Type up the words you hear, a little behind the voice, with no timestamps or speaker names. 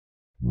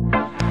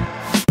Hello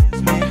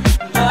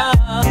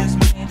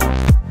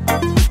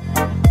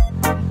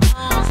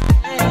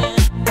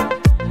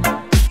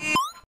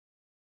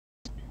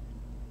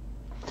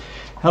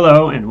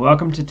and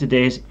welcome to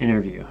today's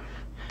interview.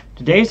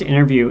 Today's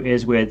interview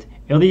is with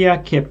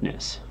Ilya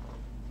Kipnis.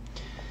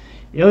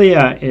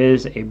 Ilya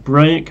is a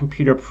brilliant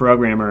computer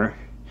programmer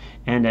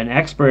and an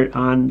expert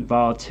on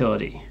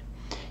volatility.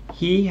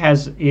 He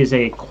is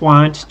a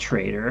quant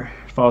trader,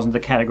 falls into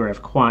the category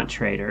of quant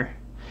trader,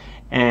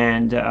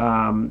 and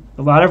a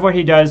lot of what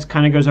he does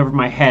kind of goes over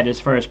my head as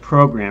far as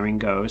programming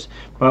goes,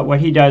 but what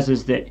he does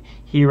is that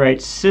he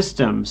writes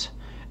systems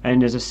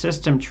and is a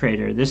system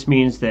trader. This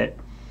means that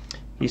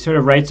he sort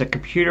of writes a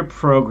computer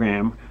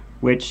program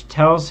which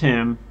tells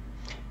him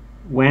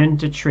when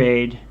to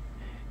trade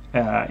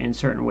in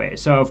certain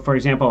ways. So, for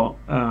example,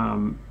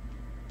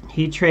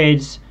 he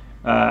trades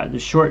the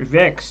short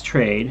Vix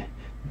trade,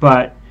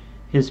 but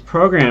his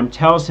program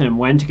tells him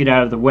when to get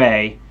out of the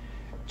way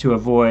to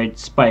avoid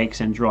spikes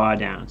and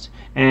drawdowns.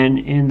 And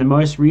in the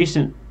most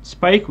recent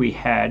spike we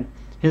had,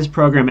 his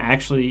program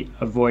actually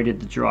avoided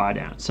the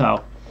drawdown.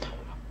 So,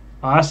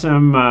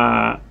 awesome,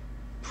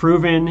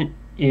 proven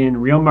in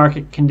real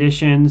market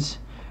conditions.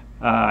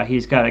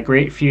 He's got a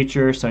great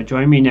future, so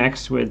join me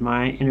next with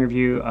my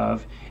interview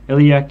of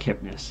Ilya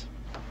Kipnis.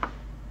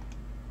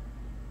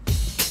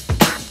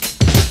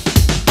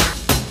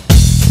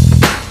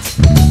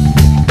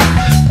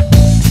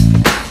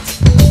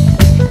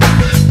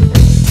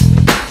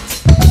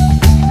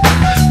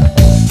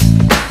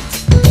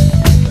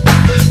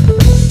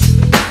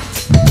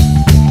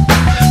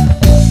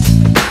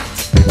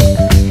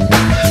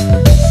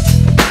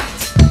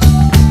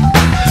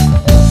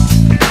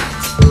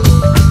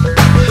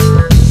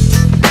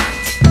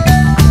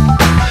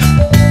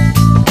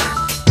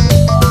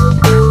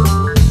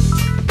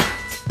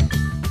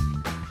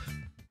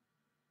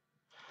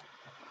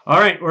 All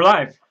right, we're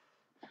live.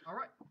 All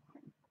right.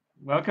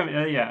 Welcome,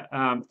 Ilya.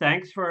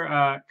 Thanks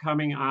for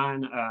coming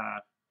on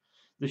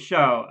the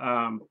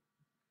show.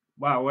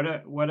 Wow,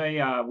 what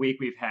a week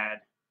we've had.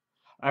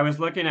 I was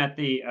looking at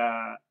the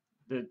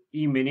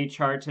E-mini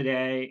chart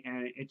today,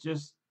 and it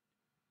just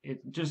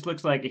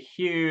looks like a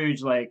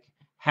huge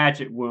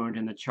hatchet wound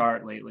in the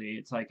chart lately.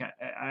 It's like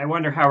I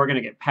wonder how we're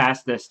going to get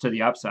past this to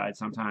the upside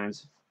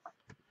sometimes.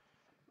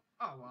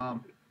 Oh,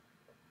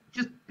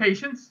 just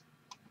patience.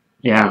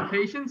 Yeah.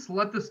 Patience.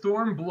 Let the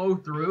storm blow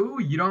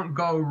through. You don't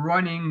go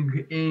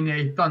running in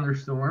a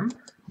thunderstorm.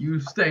 You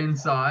stay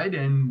inside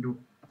and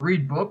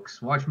read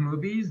books, watch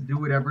movies, do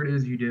whatever it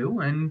is you do,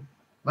 and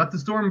let the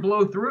storm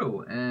blow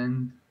through.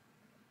 And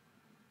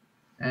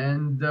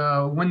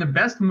when the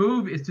best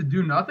move is to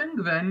do nothing,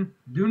 then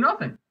do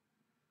nothing.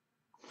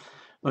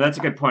 Well, that's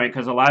a good point,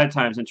 because a lot of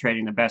times in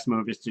trading, the best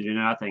move is to do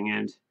nothing.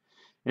 And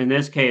in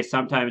this case,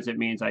 sometimes it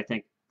means, I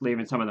think,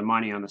 leaving some of the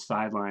money on the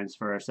sidelines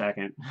for a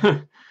second.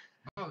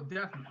 Oh,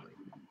 definitely.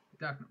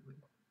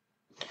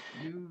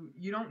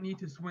 You don't need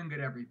to swing at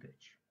every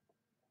pitch.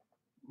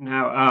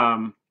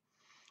 Now,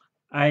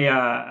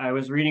 I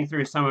was reading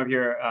through some of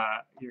your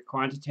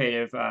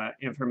quantitative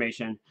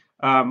information.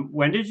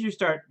 When did you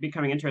start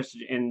becoming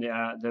interested in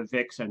the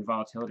VIX and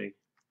volatility?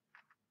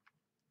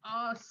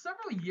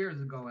 Several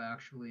years ago,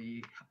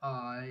 actually.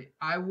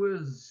 I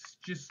was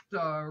just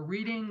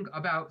reading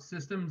about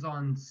systems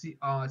on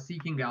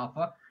Seeking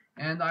Alpha,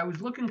 and I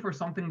was looking for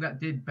something that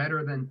did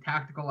better than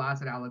tactical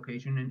asset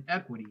allocation in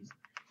equities,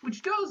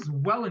 which does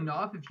well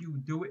enough if you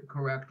do it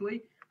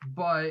correctly,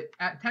 but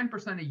at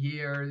 10% a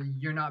year,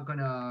 you're not going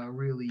to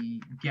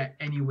really get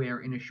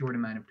anywhere in a short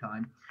amount of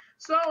time.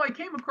 So I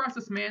came across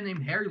this man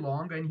named Harry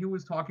Long, and he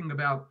was talking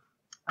about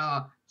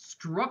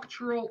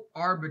structural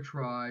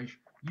arbitrage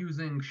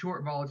using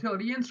short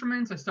volatility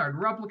instruments. I started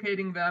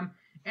replicating them,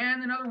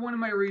 and another one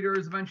of my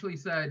readers eventually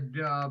said,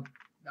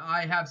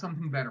 I have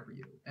something better for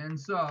you. And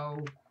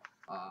so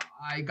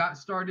I got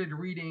started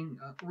reading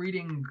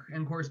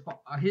and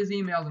his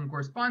emails and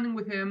corresponding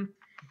with him,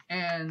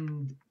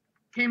 and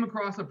came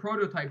across a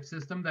prototype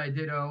system that I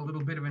did a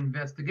little bit of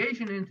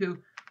investigation into,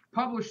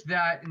 published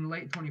that in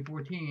late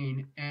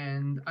 2014,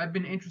 and I've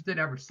been interested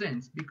ever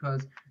since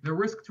because the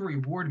risk to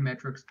reward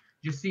metrics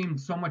just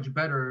seemed so much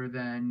better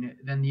than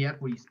the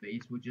equity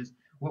space, which is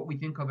what we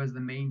think of as the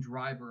main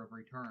driver of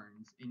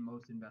returns in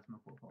most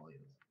investment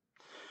portfolios.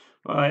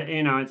 Well,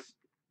 it's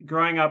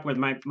growing up with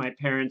my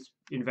parents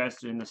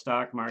invested in the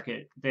stock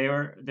market.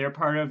 They're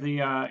part of the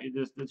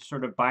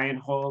sort of buy and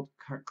hold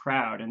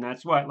crowd, and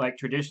that's what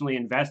traditionally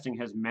investing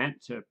has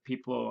meant to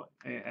people,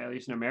 at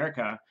least in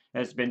America,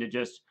 has been to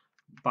just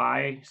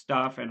buy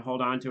stuff and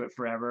hold on to it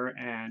forever,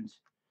 and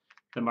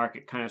the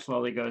market kind of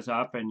slowly goes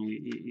up, and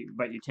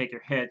but you take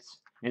your hits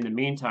in the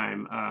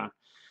meantime.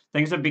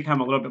 Things have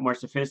become a little bit more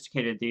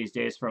sophisticated these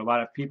days for a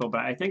lot of people,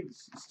 but I think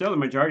still the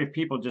majority of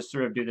people just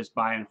sort of do this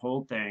buy and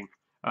hold thing.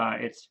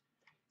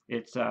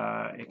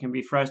 It can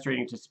be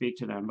frustrating to speak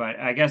to them, but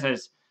I guess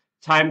as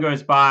time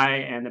goes by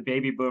and the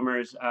baby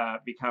boomers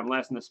become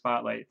less in the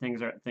spotlight,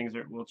 things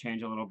will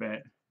change a little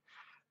bit.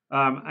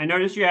 I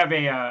noticed you have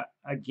a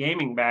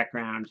gaming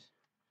background.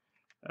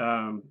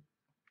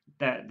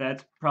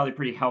 that's probably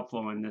pretty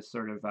helpful in this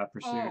sort of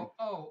pursuit.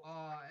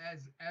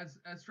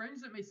 As strange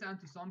as it may sound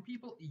to some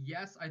people,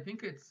 yes, I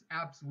think it's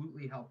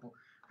absolutely helpful.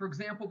 For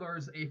example,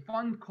 there's a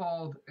fund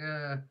called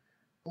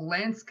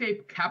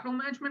Landscape Capital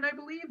Management, I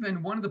believe,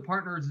 and one of the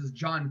partners is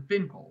John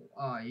Finkel,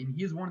 and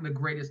he's one of the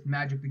greatest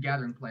Magic the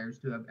Gathering players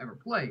to have ever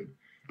played.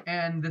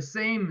 And the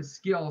same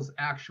skills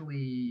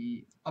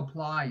actually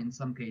apply in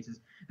some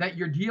cases, that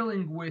you're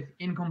dealing with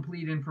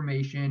incomplete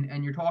information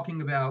and you're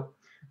talking about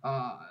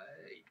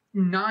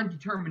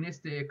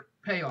non-deterministic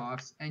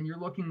payoffs, and you're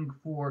looking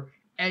for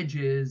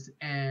edges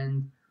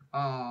and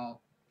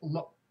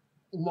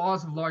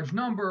laws of large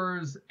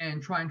numbers,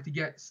 and trying to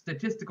get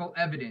statistical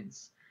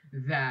evidence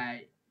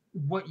that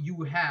what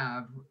you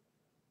have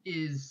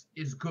is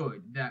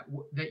good,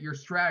 that your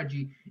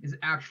strategy is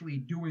actually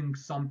doing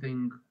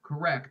something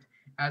correct,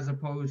 as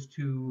opposed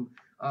to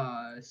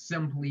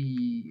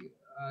simply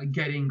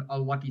getting a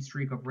lucky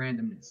streak of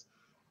randomness.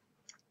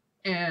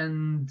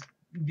 And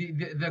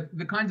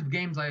the kinds of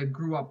games I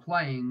grew up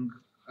playing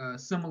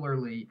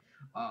similarly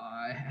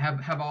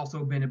have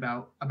also been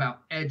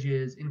about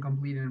edges,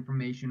 incomplete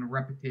information,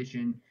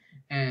 repetition,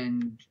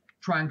 and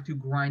trying to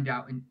grind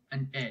out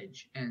an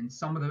edge. And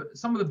some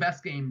of the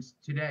best games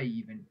today,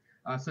 even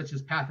such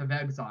as Path of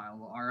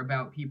Exile, are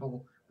about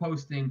people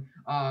posting,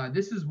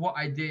 this is what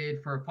I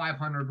did for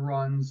 500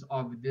 runs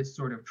of this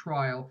sort of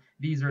trial.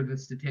 These are the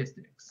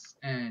statistics.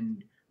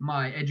 And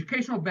my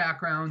educational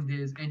background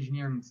is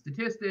engineering and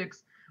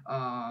statistics.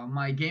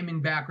 My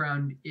gaming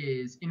background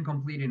is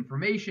incomplete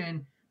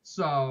information.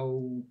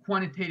 So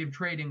quantitative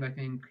trading, I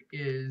think,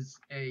 is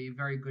a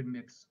very good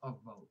mix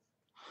of both.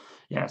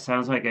 Yeah,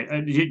 sounds like it.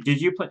 Did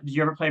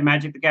you ever play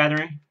Magic the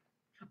Gathering?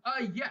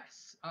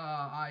 Yes.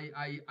 I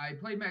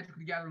played Magic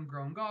the Gathering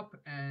growing up,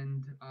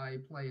 and I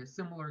play a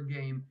similar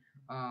game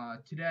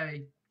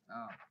today.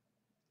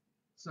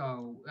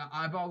 So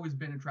I've always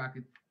been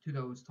attracted to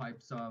those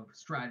types of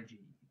strategy.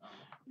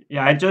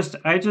 Yeah, I just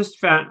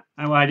found,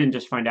 well, I didn't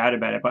just find out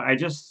about it, but I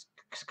just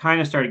kind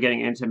of started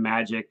getting into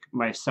Magic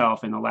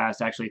myself in the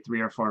last actually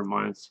 3 or 4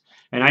 months.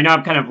 And I know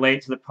I'm kind of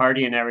late to the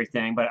party and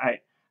everything, but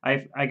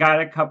I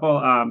got a couple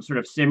sort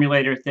of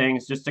simulator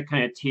things just to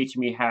kind of teach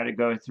me how to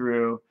go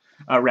through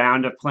a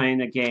round of playing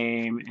the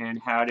game, and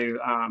how to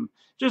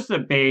just the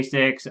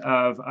basics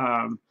of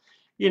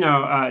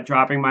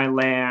dropping my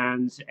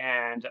lands,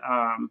 and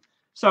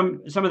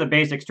some of the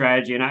basic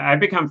strategy. And I've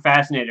become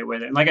fascinated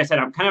with it. And like I said,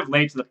 I'm kind of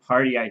late to the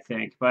party, I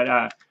think. But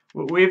I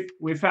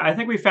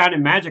think we found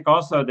in Magic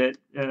also that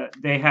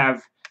they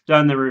have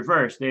done the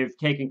reverse. They've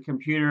taken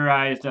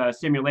computerized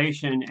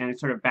simulation and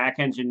sort of back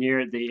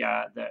engineered the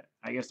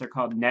I guess they're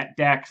called net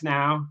decks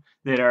now,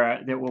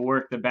 that will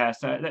work the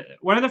best.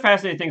 One of the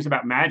fascinating things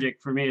about Magic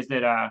for me is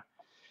that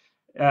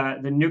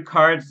the new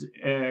cards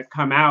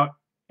come out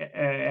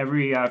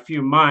every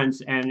few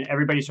months, and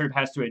everybody sort of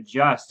has to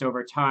adjust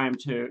over time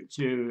to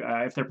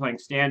if they're playing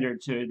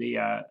standard, to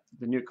the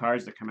new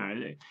cards that come out.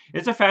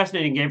 It's a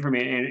fascinating game for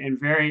me, and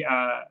very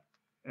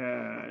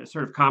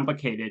sort of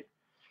complicated.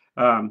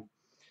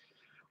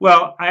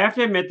 Well, I have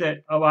to admit that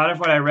a lot of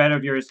what I read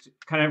of yours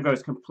kind of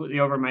goes completely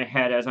over my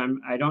head, as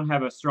I don't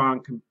have a strong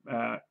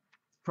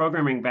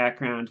programming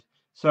background.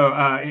 So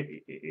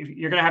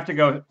you're going to have to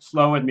go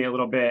slow with me a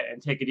little bit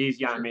and take it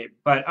easy on me.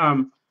 But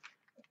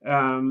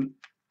from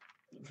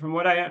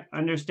what I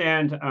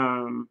understand,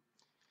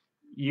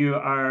 you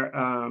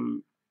are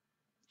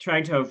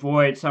trying to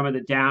avoid some of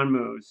the down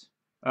moves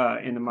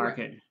in the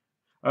market.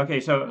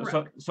 Okay, so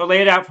lay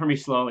it out for me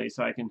slowly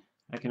so I can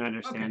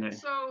understand it.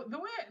 So the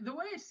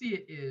way I see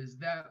it is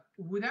that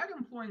without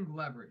employing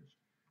leverage,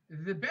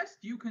 the best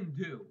you can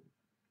do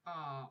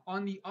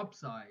on the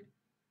upside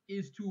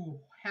is to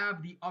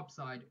have the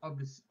upside of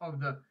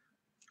the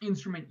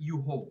instrument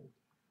you hold.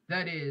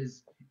 That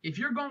is, if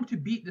you're going to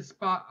beat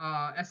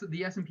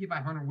the S&P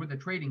 500 with a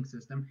trading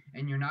system,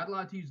 and you're not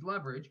allowed to use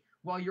leverage,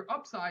 well, your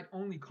upside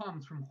only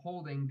comes from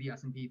holding the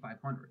S&P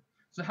 500.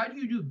 So how do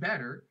you do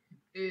better?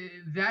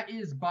 That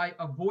is by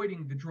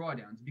avoiding the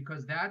drawdowns,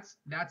 because that's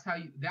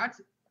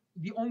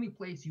the only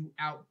place you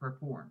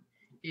outperform,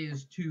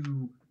 is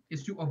to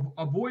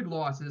avoid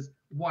losses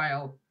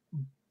while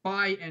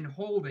buy and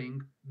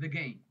holding the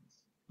gains.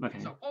 Okay.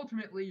 So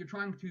ultimately, you're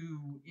trying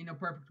to, in a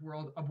perfect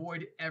world,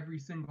 avoid every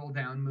single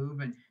down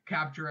move and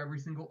capture every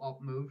single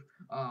up move.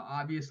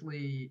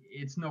 Obviously,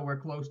 it's nowhere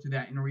close to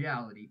that in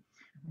reality.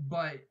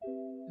 But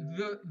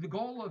the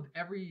goal of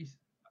every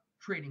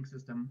trading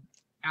system,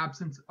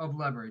 absence of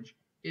leverage,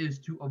 is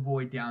to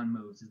avoid down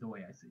moves, is the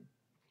way I see it.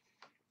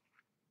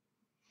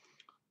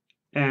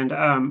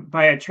 And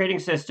by a trading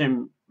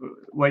system,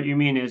 what you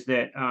mean is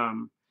that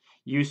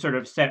you sort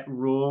of set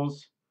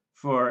rules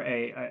for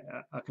a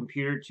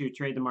computer to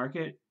trade the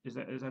market? Is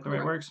that the way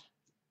it works?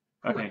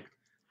 Correct. Okay.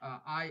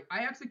 I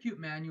execute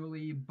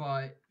manually,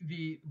 but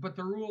the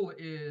rules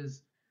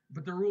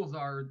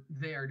are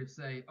there to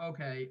say,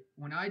 okay,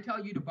 when I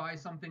tell you to buy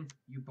something,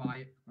 you buy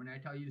it. When I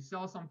tell you to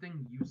sell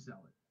something, you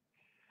sell it.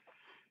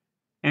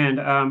 And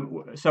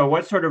so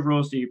what sort of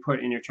rules do you put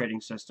in your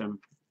trading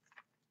system?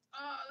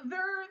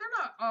 They're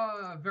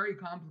not very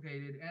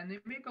complicated, and they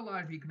make a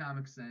lot of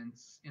economic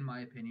sense in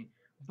my opinion.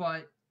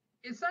 But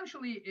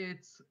essentially,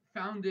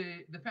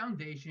 the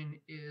foundation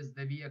is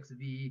the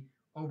VXV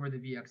over the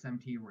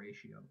VXMT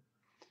ratio.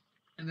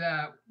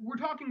 That we're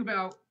talking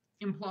about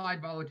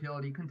implied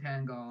volatility,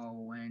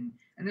 contango, and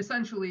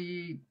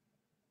essentially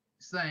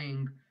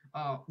saying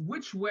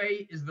which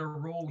way is the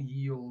roll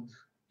yield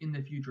in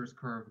the futures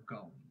curve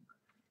going,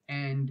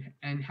 and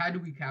how do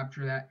we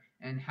capture that,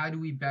 and how do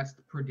we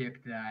best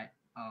predict that,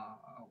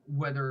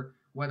 whether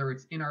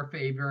it's in our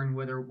favor and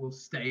whether it will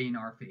stay in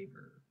our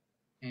favor.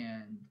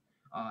 And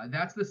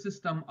that's the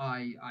system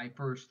I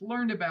first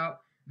learned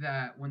about.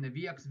 That when the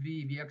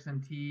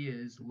VXMT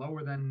is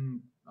lower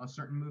than a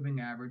certain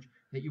moving average,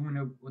 that you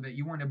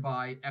want to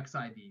buy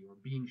XIV, or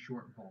being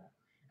short vol.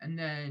 And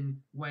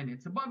then when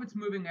it's above its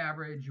moving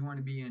average, you want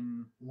to be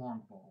in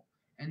long vol.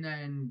 And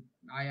then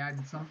I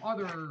added some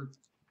other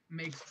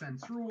makes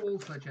sense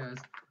rules, such as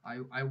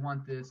I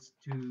want this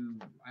to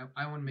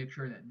I want to make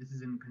sure that this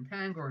is in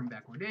contango or in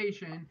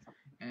backwardation,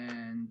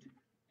 and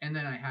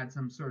then I had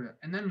some sort of,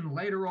 and then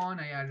later on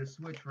I added a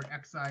switch for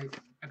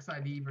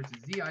XIV versus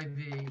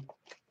ZIV,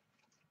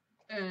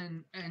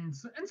 and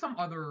some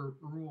other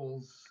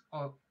rules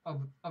of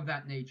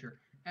that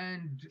nature.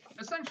 And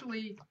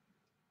essentially,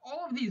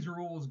 all of these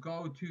rules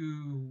go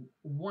to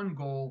one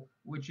goal,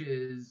 which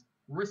is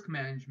risk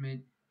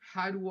management.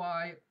 How do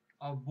I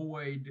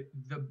avoid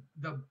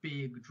the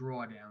big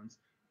drawdowns,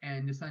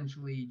 and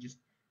essentially just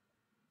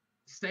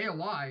stay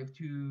alive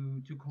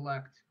to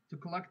collect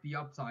the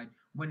upside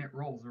when it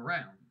rolls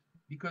around?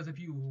 Because if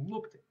you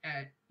looked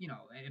at,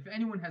 if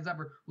anyone has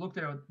ever looked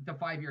at the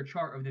 5-year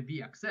chart of the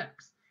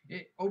VXX,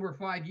 over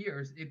 5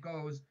 years it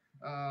goes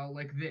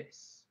like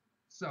this.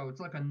 So it's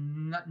like a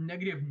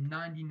negative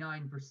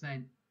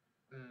 99%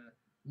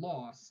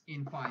 loss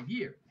in 5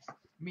 years,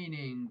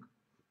 meaning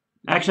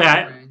Actually,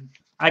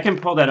 I can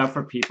pull that up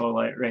for people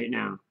right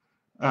now.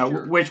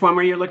 Sure. Which one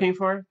were you looking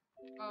for?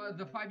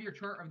 The 5-year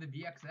chart of the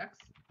VXX.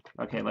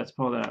 Okay, let's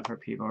pull that up for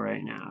people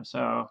right now.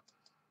 So,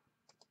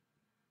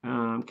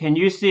 can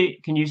you see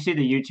the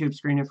YouTube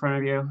screen in front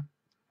of you?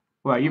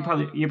 Well, you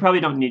probably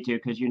don't need to,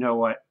 because you know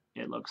what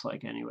it looks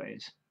like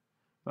anyways.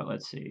 But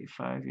let's see,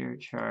 5-year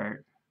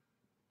chart.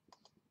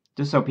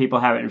 Just so people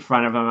have it in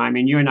front of them. I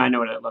mean, you and I know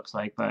what it looks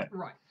like, but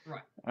right.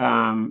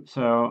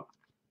 So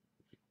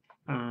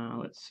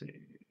let's see.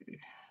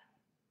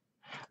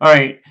 All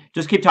right,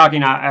 just keep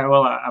talking.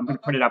 I'm going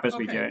to put it up as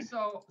we do it.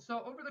 So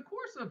over the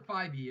course of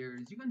 5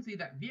 years, you can see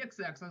that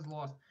VXX has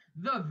lost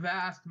the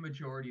vast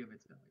majority of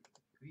its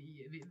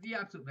value, the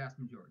absolute vast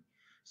majority.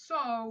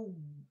 So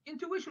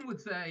intuition would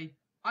say,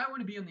 I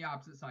want to be on the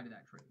opposite side of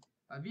that trade.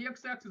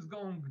 VXX is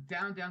going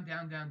down, down,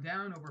 down, down,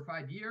 down over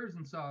 5 years,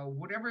 and so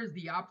whatever is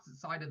the opposite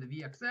side of the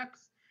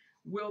VXX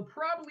will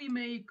probably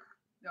make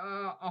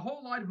a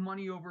whole lot of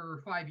money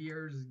over 5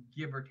 years,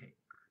 give or take.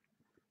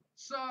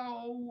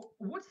 So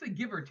what's the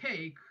give or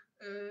take?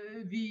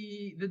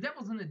 The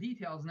devil's in the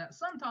details, and that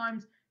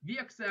sometimes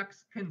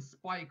VXX can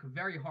spike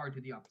very hard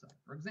to the upside.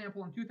 For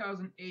example, in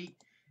 2008,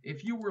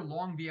 if you were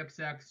long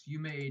VXX, you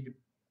made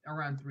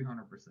around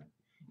 300%.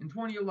 In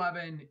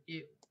 2011,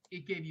 it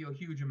gave you a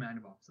huge amount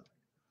of upside.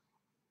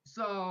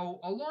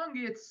 So along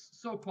its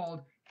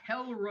so-called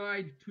hell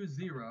ride to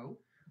zero,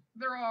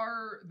 there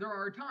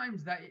are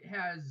times that it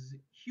has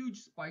huge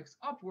spikes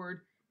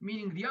upward,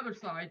 meaning the other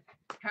side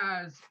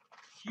has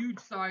huge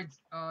sides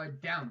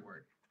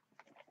downward.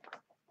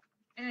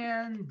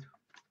 And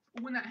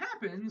when that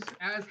happens,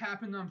 as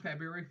happened on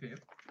February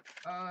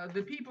 5th,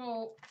 the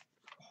people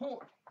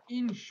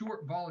in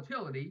short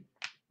volatility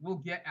will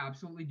get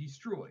absolutely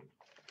destroyed.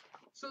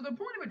 So the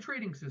point of a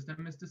trading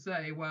system is to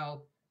say,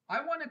 well, I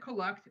want to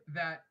collect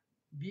that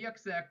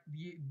VXX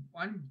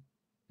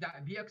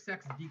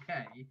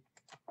decay.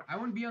 I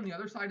want to be on the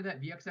other side of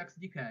that VXX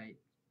decay,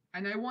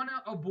 and I want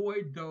to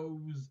avoid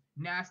those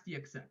nasty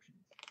exceptions.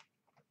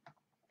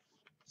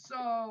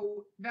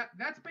 So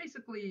that's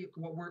basically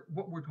what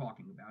we're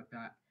talking about.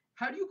 That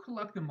how do you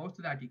collect the most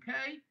of that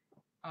decay,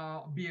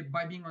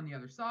 by being on the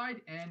other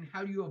side, and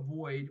how do you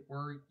avoid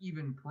or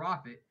even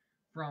profit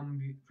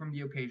from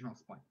the occasional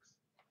spikes?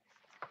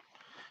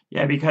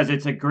 Yeah, because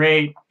it's a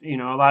great, a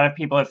lot of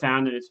people have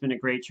found that it's been a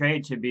great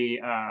trade to be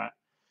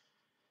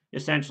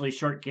essentially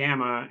short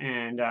gamma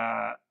and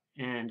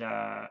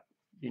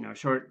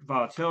short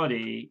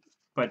volatility,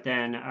 but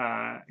then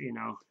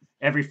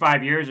every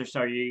 5 years or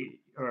so,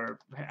 or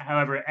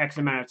however X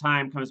amount of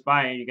time comes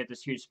by and you get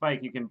this huge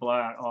spike, you can blow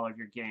out all of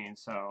your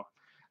gains. So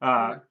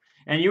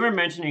and you were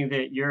mentioning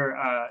that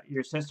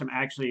your system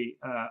actually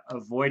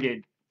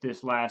avoided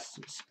this last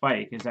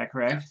spike. Is that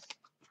correct?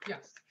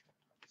 Yes.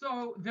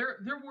 So there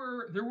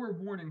were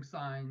warning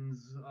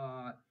signs,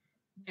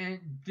 and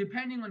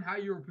depending on how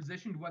you were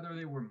positioned, whether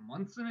they were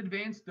months in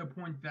advance, to the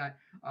point that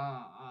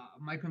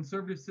my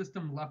conservative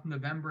system left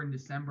November and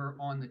December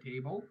on the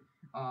table,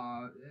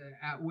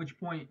 at which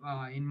point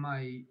in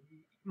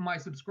my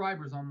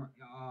subscribers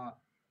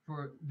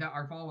that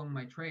are following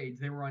my trades,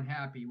 they were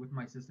unhappy with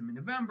my system in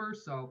November,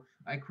 so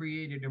I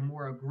created a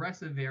more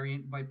aggressive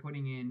variant by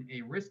putting in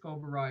a risk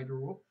override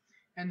rule,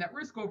 and that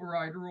risk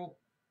override rule,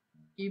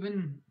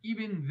 even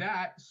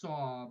that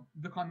saw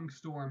the coming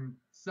storm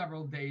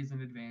several days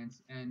in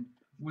advance and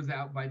was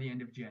out by the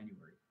end of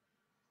January.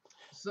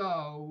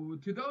 So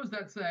to those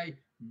that say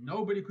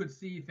nobody could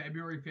see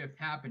February 5th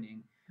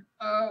happening,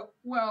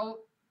 well,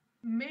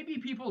 maybe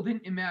people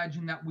didn't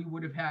imagine that we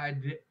would have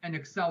had an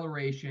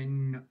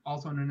acceleration,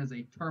 also known as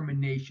a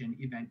termination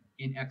event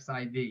in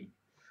XIV.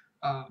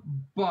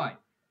 But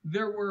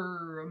there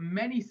were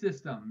many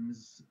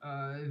systems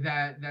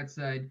that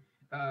said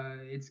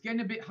it's getting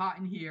a bit hot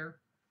in here.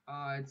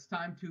 It's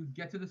time to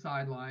get to the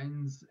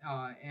sidelines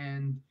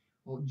and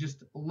well,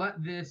 just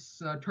let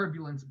this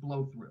turbulence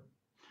blow through.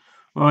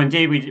 Well,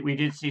 indeed, we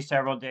did see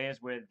several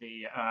days with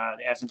the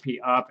S&P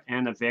up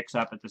and the VIX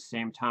up at the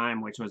same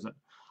time, which was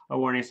a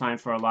warning sign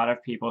for a lot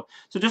of people.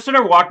 So just sort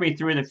of walk me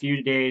through the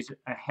few days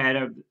ahead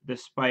of the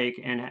spike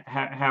and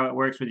how it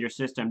works with your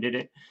system.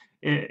 Did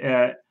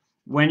it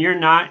when you're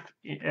not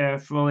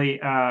fully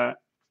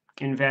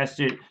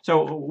invested?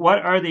 So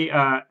what are the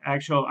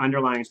actual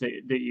underlyings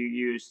that you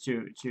use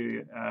to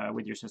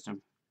with your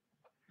system?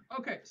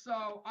 Okay,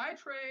 so I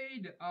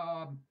trade.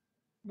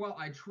 Well,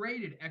 I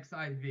traded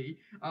XIV,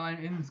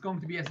 and it's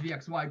going to be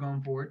SVXY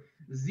going forward.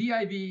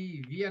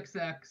 ZIV,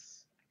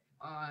 VXX,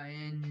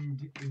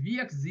 and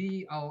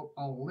VXZ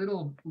a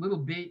little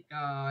bit.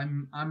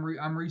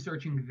 I'm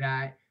researching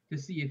that to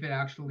see if it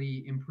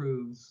actually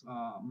improves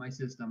my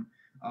system.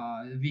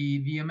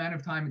 The amount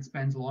of time it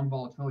spends along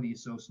volatility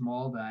is so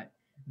small that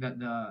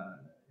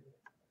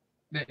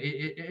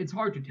it's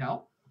hard to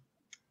tell.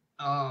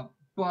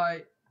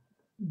 But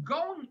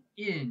going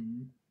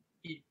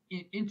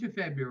into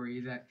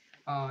February, that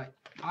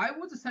I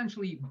was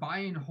essentially buy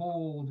and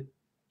hold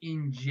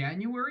in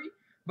January,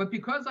 but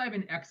because I have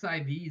an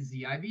XIV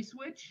ZIV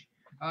switch,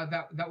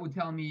 that would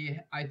tell me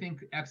I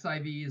think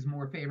XIV is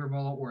more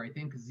favorable, or I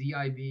think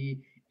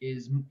ZIV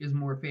is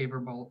more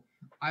favorable.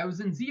 I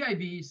was in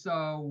ZIV,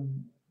 so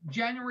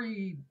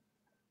January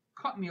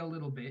cut me a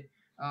little bit.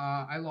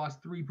 I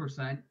lost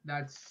 3%.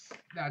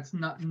 That's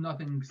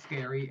nothing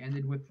scary.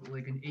 Ended with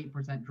like an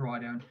 8%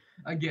 drawdown.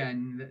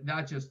 Again,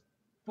 that's just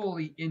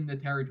fully in the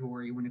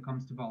territory when it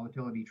comes to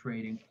volatility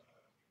trading.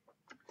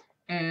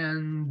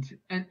 And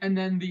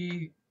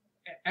then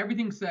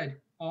everything said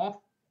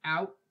off,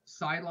 out,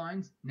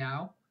 sidelines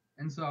now.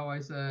 And so I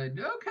said,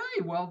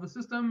 okay, well, the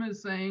system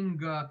is saying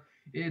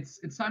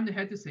it's time to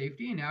head to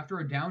safety. And after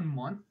a down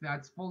month,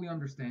 that's fully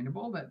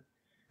understandable that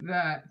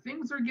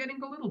things are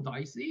getting a little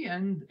dicey.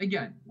 And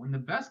again, when the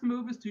best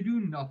move is to do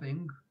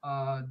nothing,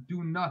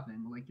 do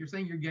nothing. Like you're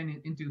saying, you're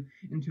getting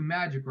into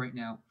magic right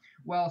now.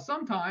 Well,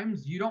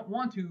 sometimes you don't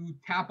want to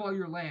tap all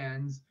your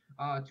lands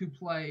to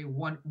play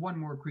one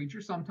more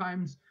creature.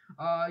 Sometimes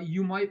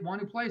you might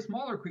want to play a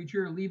smaller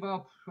creature, leave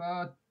up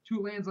 2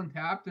 lands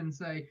untapped, and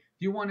say,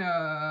 "Do you want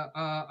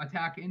to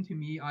attack into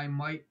me? I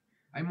might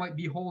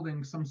be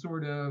holding some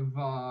sort of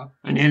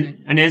an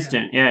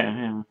instant,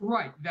 yeah.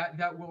 Right,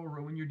 that will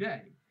ruin your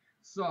day."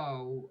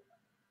 So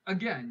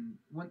again,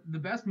 when the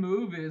best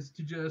move is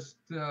to just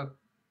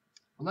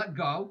let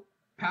go,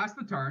 pass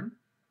the turn,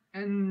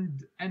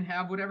 and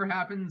have whatever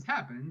happens.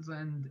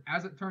 And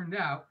as it turned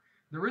out,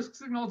 the risk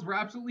signals were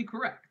absolutely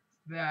correct.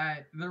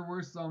 That there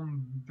were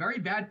some very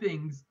bad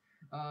things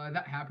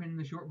that happened in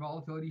the short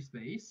volatility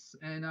space,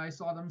 and I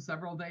saw them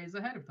several days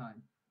ahead of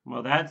time.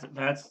 Well,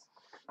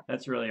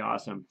 that's really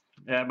awesome.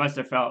 That must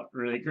have felt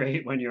really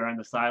great when you were on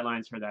the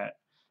sidelines for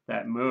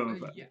that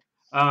move. Yeah.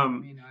 I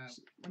mean,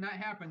 when that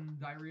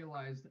happened, I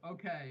realized,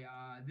 okay,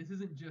 this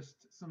isn't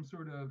just some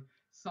sort of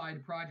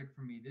side project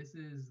for me. This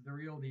is the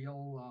real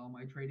deal.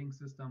 My trading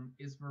system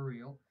is for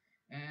real.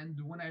 And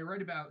when I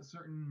read about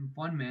certain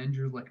fund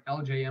managers like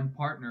LJM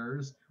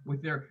Partners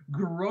with their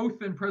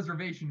growth and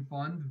preservation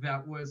fund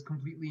that was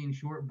completely in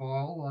short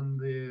vol on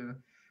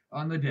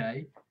the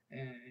day,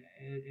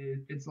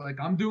 it's like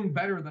I'm doing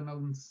better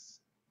than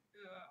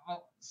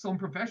some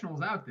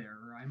professionals out there.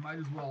 I might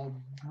as well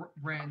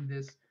brand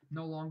this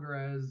no longer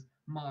as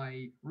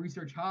my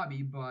research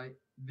hobby, but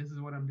this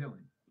is what I'm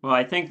doing. Well,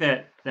 I think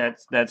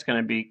that's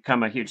going to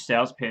become a huge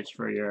sales pitch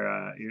for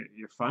your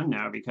fund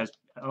now, because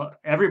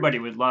everybody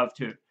would love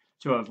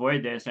to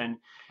avoid this. And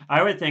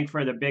I would think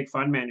for the big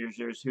fund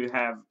managers who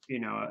have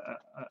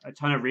a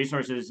ton of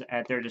resources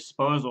at their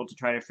disposal to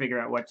try to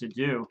figure out what to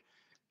do,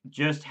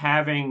 just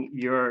having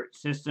your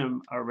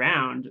system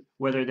around,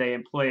 whether they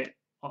employ it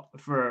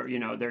for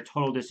their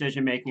total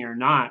decision making or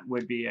not,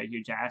 would be a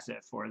huge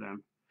asset for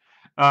them.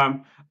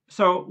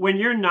 So when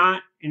you're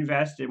not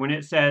invested, when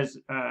it says,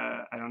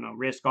 I don't know,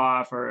 risk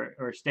off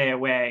or stay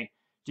away,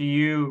 do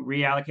you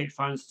reallocate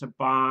funds to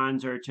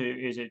bonds, or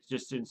is it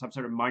just in some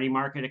sort of money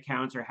market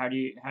accounts, or how do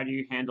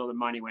you handle the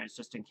money when it's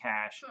just in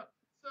cash?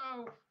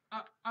 So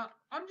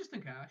I'm just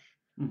in cash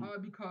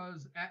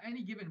because at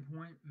any given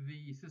point,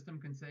 the system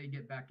can say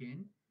get back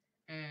in,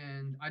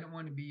 and I don't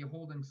want to be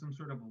holding some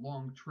sort of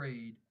long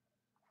trade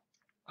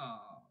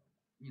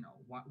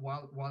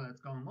while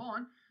that's going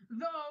on.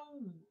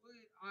 Though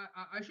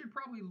I should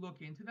probably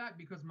look into that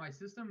because my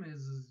system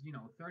is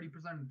 30%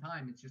 of the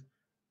time it's just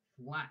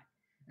flat.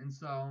 And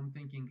so I'm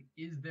thinking,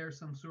 is there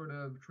some sort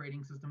of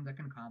trading system that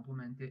can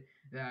complement it?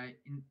 That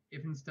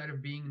if instead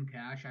of being in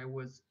cash, I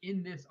was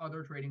in this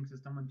other trading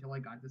system until I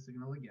got the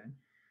signal again,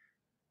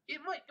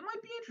 it might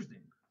be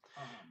interesting.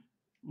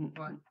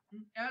 But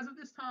as of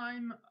this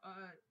time,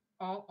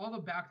 all the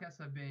back tests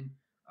have been,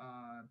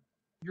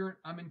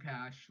 I'm in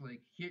cash.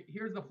 Like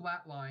here's the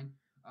flat line,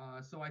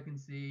 so I can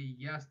see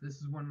yes, this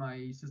is when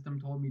my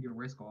system told me to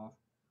risk off.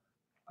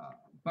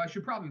 But I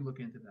should probably look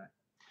into that.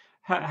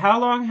 How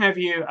long have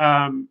you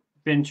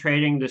been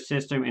trading the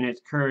system in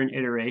its current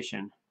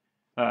iteration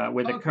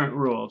with the current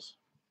rules?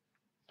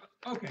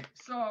 Okay,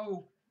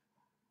 so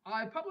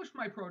I published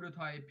my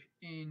prototype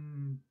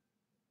in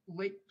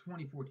late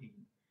 2014,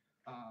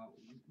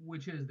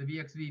 which is the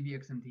VXV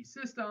VXMT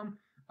system.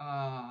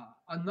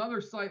 Another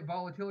site,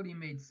 Volatility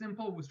Made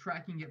Simple, was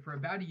tracking it for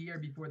about a year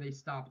before they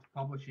stopped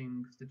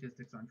publishing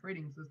statistics on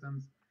trading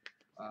systems,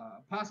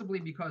 possibly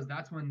because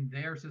that's when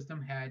their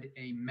system had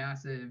a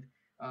massive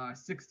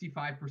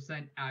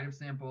 65% out of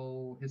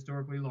sample,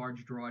 historically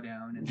large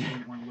drawdown, and they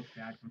didn't want to look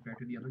bad compared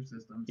to the other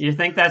systems. You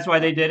think that's why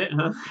they did it,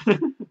 huh?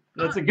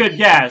 That's a good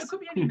guess.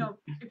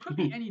 It could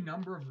be any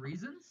number of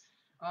reasons.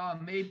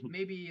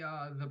 Maybe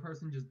the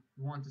person just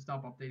wanted to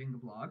stop updating the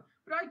blog.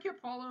 But I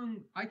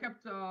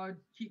kept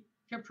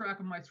kept track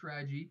of my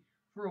strategy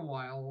for a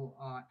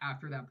while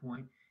after that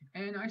point,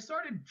 and I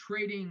started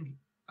trading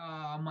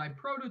my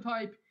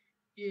prototype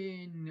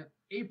in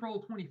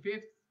April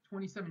 25th,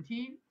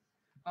 2017.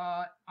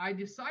 I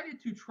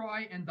decided to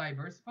try and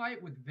diversify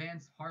it with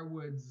Vance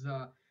Harwood's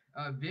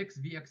Vix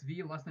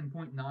VXV less than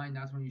 0.9.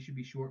 That's when you should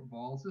be short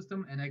vol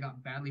system, and I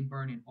got badly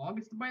burned in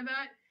August by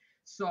that.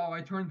 So I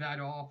turned that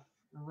off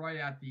right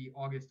at the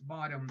August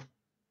bottom.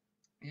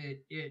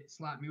 It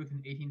slapped me with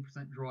an 18%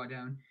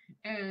 drawdown,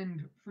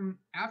 and from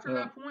after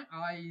that point,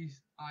 I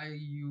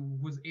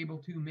was able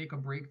to make a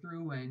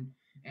breakthrough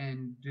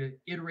and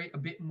iterate a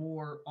bit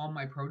more on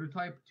my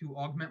prototype to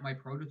augment my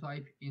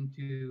prototype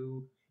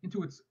into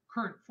its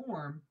current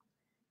form,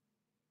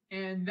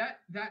 and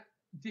that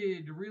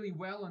did really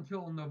well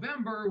until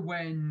November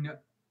when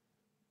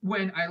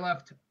I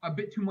left a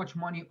bit too much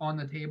money on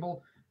the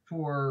table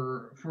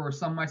for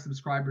some of my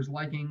subscribers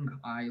liking.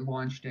 I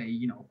launched a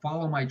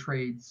follow my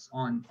trades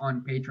on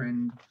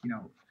Patreon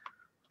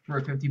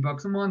for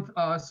 $50 a month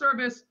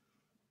service,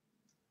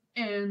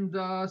 and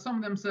some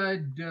of them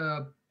said,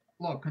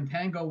 look,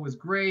 contango was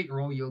great,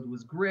 roll yield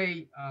was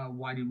great,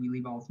 why did we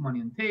leave all this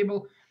money on the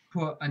table?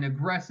 Put an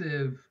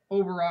aggressive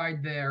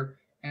override there.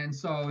 And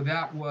so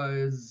that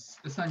was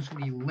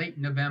essentially late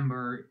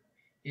November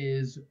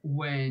is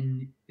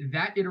when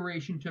that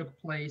iteration took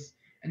place.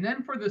 And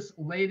then for this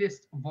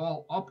latest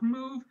vol up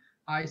move,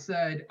 I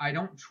said I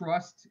don't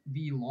trust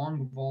the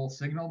long vol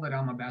signal that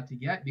I'm about to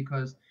get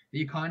because the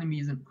economy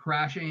isn't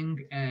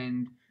crashing,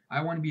 and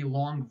I want to be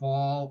long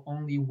vol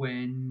only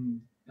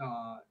when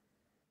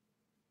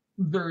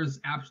there's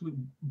absolute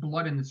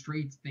blood in the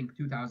streets. Think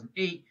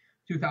 2008,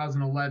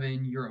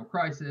 2011 Euro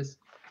crisis.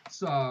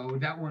 So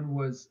that one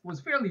was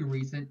fairly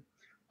recent,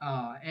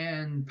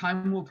 and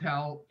time will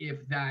tell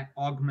if that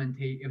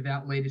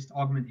latest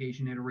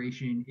augmentation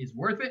iteration is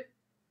worth it.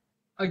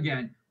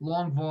 Again,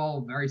 long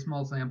vol, very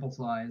small sample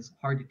size,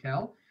 hard to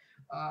tell.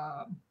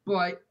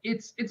 But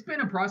it's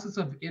been a process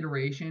of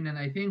iteration, and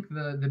I think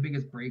the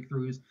biggest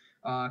breakthroughs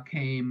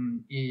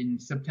came in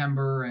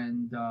September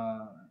and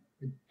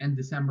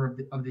December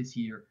of this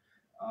year.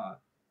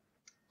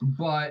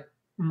 But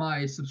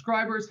my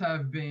subscribers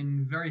have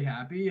been very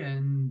happy,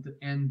 and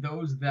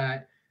those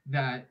that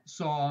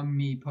saw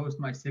me post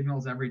my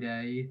signals every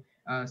day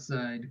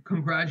said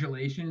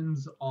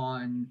congratulations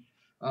on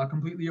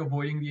completely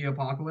avoiding the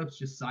apocalypse,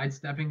 just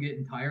sidestepping it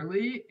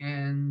entirely,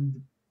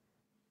 and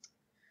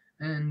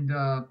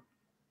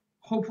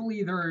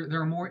hopefully there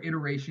are more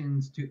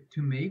iterations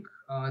to make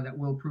that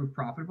will prove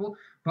profitable.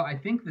 But I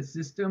think the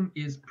system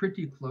is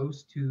pretty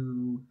close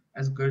to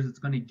as good as it's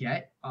going to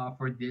get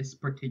for this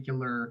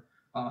particular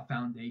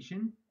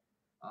foundation,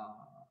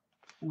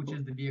 which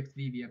is the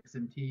VXV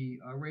VXMT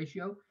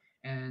ratio,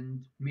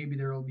 and maybe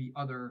there will be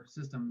other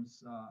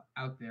systems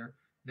out there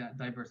that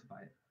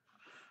diversify it.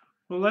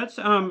 Well,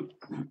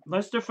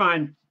 let's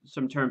define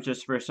some terms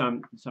just for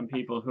some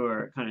people who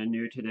are kind of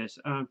new to this.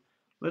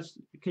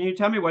 Can you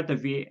tell me what the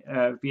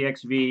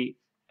VXV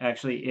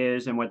actually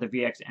is and what the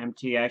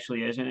VXMT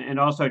actually is, and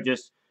also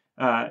just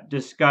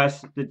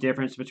discuss the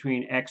difference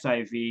between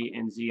XIV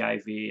and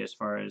ZIV as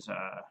far as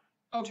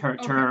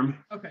term?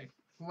 Okay,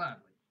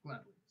 gladly.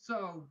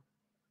 So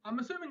I'm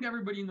assuming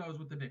everybody knows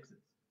what the VIX is.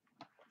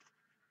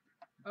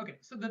 Okay,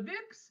 so the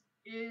VIX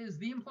is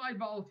the implied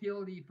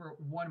volatility for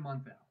 1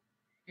 month out.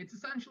 It's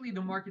essentially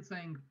the market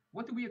saying,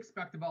 what do we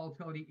expect the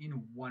volatility in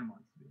 1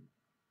 month to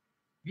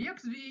be?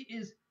 VXV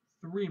is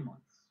 3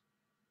 months.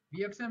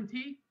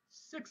 VXMT,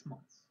 6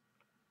 months.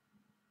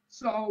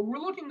 So we're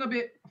looking a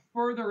bit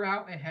further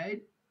out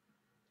ahead,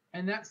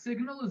 and that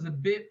signal is a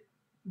bit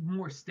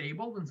more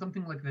stable than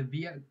something like the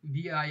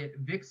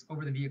VX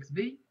over the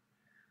VXV,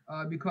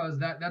 because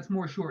that's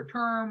more short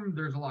term.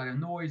 There's a lot of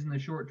noise in the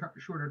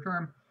shorter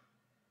term,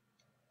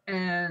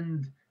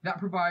 and that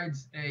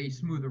provides a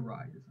smoother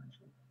ride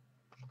essentially.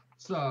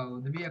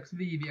 So the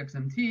VXV,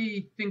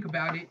 VXMT, think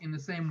about it in the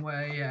same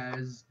way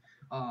as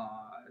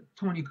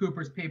Tony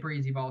Cooper's paper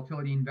Easy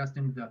Volatility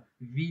Investing, the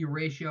V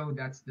ratio,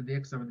 that's the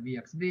VIX over the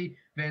VXV.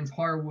 Vance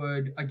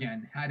Harwood,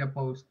 again, had a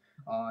post,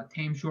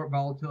 Tame Short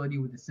Volatility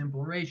with a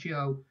simple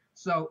ratio.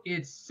 So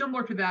it's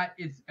similar to that,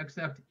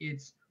 except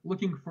it's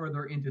looking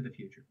further into the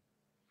future.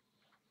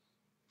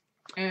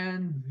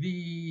 And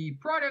the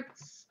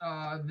products,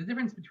 the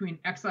difference between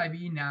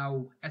XIV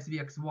now,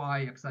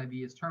 SVXY,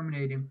 XIV is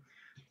terminating,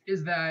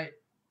 is that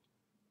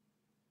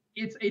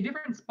it's a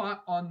different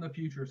spot on the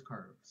futures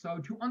curve. So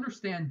to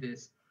understand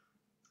this,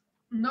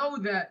 know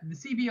that the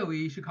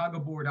CBOE, Chicago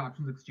Board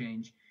Options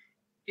Exchange,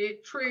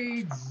 it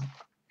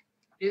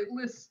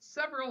lists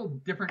several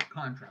different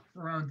contracts,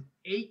 around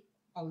 8,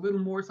 a little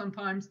more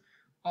sometimes,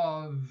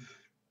 of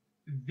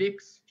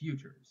VIX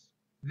futures.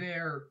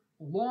 They're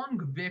long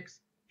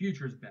VIX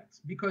futures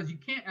bets because you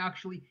can't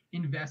actually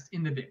invest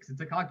in the VIX. It's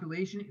a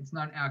calculation, it's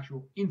not an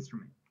actual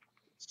instrument.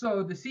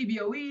 So the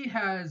CBOE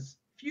has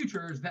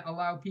futures that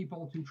allow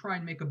people to try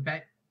and make a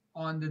bet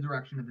on the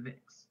direction of the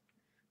VIX.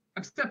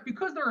 Except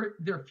because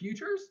they're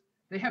futures,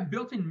 they have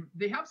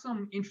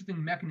some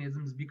interesting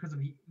mechanisms because of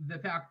the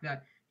fact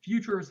that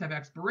futures have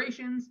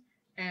expirations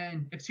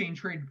and exchange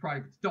traded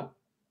products don't.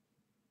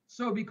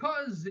 So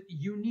because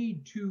you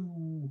need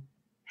to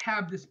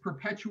have this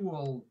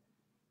perpetual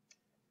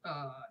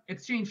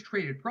exchange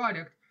traded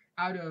product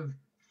out of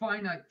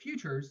finite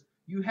futures,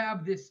 you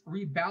have this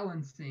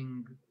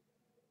rebalancing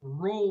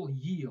roll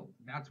yield.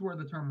 That's where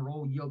the term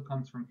roll yield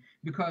comes from,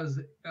 because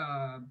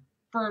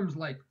firms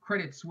like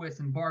Credit Suisse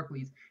and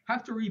Barclays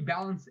have to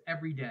rebalance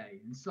every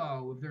day. And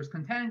so if there's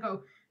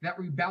contango, that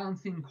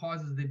rebalancing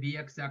causes the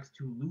VXX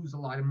to lose a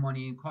lot of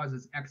money and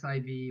causes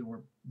XIV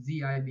or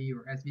ZIV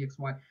or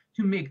SVXY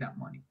to make that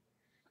money.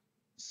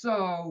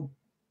 So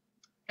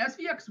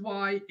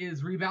SVXY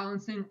is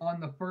rebalancing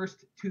on the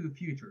first two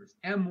futures,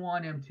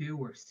 M1, M2,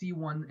 or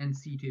C1 and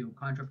C2,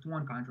 contract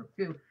 1, contract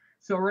 2.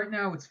 So right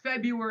now it's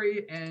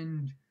February,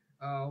 and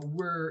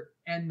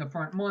the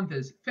front month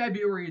is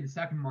February. The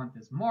second month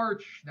is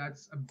March.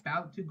 That's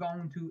about to go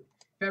into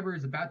February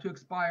is about to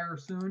expire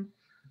soon.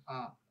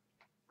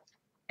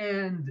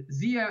 And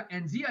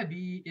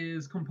ZIV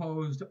is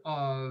composed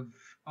of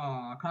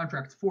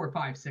contracts 4,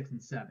 5, 6,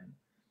 and 7.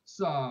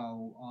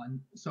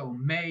 So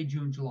May,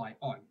 June, July,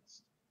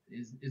 August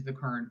is the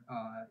current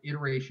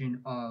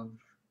iteration of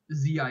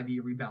ZIV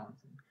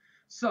rebalancing.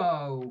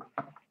 So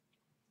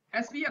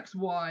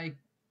SVXY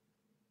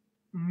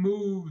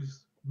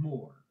moves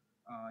more.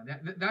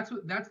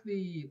 That's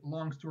the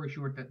long story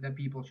short that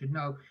people should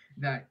know,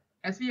 that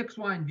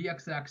SVXY and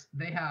VXX,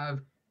 they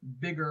have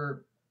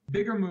bigger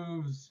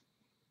moves,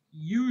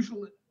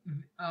 usually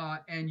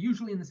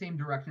in the same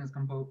direction as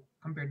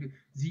compared to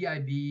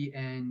ZIV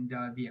and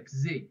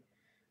VXZ.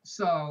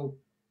 So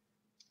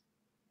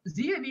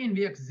ZIV and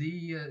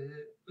VXZ,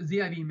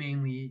 ZIV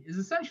mainly, is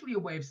essentially a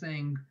way of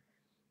saying,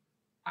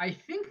 I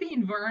think the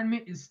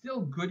environment is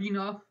still good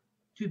enough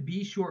to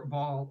be short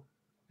vol,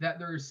 that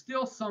there's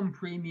still some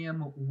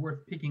premium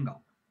worth picking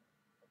up,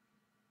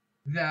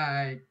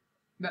 that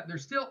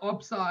there's still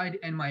upside,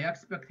 and my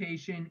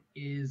expectation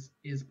is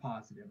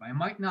positive. I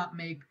might not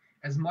make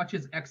as much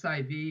as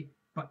XIV,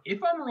 but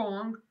if I'm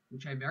wrong,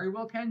 which I very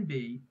well can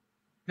be,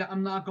 that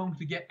I'm not going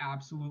to get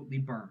absolutely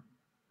burned.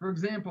 For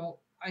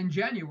example, in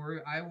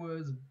January, I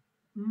was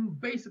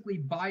basically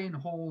buy and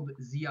hold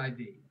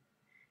ZIV.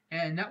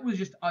 And that was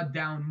just a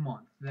down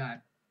month,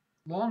 that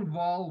long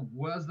vol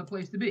was the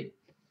place to be.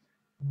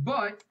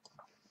 But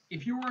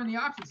if you were on the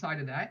opposite side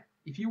of that,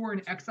 if you were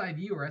in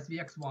XIV or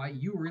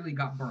SVXY, you really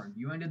got burned.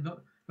 You ended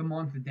the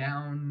month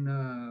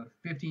down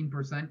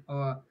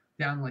 15%,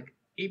 down like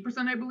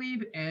 8%, I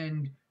believe.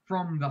 And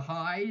from the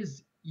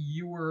highs,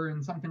 you were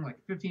in something like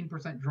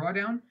 15%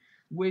 drawdown,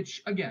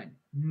 which, again,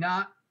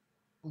 not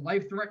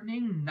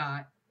life-threatening,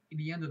 not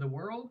the end of the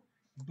world,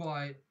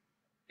 but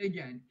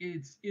again,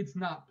 it's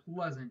not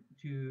pleasant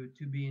to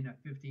be in a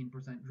 15%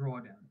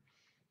 drawdown,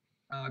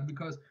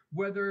 because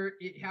whether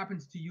it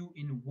happens to you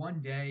in one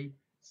day,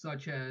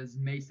 such as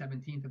May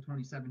 17th of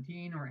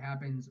 2017, or it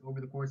happens over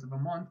the course of a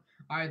month,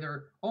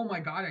 either, oh my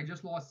God, I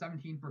just lost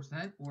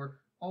 17%, or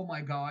oh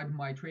my God,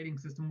 my trading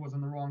system was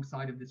on the wrong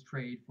side of this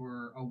trade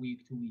for a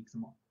week, 2 weeks, a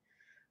month.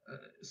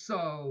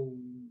 So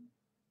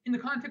in the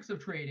context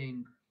of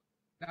trading,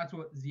 that's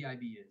what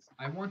ZIV is.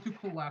 I want to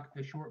collect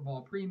the short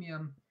vol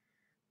premium,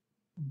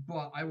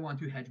 but I want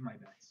to hedge my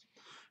bets.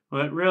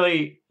 Well, it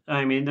really,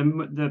 I mean,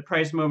 the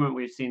price movement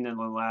we've seen in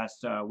the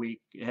last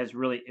week has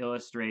really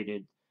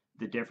illustrated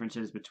the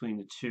differences between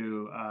the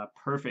two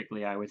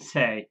perfectly, I would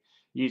say.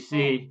 You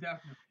see,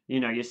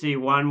 you see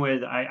one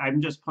with, I'm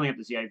just pulling up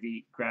the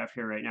ZIV graph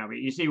here right now, but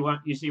you see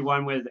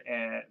one with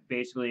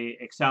basically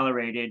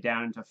accelerated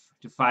down to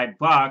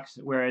 $5,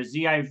 whereas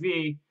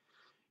ZIV,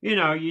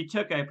 you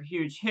took a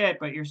huge hit,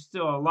 but you're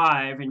still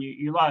alive, and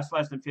you lost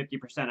less than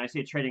 50%. I see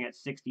it trading at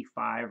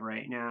 65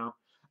 right now.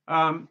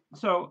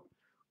 So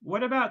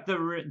what about the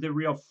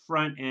real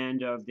front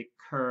end of the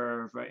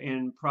curve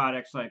in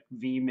products like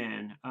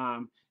VMIN?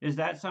 Is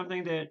that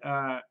something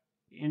that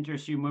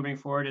interests you moving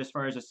forward as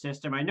far as a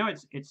system? I know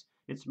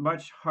it's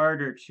much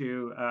harder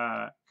to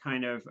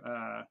kind of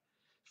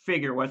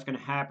figure what's going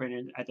to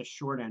happen at the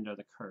short end of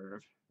the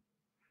curve.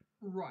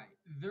 Right.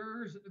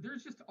 There's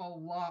just a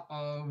lot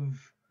of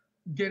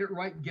get it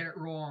right, get it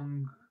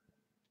wrong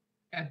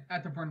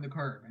at the front of the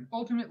curve. And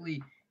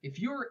ultimately, if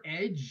your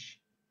edge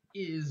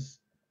is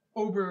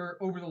over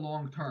the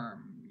long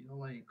term,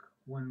 like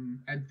when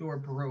Ed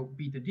Thorpe wrote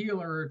Beat the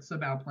Dealer, it's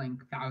about playing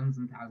thousands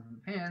and thousands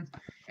of hands.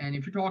 And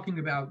if you're talking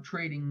about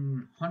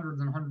trading hundreds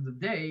and hundreds of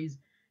days,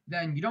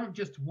 then you don't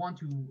just want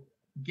to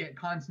get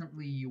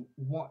constantly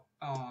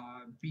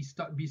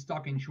be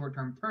stuck in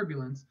short-term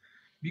turbulence,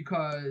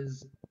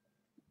 because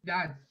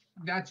that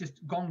that's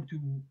just going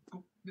to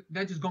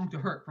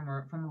hurt from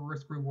a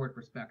risk reward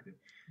perspective.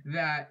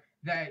 That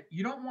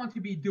you don't want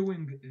to be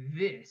doing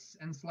this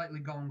and slightly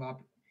going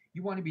up.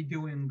 You want to be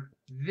doing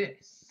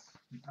this.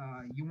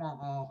 You want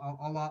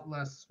a lot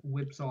less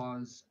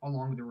whipsaws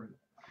along the route.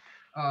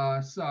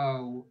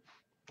 So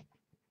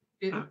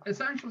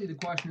essentially the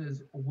question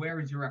is, where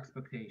is your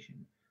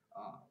expectation?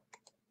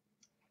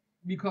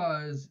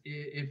 Because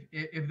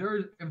if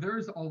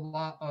there's a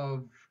lot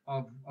of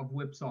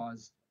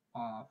whipsaws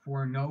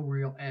for no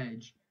real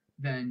edge,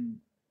 then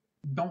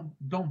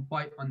don't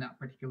bite on that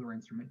particular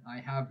instrument. I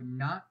have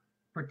not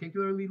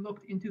particularly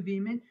looked into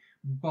VMIN,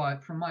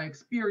 but from my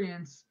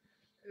experience,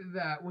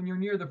 that when you're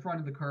near the front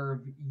of the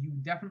curve, you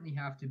definitely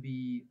have to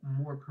be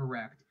more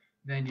correct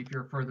than if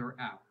you're further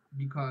out.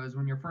 Because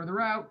when you're further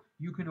out,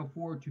 you can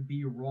afford to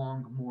be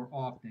wrong more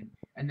often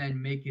and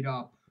then make it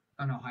up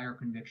on a higher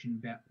conviction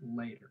bet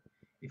later.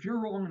 If you're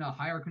wrong in a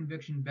higher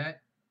conviction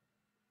bet,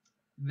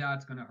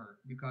 that's going to hurt,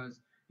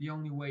 because the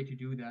only way to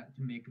do that,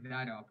 to make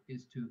that up,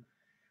 is to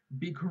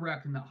be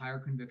correct in the higher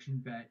conviction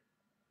bet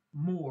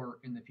more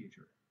in the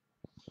future.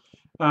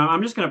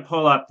 I'm just going to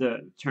pull up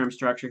the term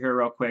structure here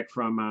real quick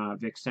from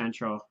Vix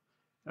Central.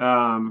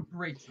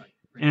 Great site.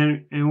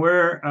 And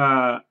we're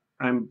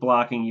I'm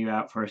blocking you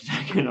out for a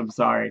second. I'm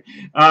sorry.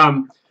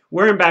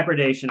 We're in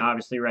backwardation,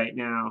 obviously, right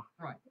now.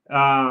 Right.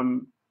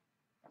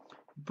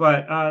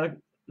 But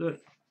the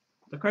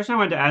question I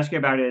wanted to ask you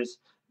about is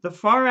the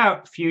far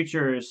out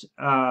futures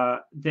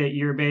that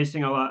you're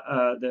basing a lot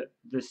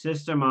the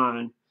system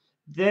on.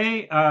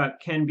 They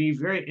can be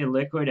very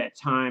illiquid at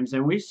times,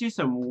 and we see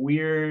some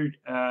weird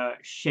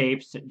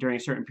shapes during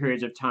certain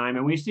periods of time,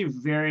 and we see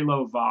very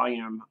low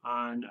volume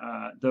on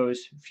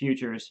those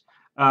futures.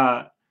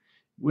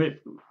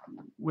 Would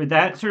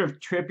that sort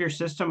of trip your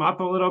system up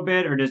a little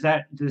bit, or does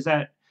that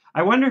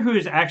I wonder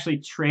who's actually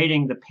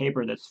trading the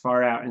paper that's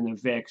far out in the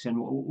VIX and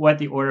what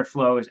the order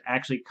flow is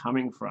actually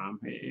coming from.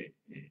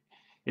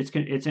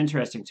 It's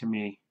interesting to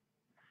me.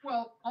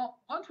 Well,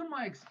 onto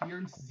my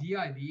experience,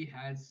 ZIV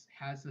has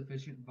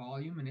sufficient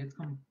volume, and it's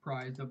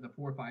comprised of the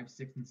 4, 5,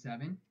 6, and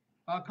 7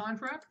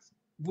 contracts,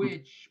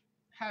 which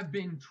have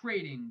been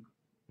trading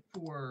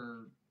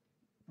for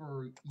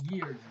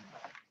years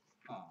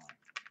now.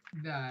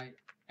 That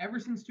ever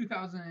since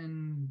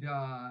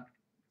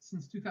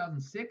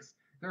 2006,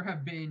 there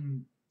have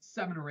been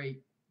 7 or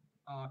 8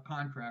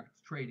 contracts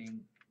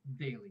trading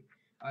daily.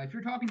 If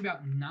you're talking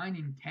about 9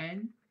 and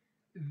 10,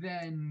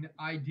 then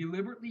I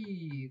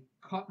deliberately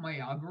cut my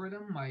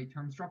algorithm, my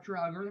term structure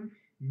algorithm,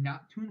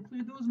 not to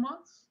include those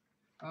months,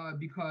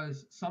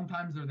 because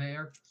sometimes they're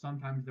there,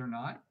 sometimes they're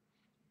not.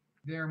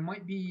 There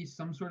might be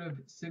some sort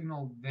of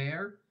signal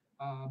there,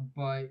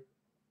 but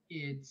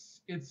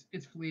it's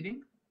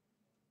fleeting.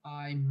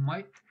 I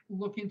might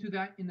look into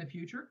that in the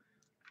future,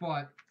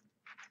 but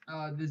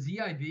the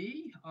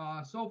ZIV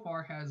so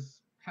far has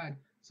had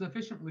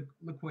sufficient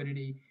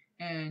liquidity.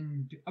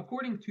 And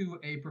according to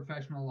a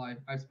professional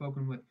I've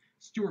spoken with,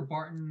 Stuart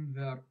Barton,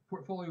 the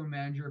portfolio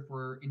manager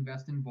for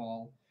Invest in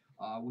Vol,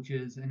 which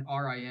is an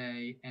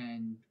RIA,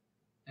 and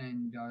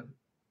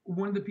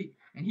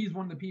he's one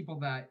of the people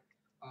that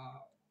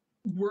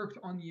worked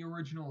on the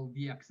original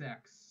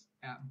VXX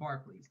at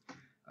Barclays.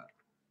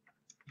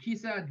 He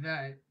said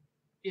that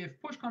if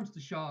push comes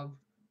to shove,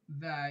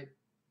 that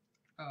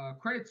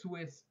Credit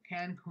Suisse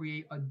can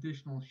create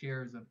additional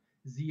shares of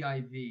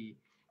ZIV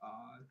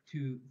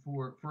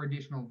for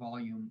additional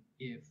volume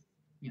if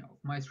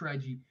my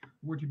strategy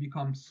were to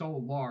become so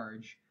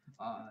large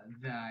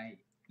that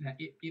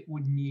it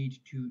would need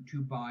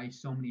to buy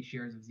so many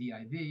shares of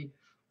ZIV,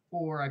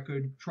 or I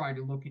could try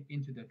to look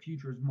into the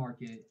futures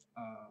market,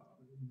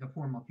 the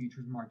formal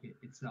futures market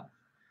itself.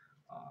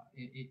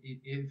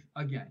 If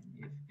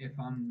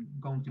I'm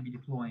going to be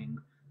deploying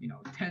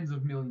tens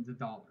of millions of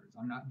dollars,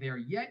 I'm not there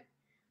yet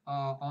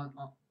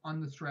on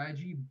the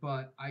strategy,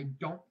 but I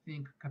don't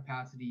think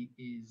capacity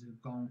is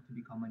going to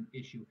become an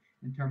issue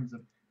in terms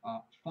of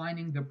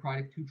finding the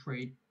product to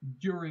trade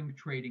during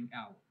trading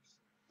hours.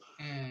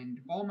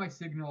 And all my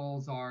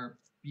signals are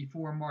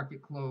before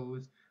market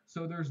close,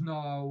 So there's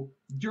no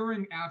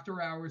during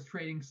after hours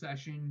trading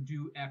session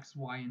do X,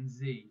 Y, and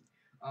Z.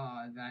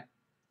 That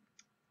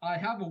I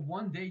have a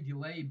 1-day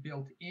delay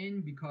built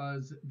in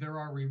because there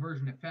are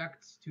reversion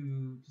effects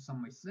to some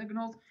of my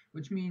signals,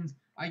 which means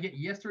I get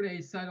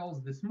yesterday's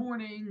settles this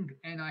morning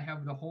and I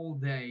have the whole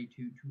day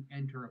to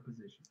enter a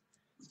position.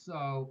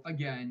 So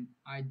again,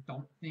 I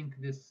don't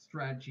think this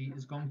strategy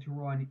is going to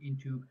run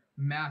into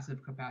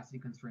massive capacity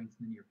constraints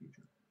in the near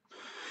future.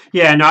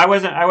 Yeah, no, I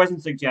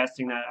wasn't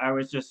suggesting that. I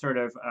was just sort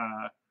of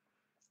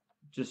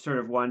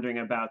wondering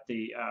about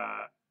the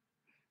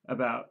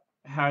about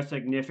how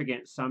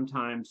significant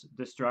sometimes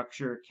the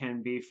structure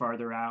can be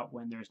farther out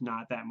when there's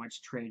not that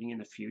much trading in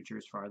the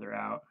futures farther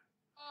out.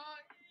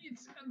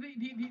 It's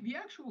the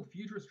actual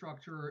future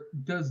structure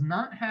does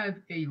not have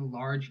a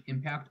large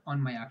impact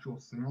on my actual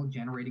signal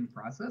generating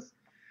process.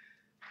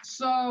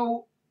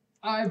 So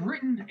I've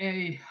written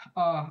a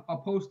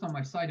post on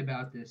my site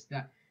about this,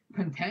 that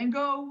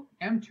contango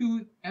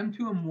M2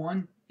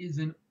 M1 is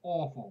an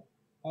awful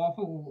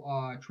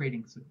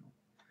trading signal.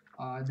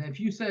 That if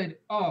you said,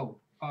 oh,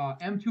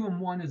 M2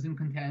 M1 is in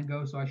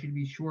contango, so I should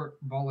be short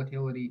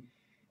volatility,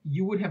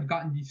 you would have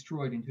gotten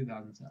destroyed in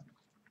 2007.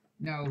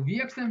 Now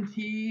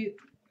VXMT,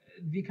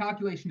 the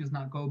calculation does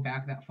not go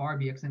back that far.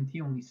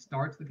 VXMT only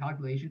starts the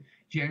calculation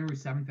January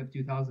 7th of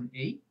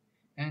 2008.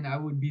 And I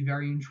would be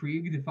very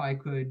intrigued if I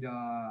could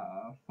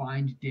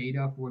find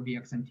data for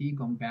VXMT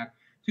going back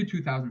to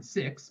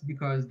 2006,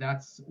 because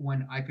that's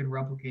when I could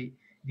replicate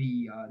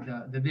the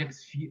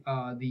VIX,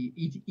 the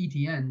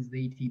ETNs,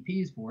 the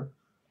ETPs for.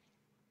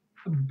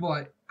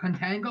 But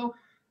contango,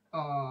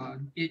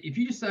 if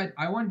you just said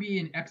I want to be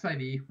in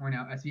XIV, or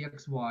now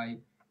SVXY,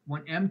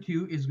 when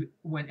M2 is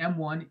when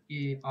M1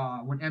 is,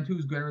 when M2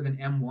 is greater than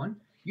M1,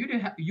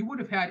 you would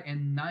have had a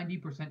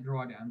 90%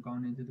 drawdown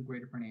going into the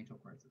greater financial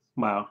crisis.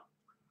 Wow.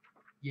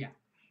 Yeah,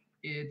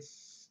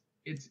 it's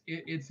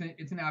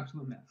an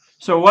absolute mess.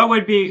 So what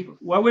would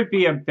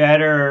be a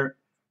better,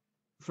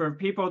 for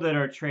people that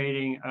are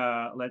trading,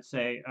 let's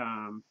say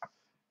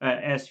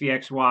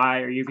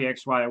SVXY or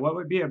UVXY, what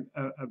would be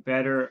a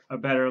better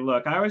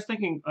look? I was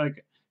thinking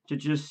like to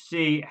just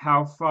see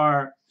how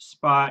far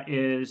spot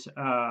is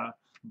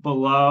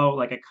below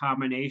like a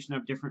combination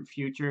of different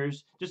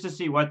futures, just to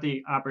see what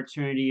the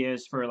opportunity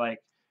is for like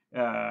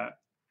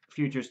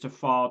futures to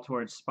fall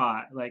towards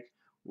spot. Like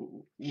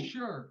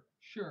Sure.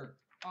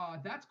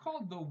 That's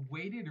called the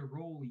weighted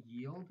roll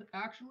yield,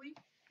 actually,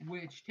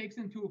 which takes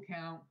into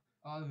account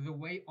the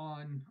weight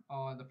on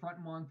the front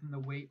month and the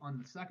weight on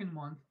the second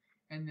month,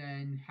 and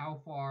then how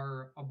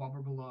far above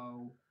or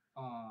below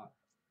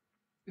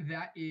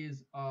that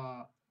is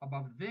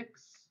above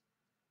VIX.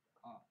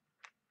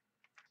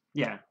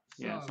 Yeah,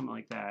 something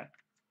like that.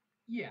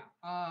 Yeah,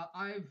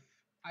 I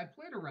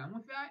played around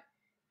with that.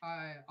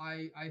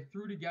 I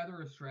threw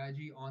together a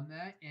strategy on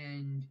that,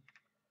 and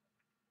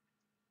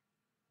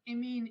I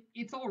mean,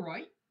 it's all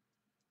right.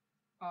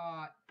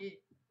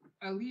 It,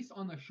 at least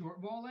on the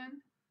short vol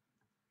end.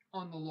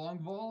 On the long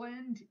vol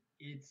end,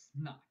 it's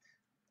not.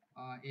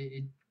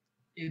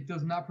 It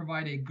does not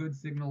provide a good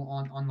signal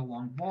on the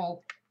long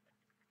vol,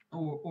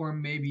 or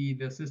maybe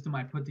the system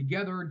I put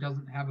together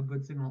doesn't have a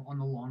good signal on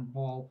the long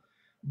vol.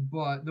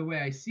 But the way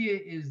I see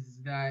it is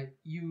that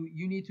you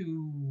need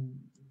to,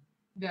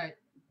 that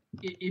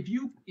if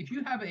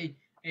you have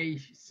a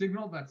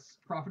signal that's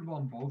profitable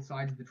on both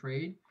sides of the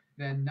trade,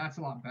 then that's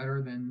a lot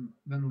better than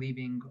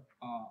leaving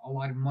a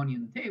lot of money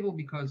on the table,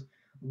 because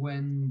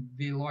when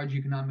the large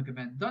economic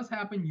event does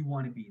happen, you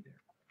want to be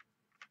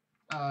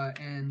there.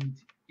 And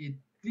it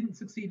didn't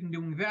succeed in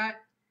doing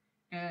that,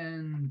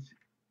 and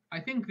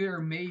I think there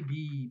may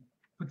be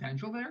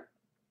potential there,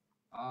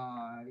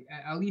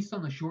 at least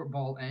on the short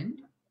vol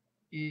end,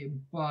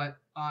 but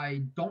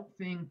I don't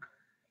think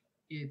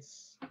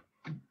it's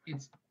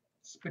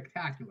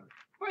spectacular.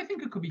 But I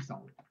think it could be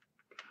solid.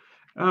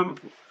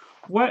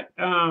 What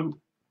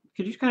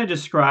could you kind of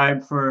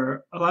describe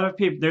for a lot of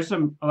people? There's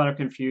a lot of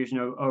confusion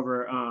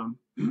over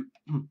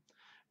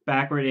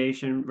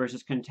backwardation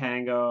versus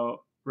contango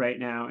right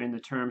now in the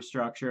term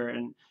structure,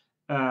 and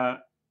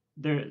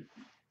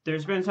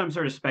there's been some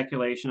sort of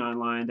speculation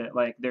online that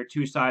like they're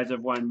two sides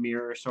of one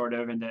mirror, sort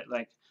of, and that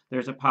like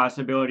there's a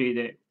possibility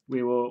that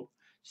we will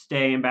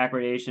stay in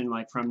backwardation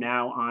like from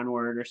now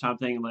onward or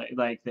something,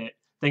 like that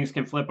things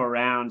can flip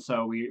around,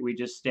 so we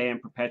just stay in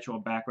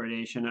perpetual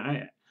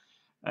backwardation.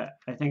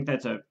 I think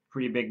that's a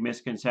pretty big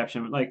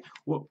misconception. Like,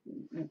 what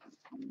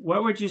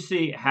would you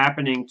see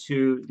happening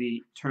to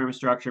the term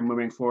structure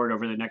moving forward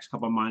over the next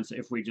couple of months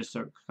if we just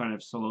kind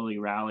of slowly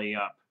rally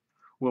up?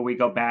 Will we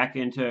go back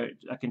into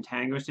a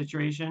contango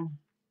situation?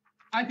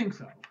 I think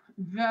so.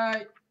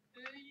 That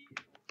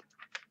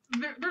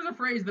there's a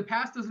phrase: the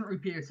past doesn't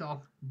repeat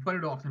itself, but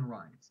it often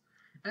rhymes.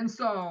 And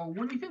so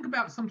when you think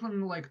about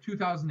something like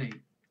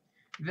 2008,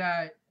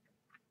 that,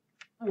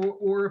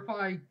 or if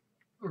I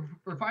or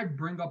if I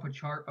bring up a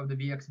chart of the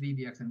VXV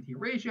VXMT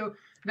ratio,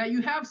 that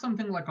you have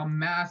something like a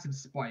massive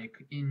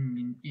spike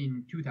in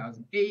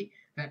 2008,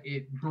 that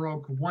it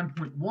broke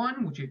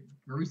 1.1, which it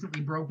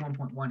recently broke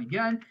 1.1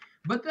 again,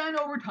 but then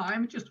over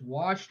time it just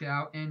washed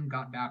out and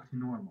got back to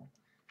normal.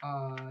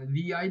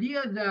 The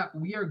idea that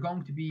we are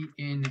going to be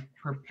in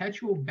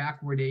perpetual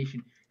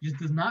backwardation just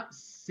does not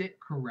sit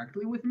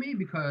correctly with me,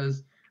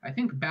 because I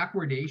think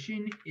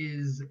backwardation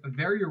is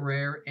very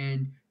rare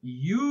and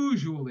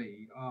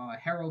usually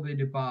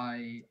heralded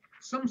by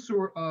some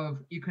sort of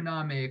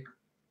economic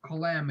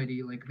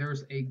calamity, like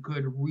there's a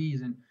good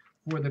reason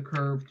for the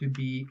curve to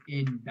be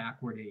in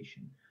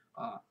backwardation.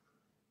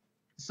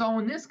 So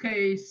in this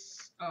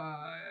case,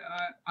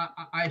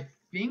 I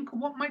think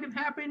what might have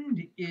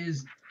happened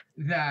is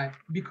that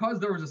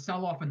because there was a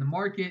sell-off in the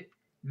market,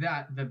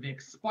 that the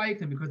VIX spiked,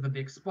 and because the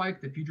VIX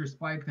spiked, the future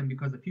spiked, and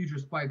because the future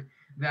spiked,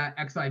 that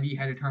XIV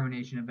had a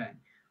termination event.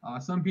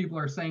 Some people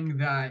are saying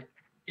that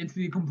it's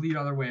the complete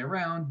other way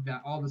around,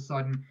 that all of a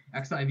sudden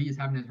XIV is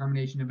having a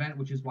termination event,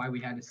 which is why we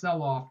had a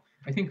sell-off.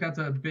 I think that's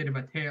a bit of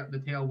the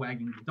tail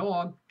wagging the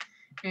dog,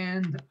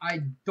 and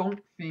I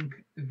don't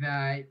think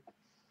that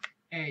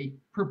a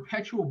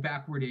perpetual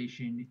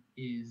backwardation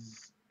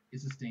is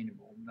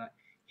sustainable. That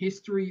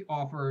history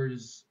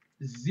offers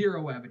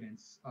zero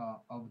evidence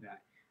of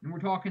that. And we're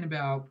talking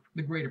about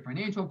the greater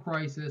financial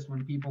crisis,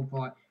 when people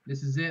thought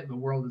this is it, the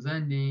world is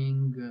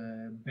ending,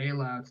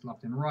 bailouts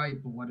left and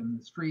right, blood in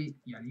the street,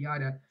 yada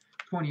yada.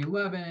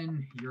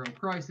 2011, Euro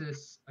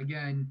crisis,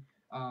 again,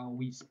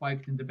 we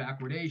spiked into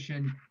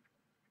backwardation,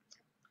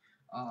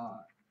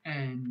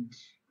 and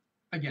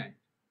again,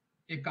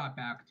 it got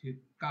back to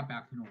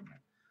normal.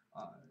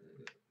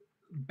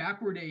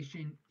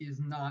 Backwardation is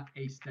not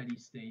a steady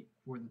state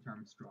for the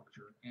term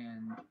structure,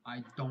 and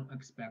I don't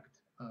expect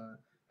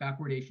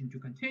backwardation to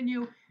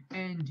continue.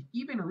 And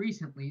even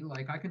recently,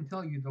 like I can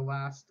tell you, the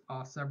last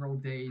several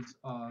days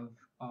of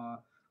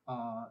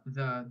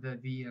the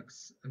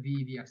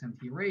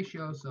VXMT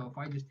ratio. So if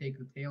I just take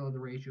the tail of the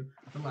ratio,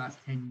 the last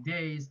 10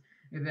 days,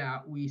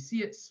 that we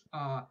see it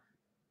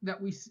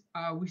we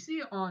see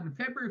it on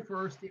February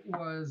 1st, it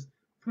was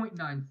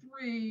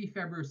 0.93,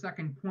 February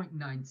 2nd,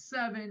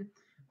 0.97,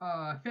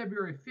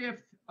 February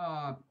 5th,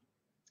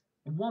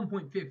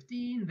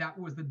 1.15. That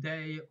was the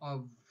day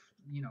of,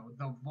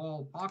 the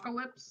vol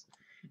apocalypse.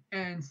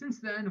 And since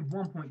then,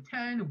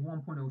 1.10,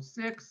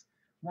 1.06,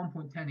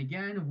 1.10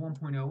 again,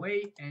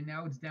 1.08, and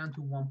now it's down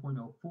to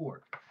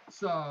 1.04.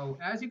 So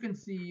as you can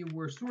see,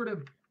 we're sort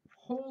of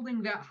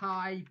holding that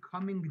high,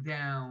 coming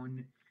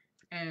down,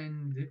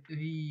 and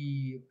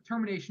the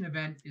termination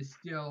event is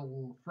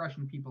still fresh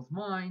in people's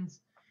minds.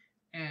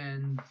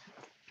 And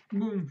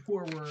moving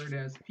forward,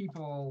 as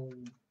people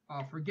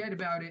forget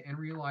about it and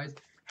realize,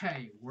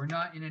 hey, we're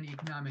not in an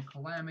economic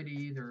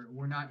calamity,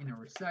 we're not in a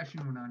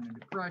recession, we're not in a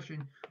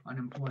depression,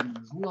 unemployment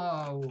is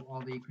low,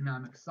 all the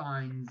economic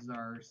signs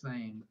are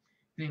saying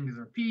things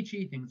are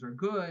peachy, things are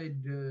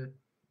good,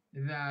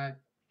 that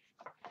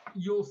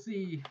you'll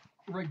see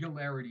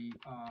regularity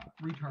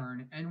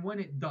return. And when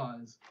it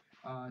does,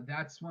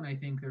 that's when I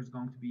think there's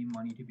going to be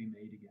money to be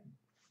made again.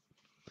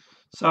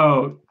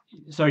 So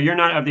you're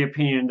not of the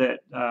opinion that,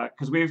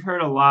 because we've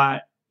heard a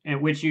lot,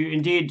 and which you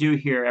indeed do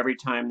hear every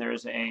time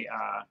there's a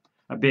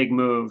big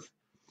move.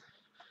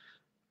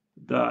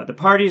 The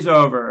party's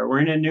over. We're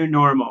in a new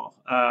normal.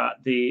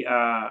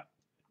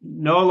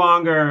 No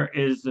longer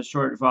is the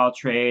short vol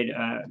trade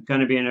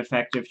going to be an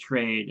effective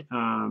trade.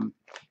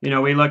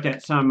 We looked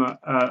at some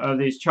of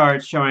these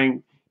charts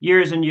showing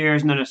years and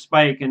years, and then a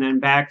spike, and then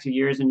back to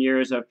years and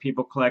years of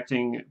people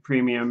collecting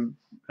premium,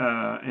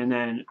 and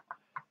then.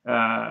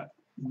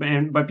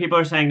 But people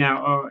are saying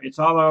now, oh, it's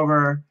all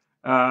over.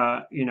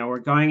 We're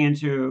going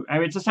into. I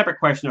mean, it's a separate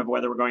question of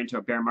whether we're going to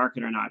a bear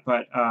market or not.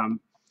 But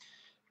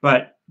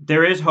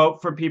there is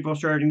hope for people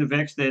shorting the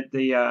VIX that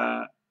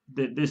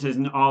that this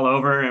isn't all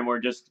over, and we're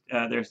just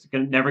there's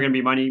never going to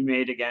be money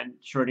made again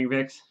shorting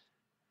VIX.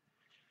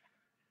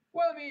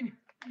 Well, I mean,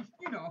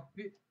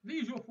 the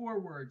usual 4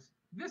 words.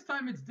 This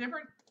time it's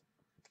different.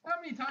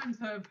 How many times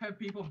have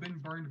people been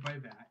burned by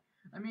that?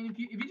 I mean, if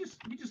you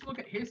just look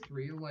at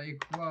history,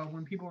 like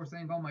when people were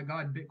saying, "Oh my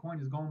God,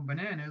 Bitcoin is going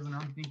bananas," and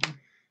I'm thinking,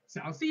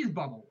 South Seas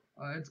bubble,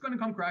 it's going to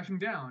come crashing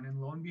down, and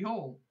lo and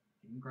behold,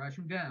 it came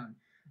crashing down.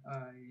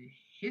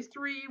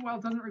 History, while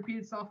it doesn't repeat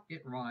itself,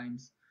 it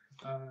rhymes.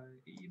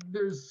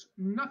 There's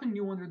nothing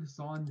new under the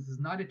sun. This is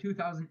not a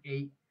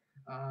 2008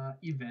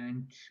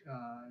 event.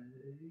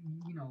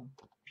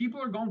 People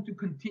are going to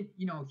continue.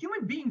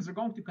 Human beings are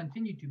going to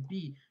continue to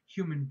be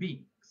human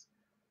beings.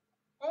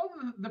 All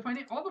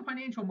the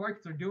financial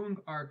markets are doing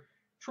are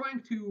trying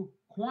to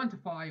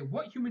quantify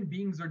what human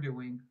beings are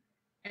doing,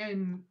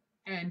 and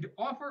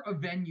offer a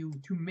venue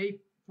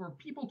for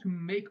people to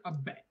make a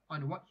bet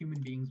on what human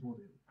beings will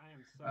do. I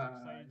am so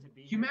excited to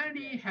be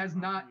humanity here today has to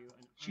not offer you an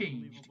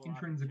changed unbelievable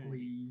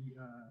intrinsically,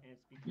 opportunity. And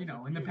it's because in the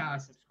of you, my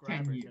past 10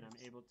 subscribers, years. that I'm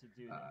able to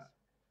do this.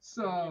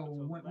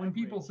 So when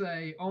people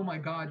say, "Oh my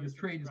God, this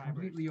trade is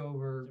completely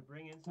over,"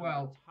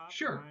 well,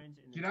 sure,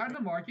 get out of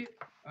the market,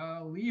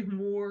 leave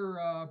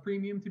more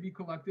premium to be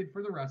collected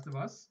for the rest of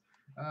us.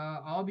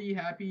 I'll be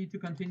happy to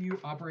continue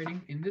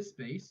operating in this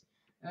space,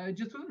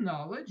 just with the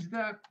knowledge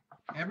that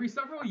every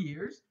several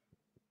years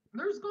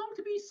there's going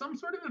to be some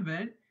sort of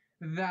event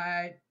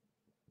that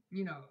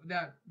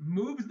that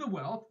moves the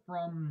wealth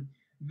from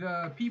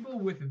the people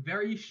with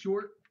very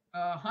short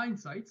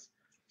hindsights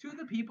to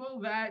the people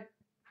that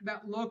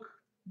look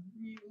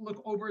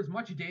over as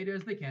much data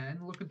as they can,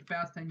 look at the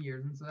past 10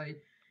 years and say,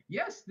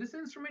 yes, this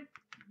instrument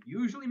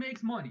usually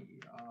makes money.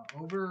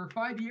 Over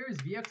 5 years,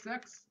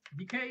 VXX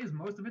decays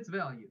most of its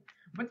value.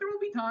 But there will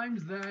be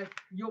times that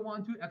you'll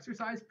want to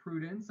exercise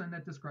prudence and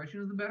that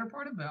discretion is the better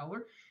part of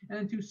valor,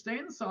 and to stay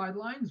in the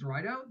sidelines,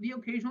 ride out the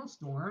occasional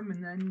storm,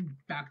 and then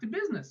back to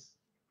business.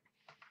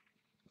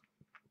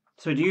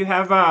 So do you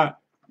have a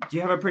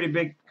pretty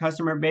big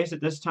customer base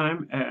at this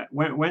time?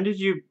 When did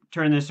you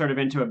turn this sort of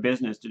into a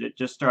business? Did it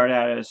just start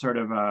out as sort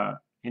of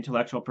a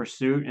intellectual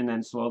pursuit and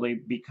then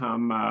slowly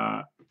become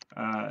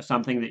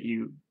something that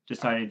you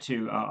decided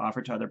to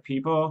offer to other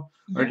people?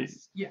 Or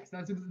Yes,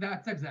 that's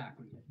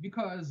exactly it.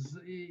 Because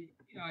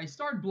I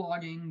started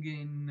blogging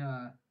in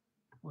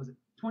what was it,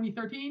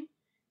 2013,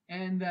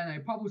 and then I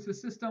published the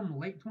system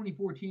late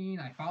 2014.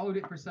 I followed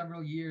it for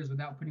several years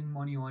without putting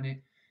money on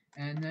it,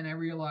 and then I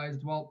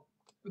realized, well,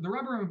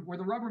 where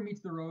the rubber meets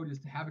the road is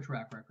to have a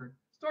track record.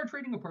 Start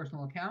trading a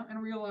personal account,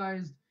 and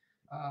realized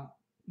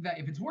that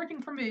if it's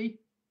working for me,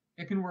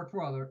 it can work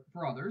for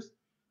others.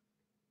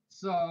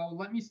 So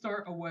let me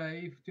start a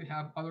way to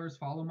have others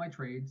follow my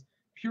trades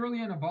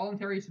purely on a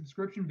voluntary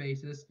subscription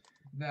basis,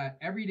 that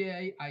every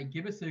day I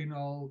give a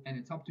signal and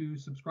it's up to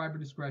subscriber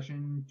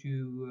discretion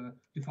to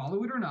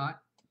follow it or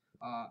not.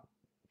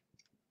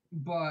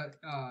 But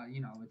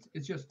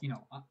it's just,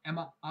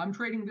 I'm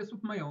trading this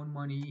with my own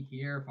money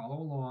here, follow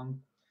along.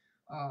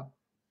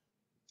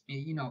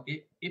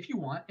 If you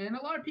want, and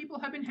a lot of people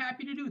have been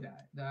happy to do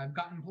that. I've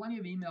gotten plenty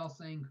of emails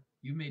saying,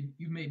 you've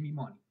made me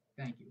money,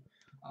 thank you.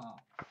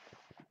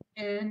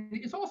 And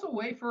it's also a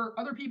way for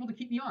other people to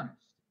keep me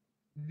honest.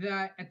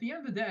 That at the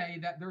end of the day,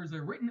 that there's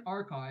a written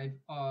archive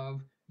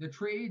of the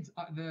trades,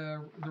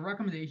 the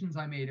recommendations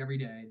I made every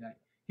day. That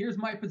here's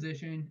my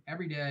position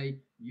every day.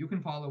 You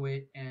can follow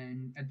it,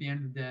 and at the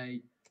end of the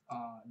day,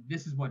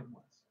 this is what it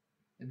was.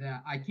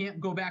 That I can't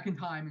go back in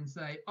time and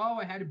say, oh,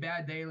 I had a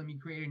bad day. Let me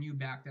create a new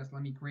backtest.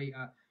 Let me create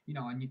a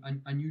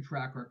new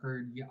track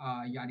record.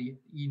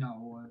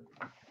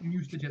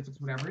 New statistics,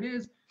 whatever it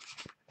is.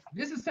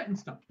 This is set in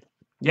stone.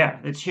 Yeah,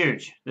 it's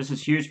huge. This is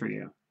huge for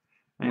you.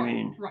 I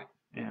mean, right.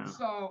 Yeah.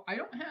 So I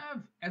don't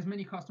have as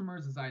many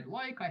customers as I'd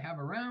like. I have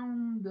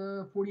around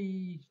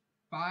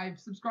 45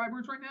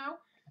 subscribers right now,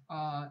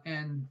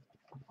 and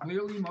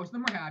clearly most of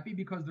them are happy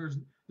because there's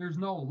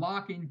no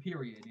lock-in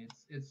period.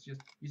 It's just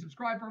you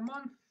subscribe for a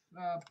month,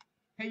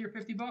 pay your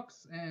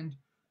 $50, and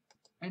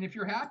if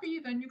you're happy,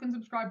 then you can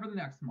subscribe for the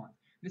next month.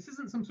 This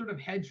isn't some sort of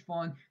hedge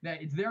fund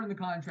that it's there in the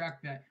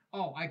contract that,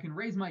 oh, I can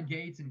raise my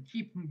gates and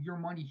keep your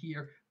money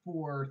here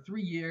for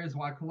 3 years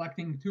while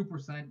collecting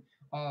 2%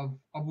 of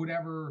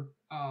whatever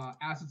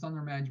assets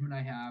under management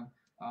I have.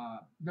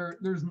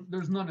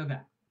 There's none of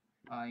that.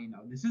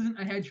 This isn't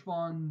a hedge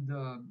fund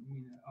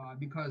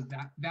because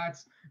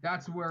that's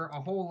where a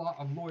whole lot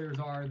of lawyers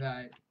are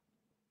that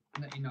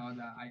are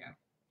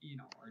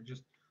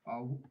just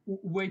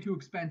way too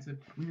expensive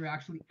when you're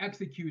actually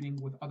executing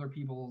with other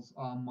people's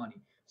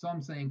money. So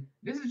I'm saying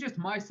this is just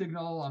my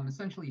signal. I'm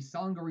essentially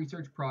selling a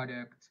research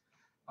product.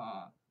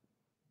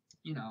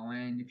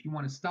 And if you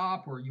want to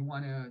stop or you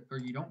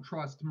don't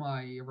trust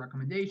my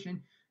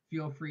recommendation,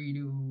 feel free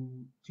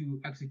to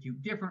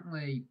execute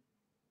differently.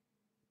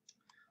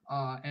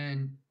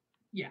 And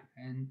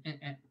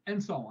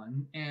so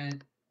on.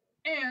 And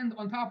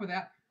on top of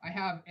that, I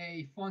have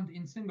a fund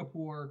in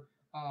Singapore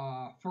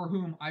for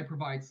whom I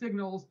provide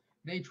signals.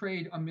 They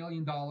trade $1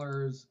 million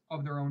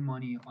of their own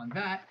money on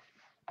that.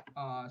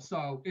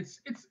 So it's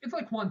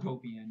like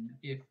Quantopian,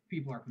 if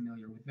people are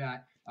familiar with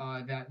that.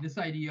 That this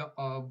idea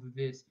of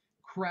this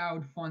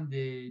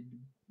crowd-funded,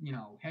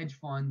 hedge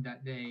fund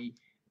that they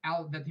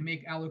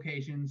make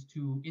allocations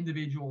to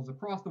individuals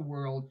across the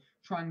world,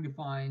 trying to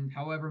find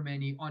however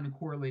many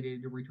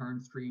uncorrelated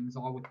return streams,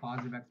 all with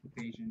positive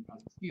expectation,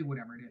 positive skew,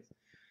 whatever it is.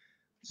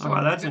 So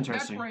wow, that's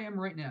interesting. That's where I am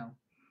right now.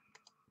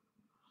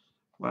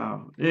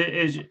 Wow.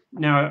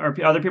 Now, are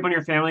other people in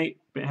your family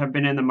have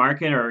been in the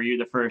market, or are you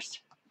the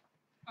first?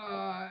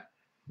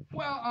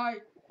 Well,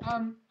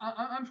 I'm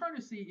trying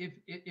to see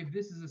if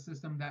this is a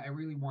system that I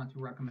really want to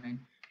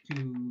recommend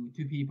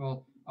to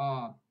people,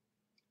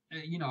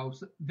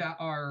 that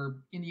are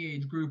in the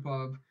age group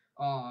of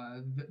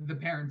the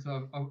parents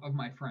of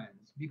my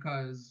friends,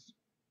 because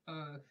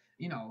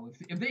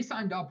if they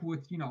signed up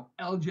with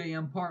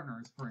LJM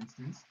Partners, for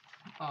instance,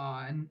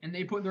 and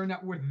they put their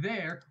net worth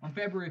there on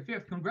February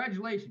 5th,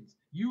 congratulations,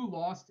 you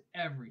lost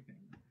everything.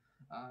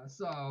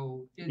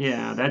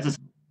 Yeah, that's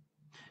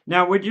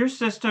now, would your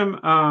system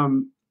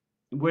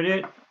would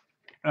it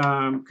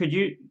could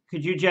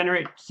you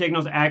generate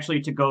signals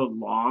actually to go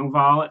long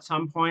vol at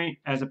some point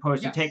as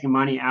opposed to Yes. taking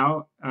money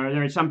out? Are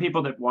there some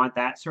people that want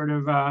that sort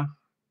of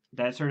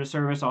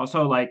service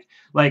also? Like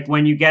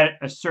when you get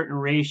a certain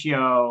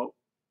ratio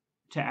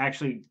to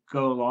actually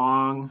go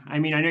long. I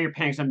mean, I know you're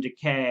paying some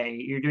decay.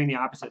 You're doing the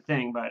opposite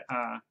thing, but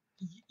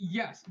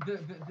Yes,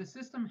 the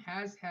system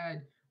has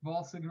had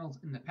vol signals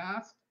in the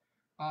past.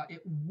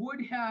 It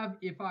would have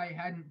if I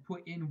hadn't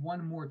put in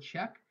one more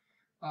check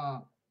uh,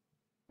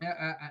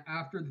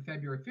 after the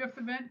February 5th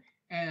event.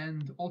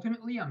 And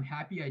ultimately, I'm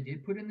happy I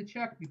did put in the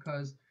check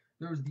because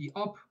there was the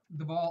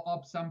vol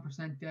up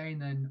 7% day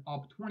and then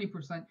up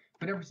 20%.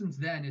 But ever since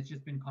then, it's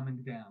just been coming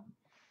down.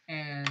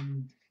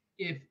 And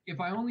if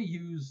I only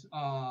use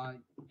a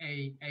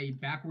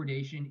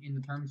backwardation in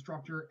the term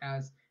structure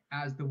as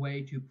the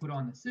way to put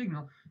on the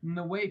signal, then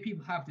the way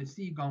people have to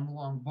see going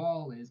long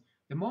vol is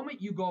the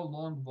moment you go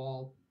long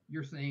vol,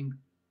 you're saying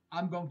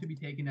I'm going to be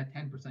taking a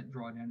 10%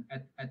 drawdown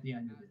at the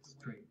end of this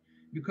trade.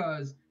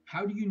 Because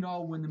how do you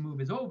know when the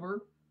move is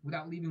over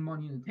without leaving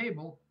money on the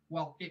table?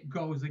 Well, it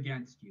goes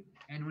against you.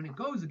 And when it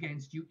goes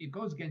against you, it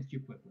goes against you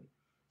quickly.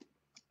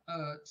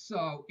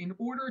 So in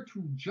order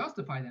to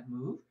justify that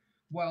move,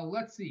 well,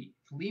 let's see.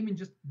 If Lehman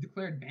just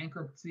declared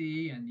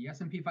bankruptcy and the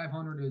S&P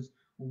 500 is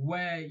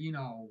way in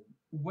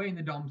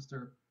the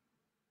dumpster,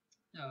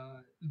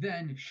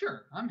 then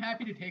sure, I'm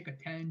happy to take a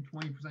 10,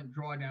 20%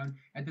 drawdown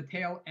at the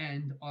tail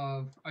end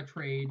of a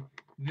trade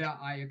that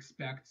I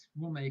expect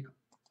will make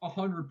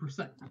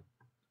 100%.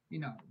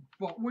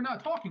 But we're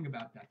not talking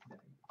about that today.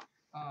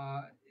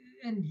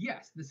 And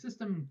yes, the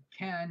system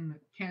can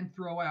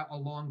throw out a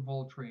long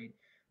vol trade,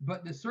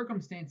 but the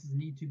circumstances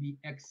need to be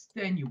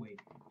extenuating.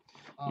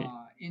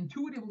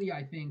 Intuitively,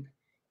 I think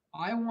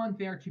I want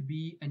there to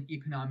be an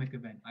economic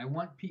event. I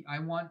want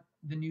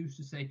the news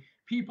to say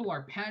people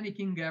are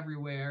panicking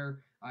everywhere.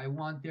 I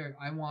want the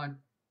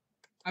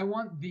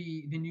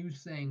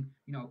news saying,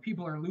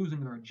 people are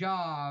losing their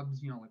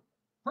jobs. Like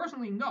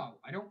personally, no,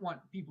 I don't want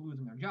people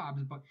losing their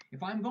jobs. But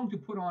if I'm going to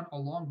put on a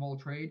long vol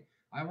trade,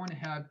 I want to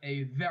have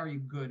a very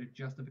good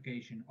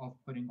justification of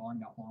putting on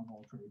that long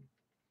vol trade.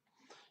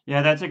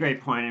 yeah, that's a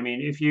great point. I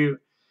mean, if you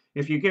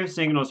give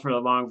signals for the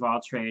long vol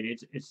trade,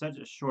 it's such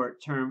a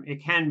short term.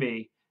 It can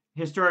be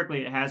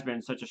historically it has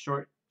been such a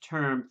short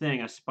term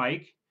thing, a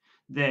spike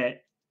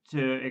that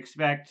to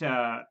expect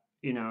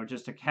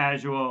just a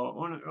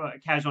casual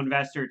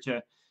investor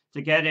to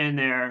get in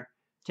there,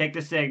 take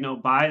the signal,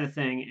 buy the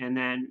thing, and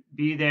then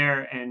be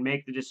there and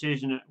make the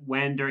decision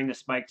when during the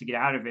spike to get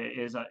out of it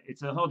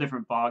it's a whole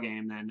different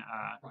ballgame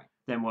Right.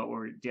 than what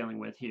we're dealing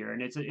with here,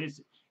 and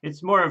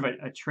it's more of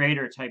a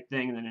trader type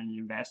thing than an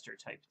investor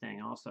type thing.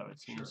 Also, it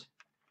seems.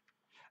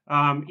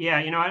 Sure.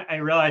 Yeah, I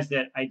realized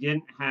that I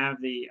didn't have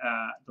the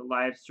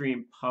live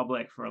stream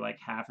public for like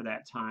half of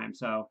that time.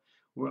 So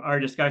our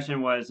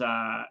discussion was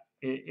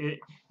it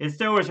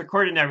still was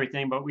recorded and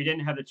everything, but we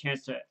didn't have the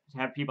chance to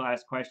have people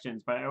ask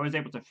questions. But I was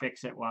able to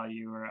fix it while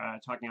you were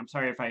talking. I'm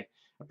sorry if I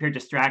appeared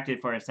distracted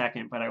for a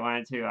second, but I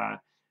wanted to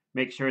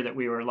make sure that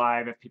we were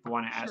live if people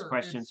want to ask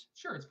questions.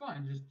 It's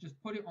fine.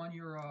 Just put it on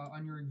your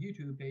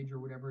YouTube page or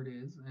whatever it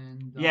is,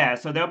 and Yeah,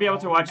 so they'll be able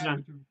to I'll be watch it happy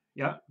on. to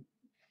Yeah.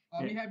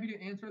 I'll be Yeah. happy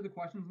to answer the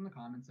questions in the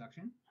comment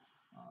section.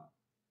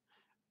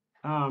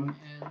 Um,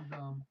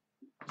 And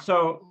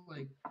so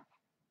like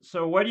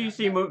so what do you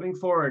see that moving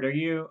forward? Are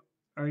you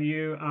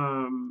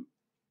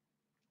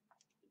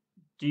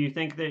do you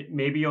think that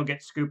maybe you'll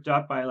get scooped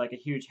up by like a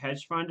huge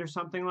hedge fund or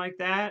something like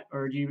that?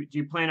 Or do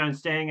you plan on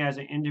staying as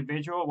an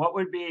individual? What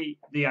would be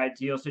the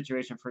ideal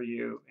situation for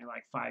you in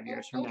like 5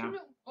 years from now?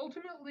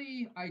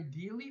 ultimately,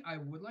 ideally, I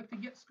would like to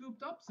get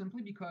scooped up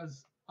simply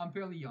because I'm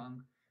fairly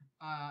young.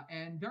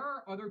 And there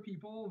are other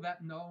people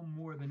that know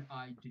more than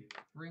I do.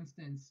 For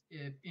instance,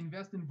 if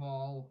Invest in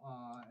Vol,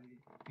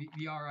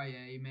 the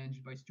RIA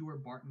managed by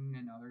Stuart Barton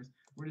and others,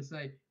 were to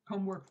say,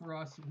 "Come work for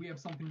us. We have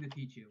something to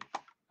teach you,"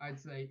 I'd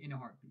say in a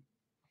heartbeat.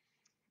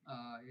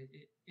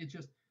 It's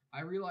just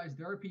I realize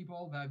there are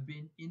people that have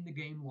been in the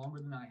game longer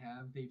than I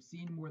have. They've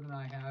seen more than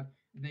I have.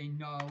 They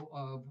know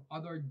of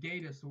other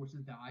data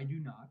sources that I do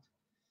not.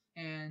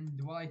 And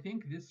while I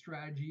think this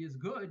strategy is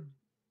good,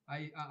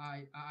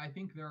 I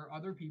think there are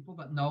other people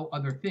that know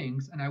other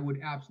things, and I would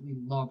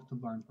absolutely love to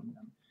learn from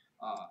them.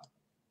 Uh,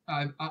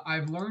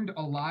 I've learned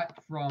a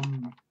lot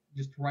from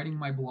just writing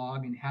my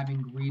blog and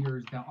having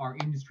readers that are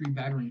industry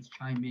veterans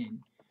chime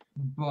in.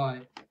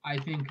 But I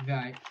think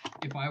that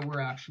if I were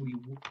actually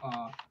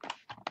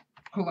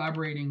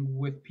collaborating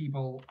with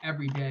people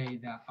every day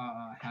that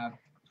have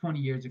 20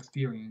 years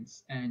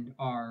experience and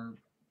are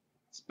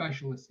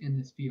specialists in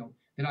this field,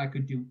 that I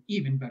could do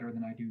even better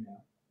than I do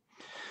now.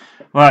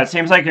 Well, it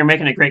seems like you're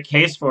making a great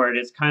case for it.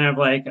 It's kind of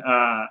like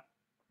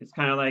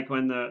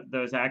when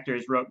those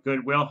actors wrote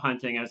Good Will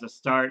Hunting as a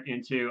start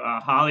into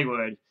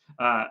Hollywood,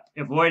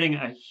 avoiding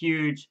a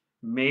huge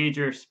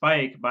major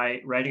spike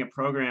by writing a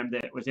program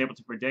that was able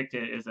to predict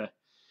it is a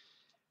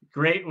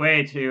great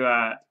way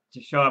to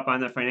show up on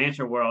the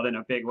financial world in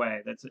a big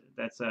way.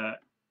 That's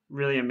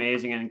really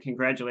amazing, and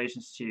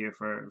congratulations to you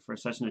for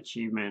such an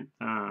achievement.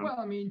 Well,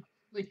 I mean,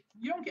 like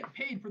you don't get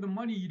paid for the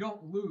money you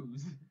don't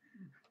lose.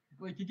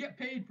 Like you get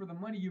paid for the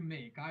money you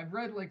make. I've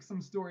read like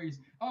some stories.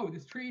 Oh,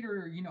 this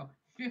trader,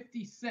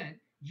 50 Cent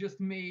just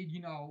made,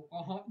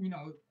 $200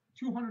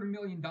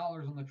 million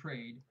on the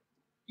trade,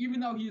 even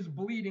though he is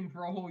bleeding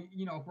for a whole,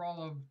 for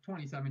all of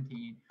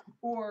 2017.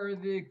 Or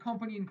the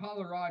company in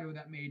Colorado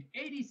that made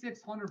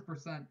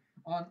 8,600%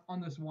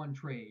 on this one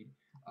trade.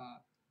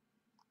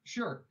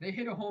 Sure, they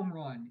hit a home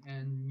run,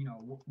 and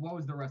what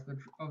was the rest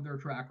of their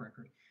track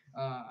record?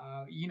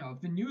 If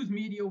the news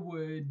media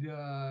would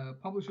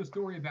publish a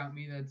story about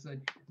me that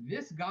said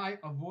this guy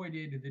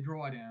avoided the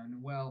drawdown,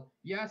 well,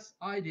 yes,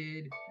 I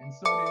did, and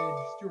so did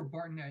Stuart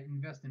Barton at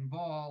Invest in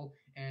Vol,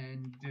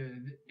 and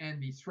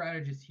the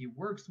strategist he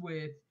works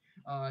with.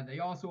 They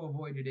also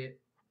avoided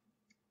it,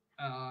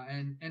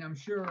 and I'm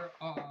sure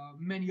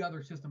many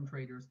other system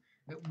traders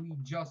that we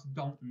just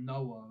don't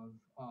know of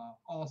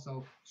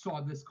also saw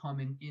this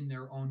coming in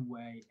their own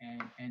way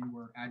and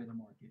were out of the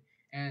market.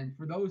 And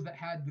for those that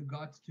had the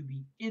guts to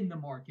be in the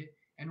market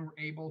and were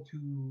able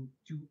to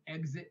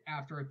exit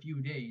after a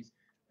few days,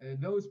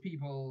 those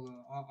people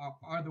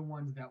are the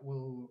ones that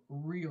will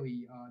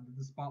really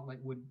the spotlight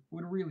would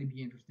really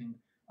be interesting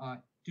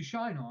to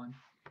shine on.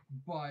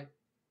 But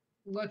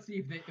let's see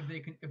if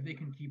they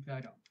can keep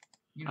that up.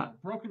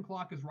 Broken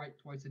clock is right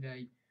twice a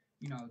day.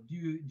 Do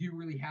you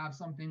really have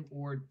something,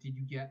 or did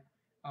you get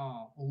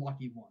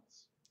lucky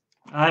once?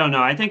 I don't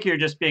know. I think you're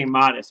just being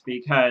modest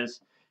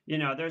because,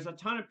 there's a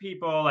ton of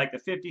people like the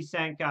 50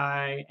 Cent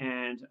guy,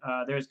 and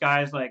there's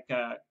guys like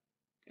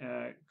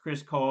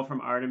Chris Cole from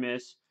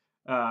Artemis,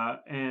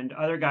 and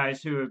other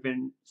guys who have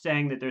been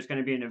saying that there's going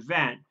to be an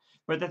event.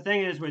 But the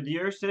thing is with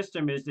your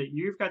system is that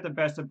you've got the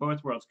best of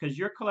both worlds because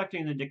you're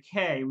collecting the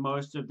decay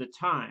most of the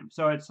time.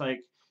 So it's like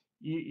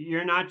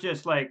you're not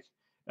just like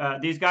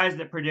these guys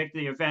that predict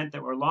the event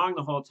that were long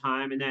the whole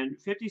time, and then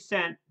 50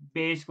 Cent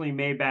basically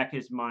made back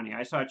his money.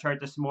 I saw a chart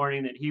this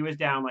morning that he was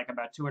down like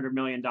about $200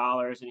 million,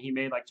 and he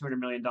made like $200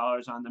 million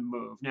on the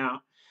move.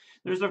 Now,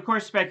 there's of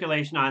course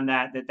speculation on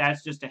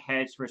that's just a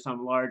hedge for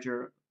some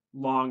larger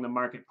long the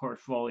market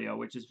portfolio,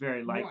 which is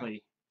very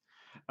likely.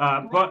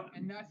 Right. But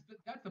and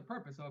that's the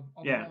purpose of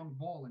yeah, long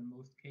ball in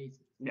most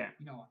cases. yeah.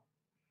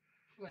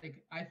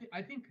 Like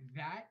I think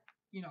that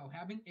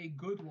having a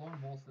good long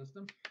ball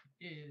system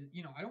is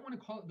I don't want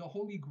to call it the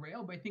holy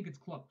grail, but I think it's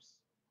close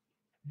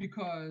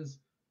because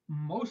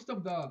most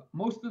of the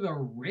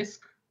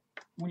risk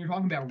when you're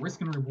talking about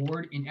risk and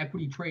reward in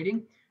equity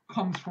trading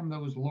comes from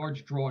those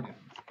large drawdowns.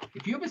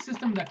 If you have a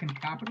system that can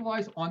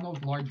capitalize on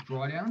those large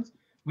drawdowns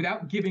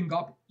without giving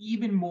up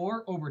even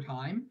more over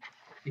time,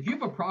 if you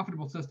have a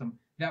profitable system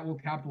that will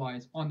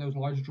capitalize on those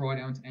large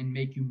drawdowns and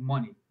make you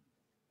money,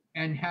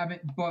 and have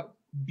it but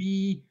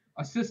be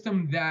a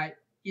system that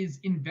is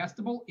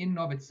investable in and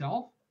of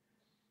itself,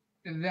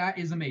 that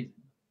is amazing.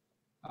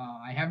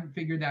 I haven't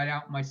figured that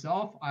out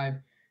myself.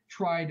 I've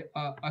tried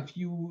a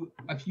few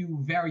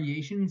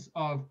variations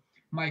of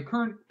my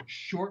current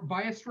short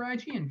bias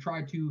strategy and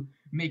tried to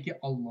make it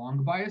a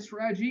long bias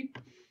strategy.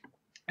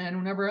 And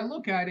whenever I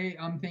look at it,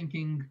 I'm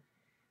thinking,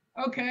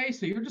 okay,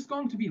 so you're just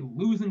going to be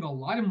losing a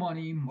lot of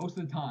money most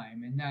of the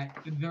time, and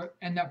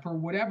that for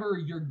whatever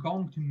you're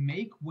going to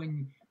make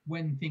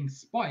when things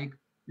spike,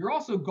 you're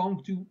also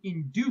going to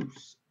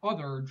induce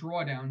other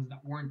drawdowns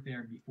that weren't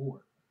there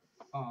before,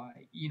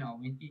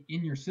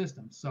 in your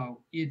system.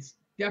 So it's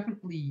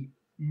definitely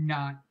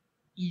not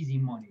easy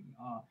money,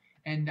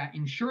 and that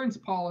insurance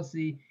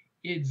policy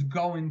is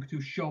going to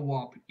show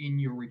up in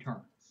your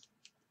returns.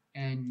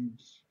 And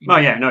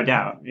yeah, no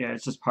doubt. Yeah,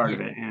 it's just part of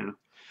it. Yeah.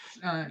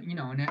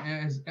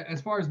 And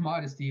as far as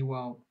modesty,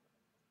 well,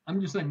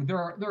 I'm just saying there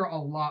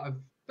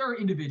are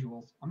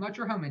individuals. I'm not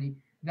sure how many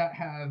that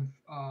have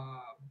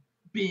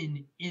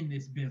been in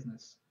this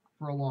business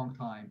for a long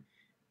time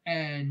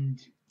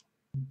and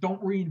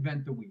don't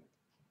reinvent the wheel.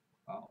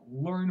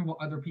 Learn what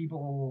other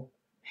people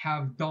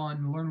have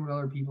done. Learn what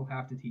other people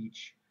have to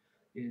teach.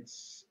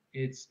 It's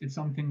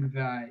something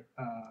that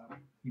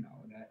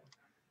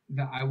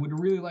that I would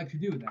really like to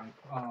do. That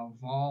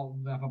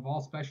if a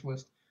vol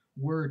specialist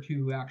were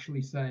to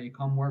actually say,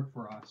 "Come work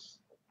for us,"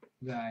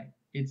 that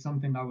it's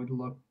something I would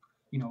look,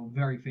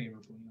 very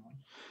favorably on.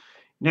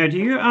 Now, do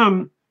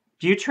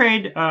you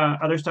trade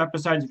other stuff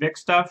besides Vix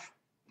stuff?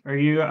 Are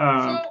you?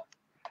 So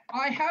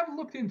I have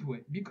looked into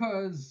it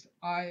because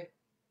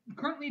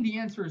currently the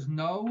answer is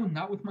no,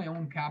 not with my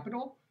own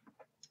capital,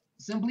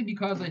 simply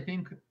because I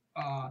think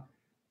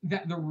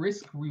that the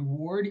risk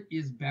reward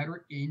is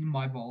better in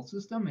my vol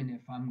system, and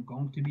if I'm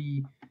going to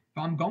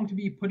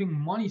be putting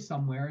money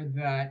somewhere,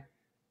 that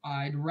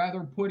I'd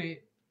rather put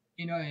it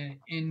in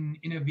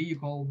a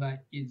vehicle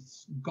that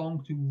is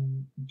going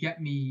to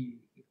get me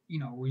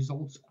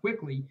results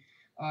quickly,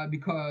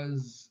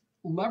 because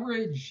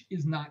leverage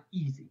is not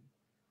easy.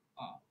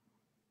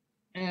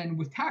 And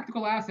with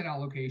tactical asset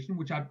allocation,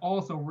 which I've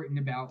also written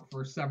about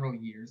for several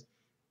years,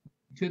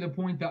 to the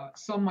point that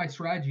some of my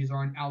strategies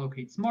are in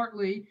allocate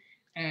smartly,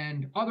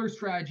 and other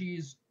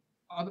strategies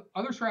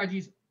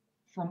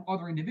from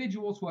other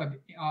individuals who have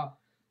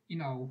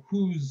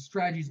whose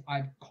strategies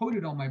I've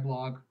coded on my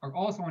blog are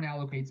also on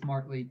Allocate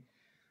Smartly.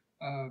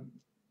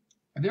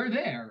 They're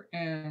there,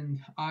 and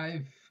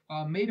I've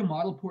made a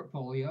model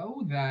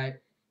portfolio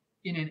that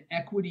in an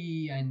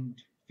equity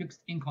and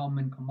fixed income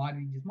and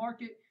commodities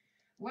market,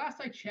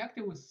 last I checked,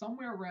 it was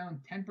somewhere around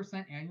 10%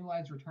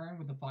 annualized return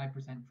with a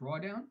 5%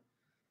 drawdown,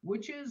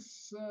 which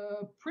is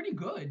pretty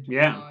good.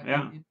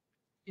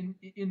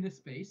 In this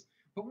space.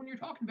 But when you're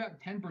talking about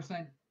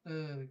 10%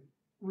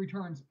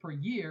 returns per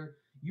year,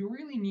 you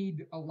really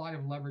need a lot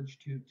of leverage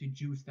to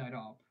juice that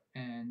up.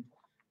 And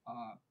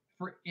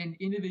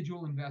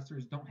individual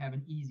investors don't have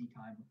an easy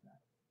time with that.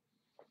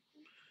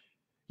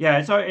 Yeah,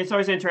 it's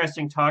always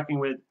interesting talking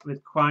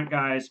with quant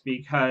guys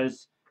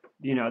because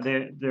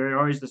they're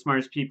always the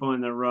smartest people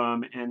in the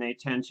room, and they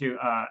tend to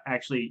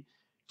actually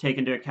take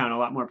into account a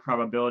lot more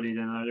probability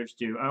than others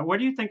do. What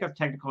do you think of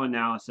technical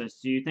analysis?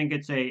 Do you think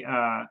it's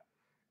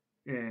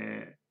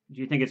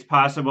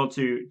possible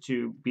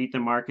to beat the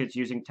markets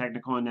using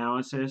technical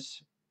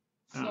analysis?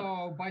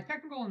 So by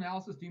technical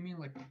analysis, do you mean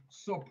like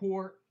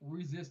support,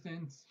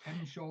 resistance, head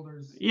and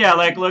shoulders? Yeah,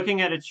 like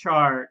looking at a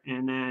chart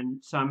and then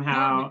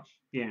somehow. Garbage.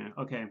 Yeah.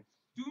 Okay.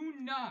 Do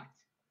not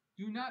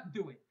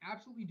do it.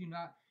 Absolutely do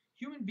not.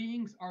 Human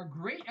beings are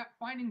great at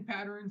finding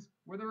patterns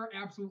where there are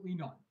absolutely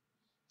none.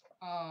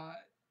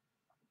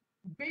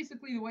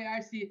 Basically, the way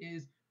I see it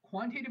is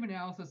quantitative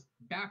analysis,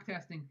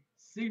 backtesting,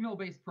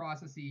 signal-based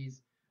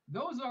processes.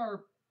 Those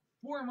are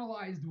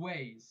formalized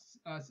ways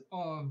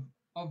of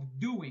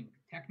doing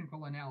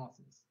technical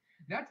analysis.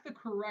 That's the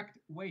correct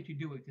way to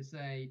do it, to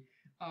say,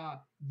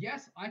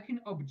 yes, I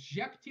can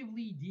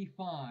objectively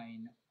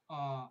define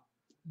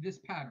this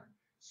pattern,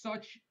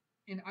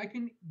 and I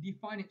can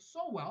define it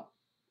so well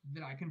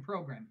that I can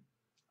program it.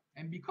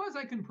 And because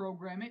I can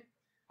program it,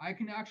 I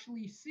can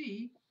actually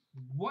see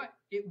what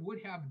it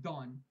would have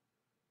done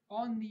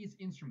on these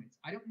instruments.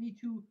 I don't need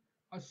to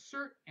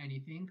assert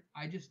anything.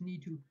 I just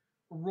need to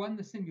run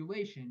the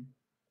simulation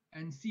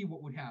and see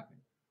what would happen.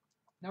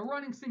 Now,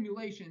 running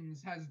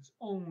simulations has its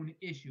own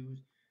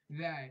issues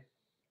that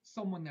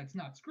someone that's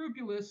not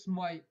scrupulous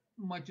might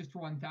just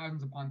run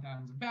thousands upon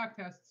thousands of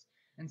backtests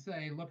and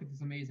say, look at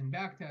this amazing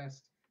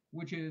backtest,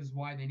 which is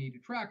why they need a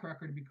track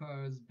record,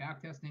 because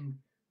backtesting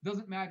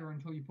doesn't matter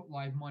until you put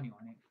live money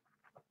on it.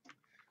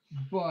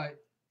 But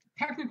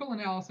technical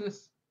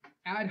analysis,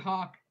 ad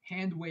hoc,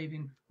 hand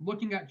waving,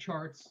 looking at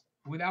charts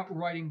without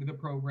writing the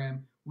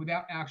program,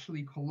 without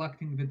actually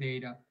collecting the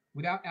data,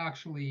 without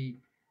actually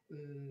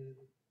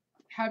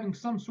having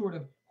some sort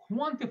of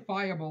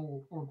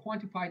quantifiable or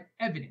quantified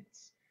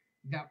evidence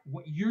that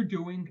what you're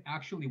doing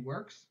actually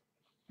works,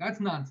 that's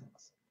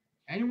nonsense.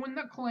 Anyone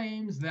that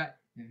claims that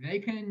they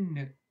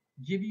can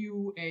give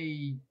you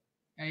a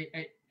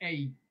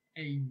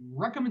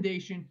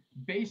recommendation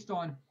based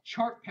on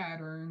chart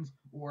patterns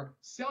or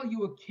sell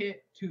you a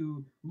kit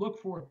to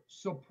look for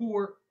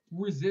support,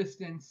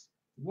 resistance,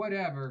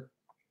 whatever,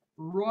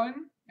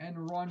 run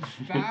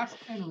fast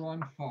and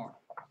run far.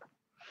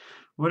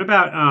 What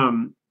about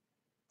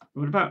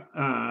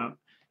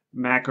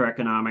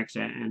macroeconomics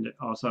and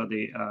also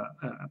the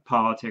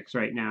politics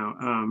right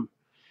now?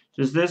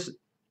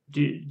 Do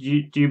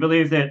you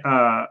believe that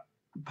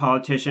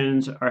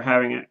politicians are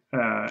having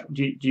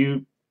do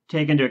you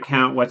take into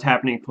account what's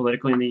happening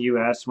politically in the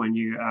U.S. when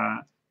you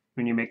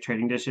make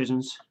trading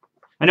decisions?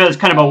 I know it's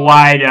kind of a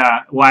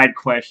wide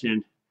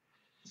question.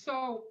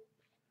 So,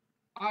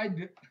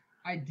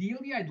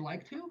 ideally, I'd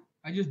like to.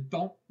 I just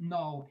don't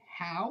know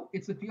how.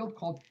 It's a field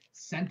called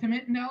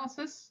sentiment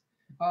analysis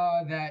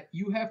that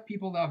you have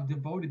people that have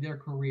devoted their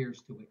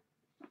careers to it,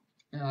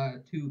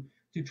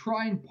 to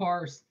try and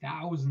parse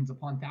thousands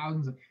upon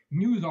thousands of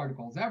news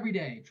articles every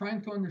day,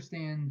 trying to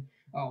understand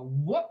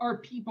what are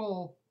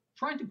people,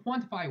 trying to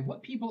quantify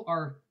what people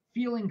are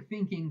feeling,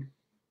 thinking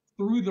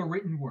through the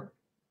written word.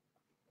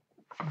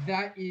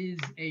 That is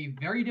a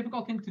very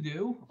difficult thing to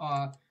do.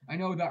 I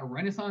know that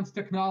Renaissance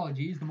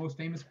Technologies, the most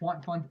famous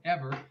quant fund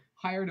ever,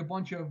 hired a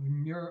bunch of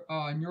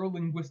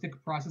neurolinguistic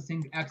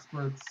processing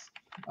experts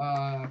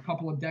a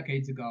couple of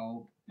decades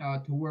ago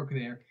to work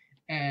there,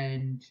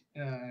 and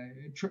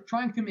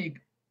trying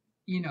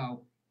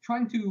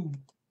to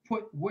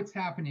put what's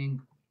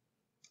happening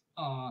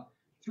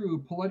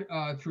through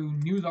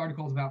news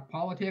articles about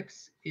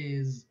politics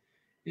is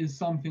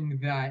something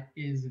that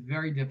is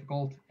very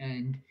difficult.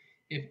 And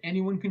if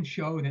anyone can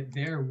show that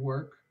their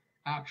work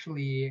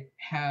actually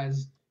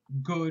has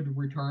good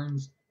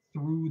returns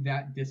through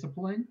that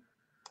discipline,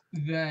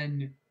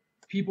 then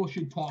people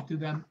should talk to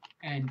them,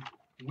 and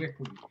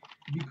quickly,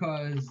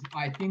 because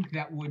I think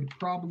that would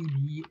probably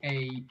be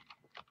a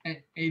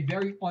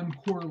very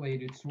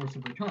uncorrelated source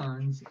of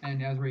returns.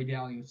 And as Ray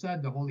Dalio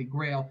said, the holy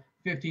grail,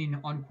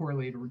 15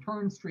 uncorrelated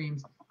return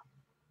streams.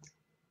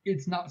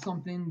 It's not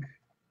something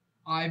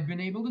I've been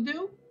able to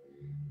do.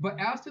 But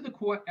as to the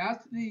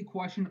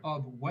question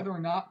of whether or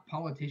not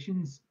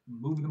politicians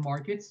move the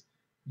markets,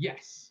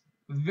 yes,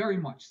 very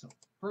much so.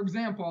 For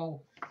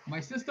example, my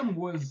system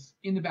was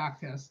in the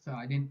backtest.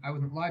 I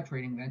wasn't live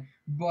trading then,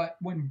 but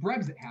when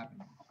Brexit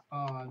happened,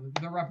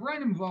 the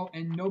referendum vote,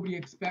 and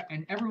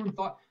and everyone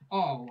thought,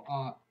 oh,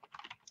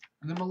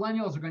 the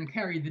millennials are going to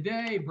carry the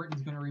day.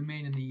 Britain's going to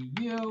remain in the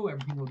EU.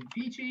 Everything will be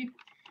peachy.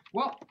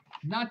 Well,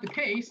 not the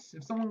case.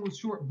 If someone was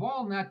short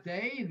vol that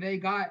day, they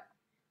got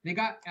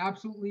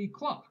absolutely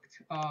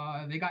clocked.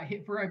 They got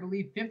hit for, I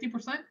believe, 50%,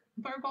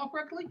 if I recall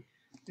correctly.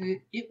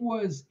 It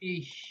was a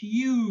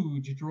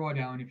huge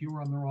drawdown if you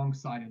were on the wrong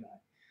side of that.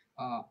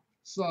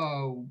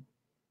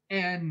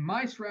 And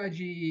my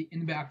strategy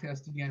in the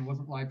backtest, again,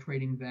 wasn't live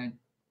trading then.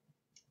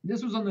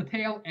 This was on the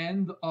tail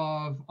end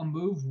of a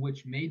move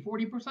which made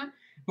 40%.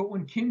 But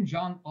when Kim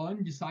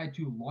Jong-un decided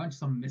to launch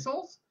some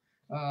missiles,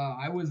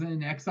 I was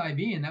in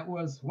XIV, and that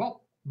was,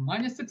 well,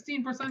 minus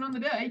 16% on the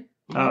day.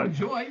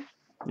 Enjoy.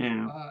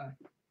 Yeah.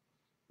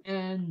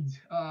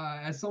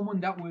 As someone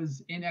that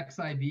was in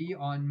XIV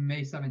on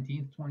May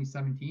 17th,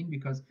 2017,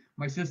 because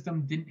my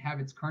system didn't have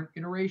its current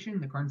iteration,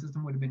 the current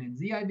system would have been in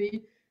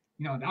ZIV,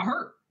 that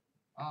hurt.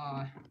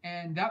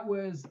 And that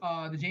was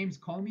the James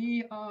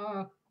Comey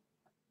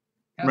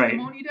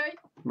testimony day.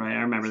 Right,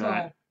 I remember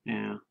that.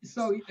 Yeah.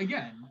 So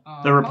again,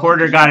 the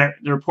reporter got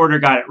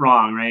it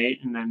wrong, right?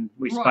 And then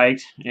we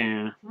spiked.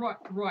 Yeah.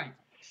 Right.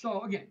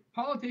 So again,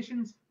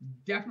 politicians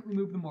definitely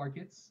move the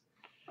markets,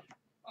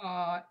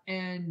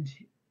 and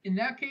in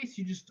that case,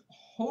 you just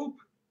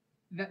hope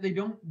that they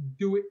don't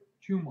do it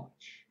too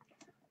much,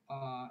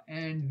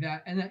 and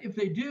that if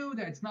they do,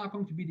 that it's not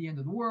going to be the end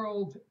of the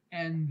world,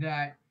 and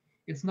that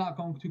it's not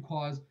going to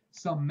cause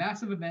some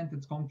massive event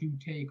that's going to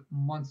take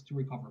months to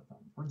recover from.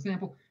 For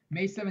example,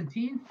 May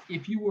 17th,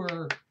 if you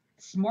were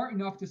smart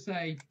enough to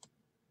say,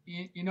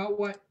 you know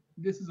what,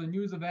 this is a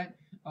news event,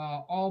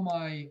 all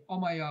my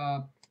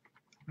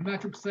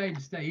metrics say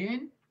to stay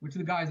in, which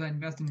the guys I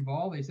invest in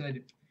Vol, they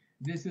said,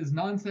 this is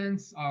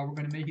nonsense, we're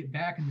going to make it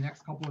back in the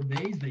next couple of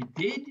days. They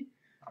did.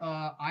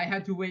 I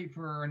had to wait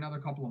for another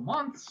couple of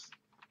months.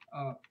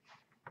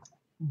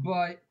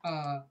 But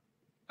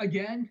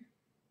again,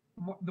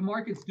 the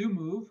markets do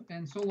move,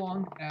 and so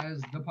long as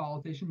the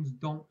politicians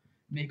don't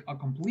make a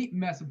complete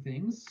mess of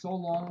things, so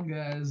long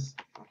as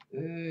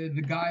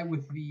the guy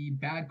with the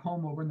bad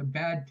comb over and the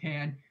bad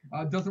tan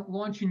doesn't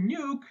launch a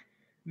nuke,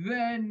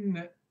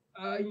 then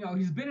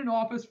he's been in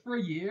office for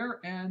a year,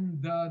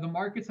 and the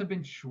markets have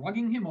been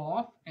shrugging him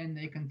off, and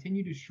they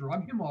continue to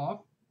shrug him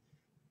off.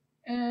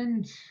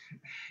 And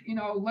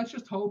let's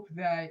just hope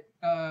that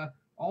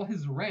all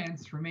his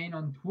rants remain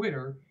on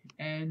Twitter,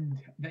 and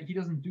that he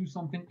doesn't do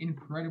something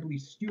incredibly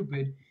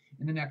stupid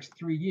in the next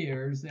 3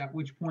 years, at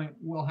which point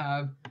we'll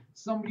have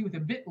somebody with a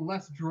bit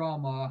less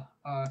drama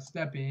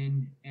step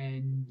in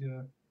and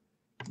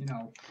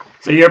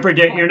So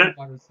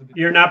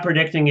you're not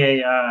predicting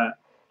a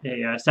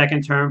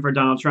second term for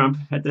Donald Trump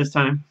at this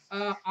time?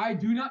 I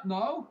do not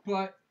know,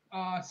 but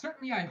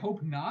certainly I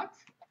hope not.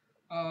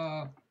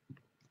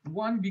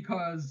 One,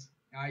 because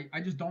I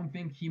just don't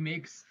think he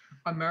makes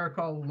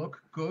America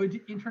look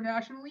good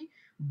internationally,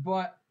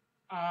 but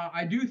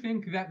I do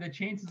think that the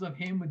chances of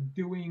him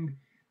doing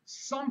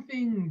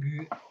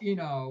something,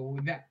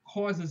 that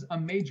causes a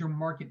major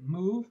market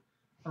move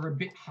are a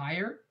bit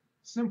higher,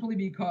 simply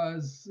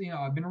because,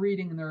 I've been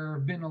reading, and there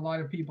have been a lot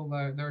of people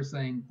that are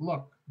saying,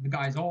 look, the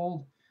guy's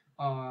old,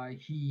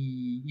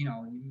 he's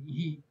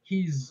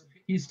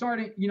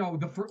starting,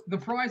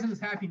 the fries in his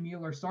Happy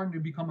Meal are starting to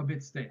become a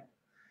bit stale.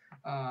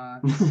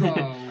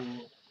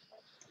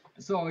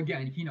 So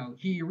again,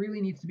 he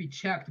really needs to be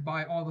checked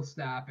by all the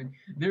staff, and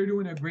they're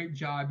doing a great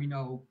job,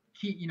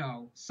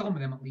 some of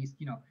them at least,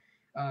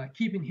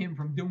 keeping him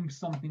from doing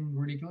something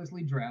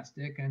ridiculously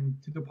drastic. And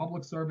to the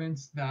public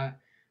servants that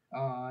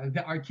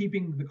are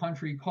keeping the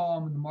country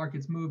calm and the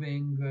market's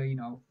moving,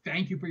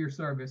 thank you for your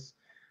service.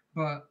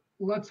 But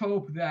let's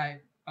hope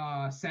that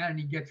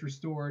sanity gets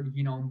restored,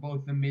 in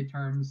both the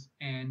midterms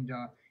and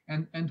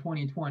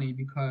 2020,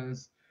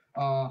 because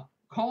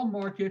calm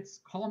markets,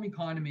 calm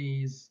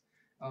economies,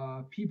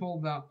 people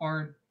that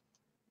aren't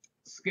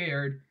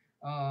scared,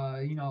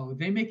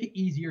 they make it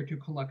easier to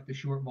collect the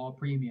short vol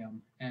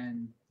premium,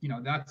 and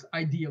that's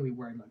ideally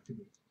where I'd like to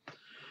be.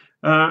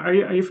 Are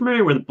you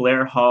familiar with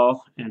Blair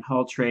Hull and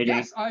Hull Trading?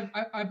 Yes,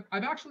 I've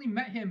actually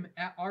met him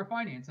at our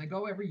finance. I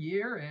go every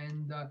year,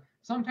 and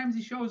sometimes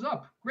he shows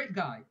up. Great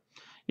guy.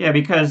 Yeah,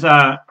 because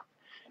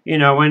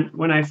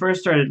when I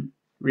first started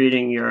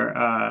reading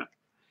your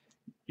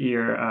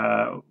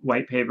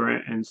white paper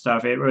and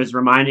stuff, it was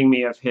reminding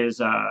me of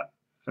his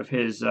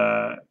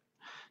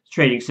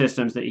trading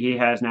systems that he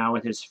has now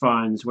with his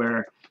funds,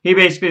 where he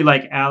basically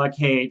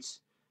allocates,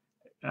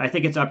 I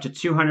think it's up to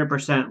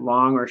 200%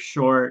 long or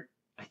short.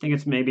 I think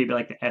it's maybe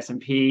like the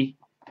S&P,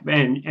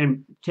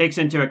 and takes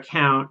into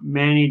account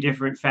many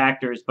different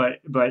factors, but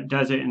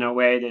does it in a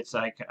way that's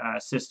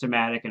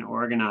systematic and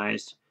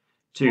organized.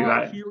 He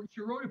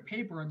wrote a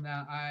paper on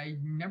that. I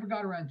never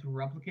got around to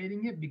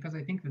replicating it because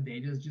I think the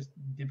data is just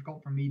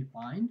difficult for me to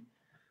find.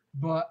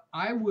 But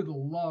I would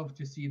love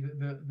to see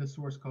the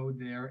source code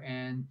there,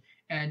 and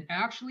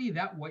actually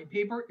that white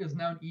paper is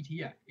now an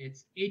ETF.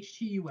 It's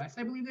HTUS,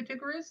 I believe the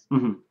ticker is.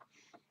 Mm-hmm.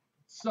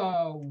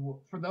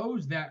 So for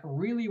those that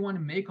really want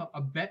to make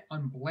a bet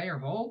on Blair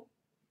Hull,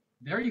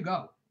 there you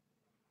go.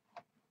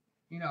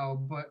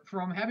 But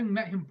from having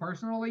met him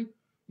personally,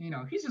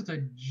 he's just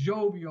a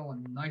jovial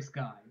and nice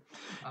guy.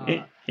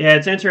 Yeah,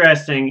 it's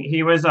interesting.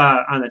 He was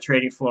on the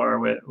trading floor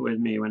with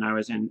me when I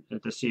was at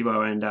the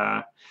SIBO,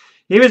 and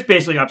he was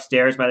basically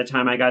upstairs by the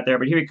time I got there,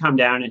 but he would come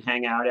down and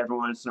hang out every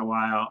once in a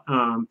while.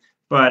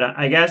 But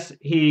I guess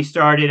he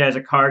started as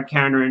a card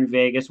counter in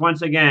Vegas.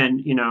 Once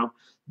again,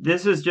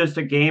 this is just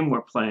a game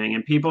we're playing,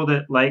 and people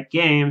that like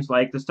games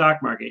like the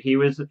stock market. He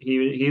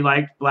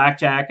liked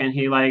blackjack, and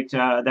he liked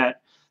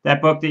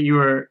that book that you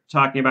were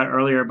talking about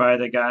earlier by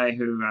the guy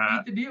who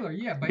Beat the Dealer,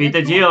 yeah, by Beat Ed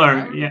the Thorpe.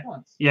 Dealer. Yeah,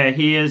 yeah,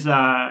 he is.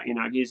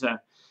 He's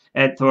a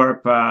Ed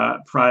Thorpe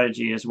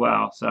prodigy as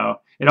well. So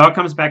it all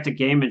comes back to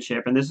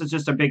gamemanship, and this is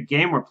just a big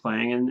game we're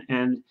playing,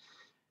 and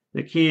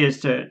the key is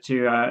to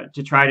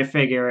try to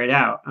figure it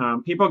out.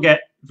 People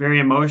get very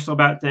emotional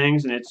about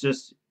things, and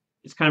it's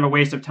kind of a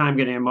waste of time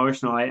getting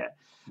emotional.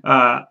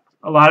 A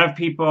lot of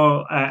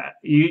people.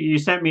 You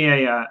sent me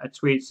a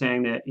tweet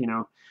saying that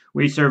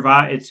we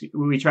survive.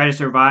 We try to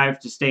survive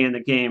to stay in the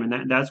game,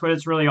 and that's what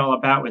it's really all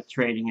about with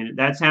trading. And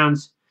that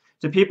sounds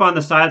to people on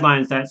the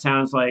sidelines, that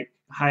sounds like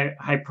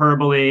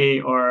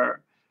hyperbole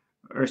or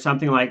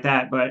something like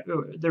that. But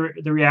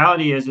the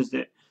reality is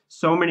that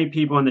so many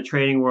people in the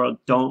trading world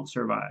don't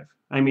survive.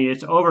 I mean,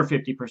 it's over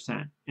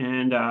 50%,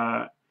 and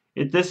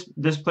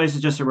this place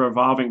is just a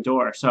revolving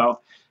door. So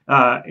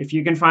if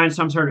you can find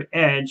some sort of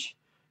edge,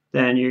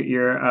 then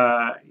you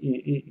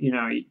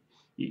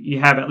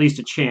have at least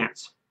a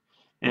chance.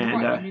 And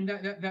right. I mean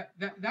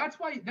that's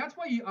why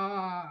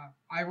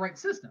I write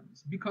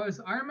systems,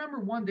 because I remember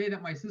one day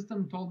that my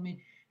system told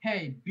me,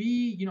 hey,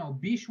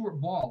 be short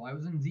vol. I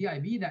was in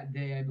ZIV that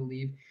day, I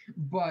believe,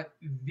 but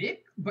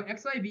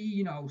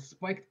XIV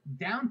spiked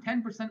down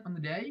 10% on the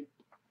day,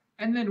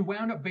 and then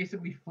wound up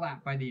basically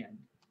flat by the end.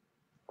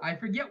 I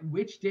forget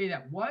which day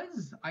that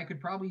was. I could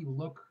probably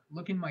look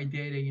in my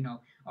data.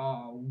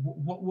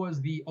 What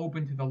was the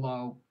open to the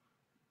low?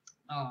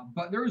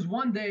 But there was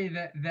one day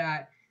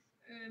that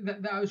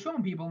I was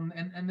showing people,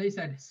 and they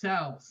said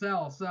sell.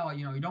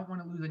 You don't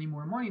want to lose any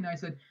more money. And I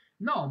said,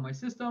 no, my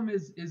system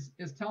is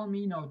telling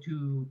me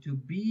to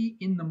be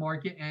in the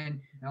market, and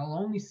I'll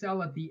only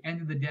sell at the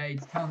end of the day.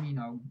 It's telling me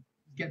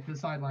get to the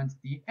sidelines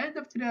at the end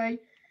of today.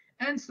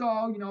 And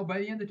so by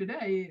the end of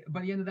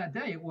that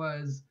day, it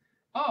was,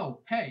 oh,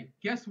 hey,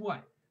 guess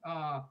what?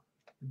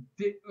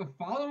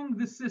 Following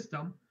the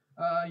system,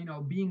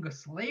 being a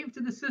slave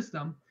to the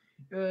system,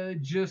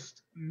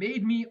 just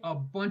made me a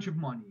bunch of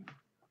money.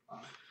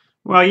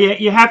 Well,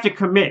 you have to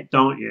commit,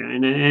 don't you?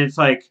 And it's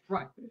like,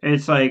 right.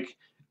 It's like,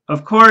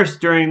 of course,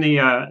 during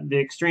the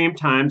extreme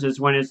times is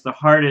when it's the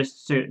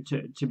hardest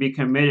to be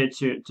committed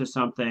to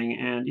something.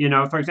 And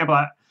for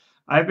example,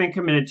 I've been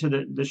committed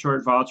to the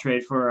short vol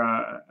trade for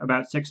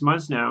about 6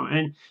 months now.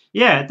 And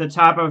yeah, at the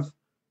top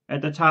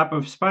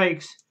of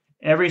spikes,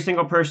 every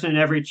single person in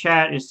every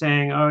chat is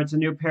saying, "Oh, it's a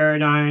new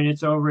paradigm.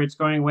 It's over. It's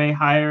going way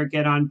higher.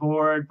 Get on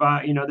board."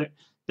 But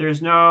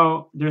there's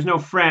no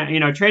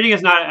friend. Trading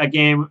is not a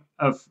game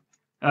of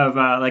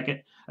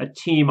like a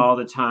team all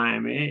the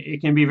time.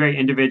 It can be very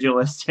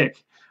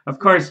individualistic. Of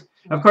course,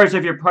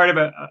 if you're part of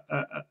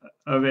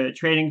a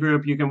trading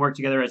group, you can work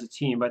together as a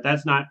team. But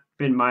that's not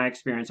been my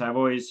experience. I've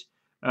always,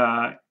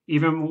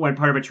 even when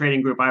part of a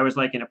trading group, I was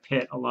like in a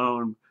pit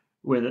alone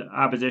with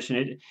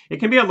opposition.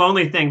 It can be a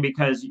lonely thing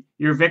because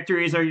your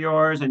victories are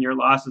yours and your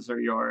losses are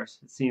yours.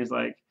 It seems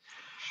like.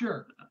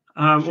 Sure.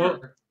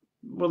 Well,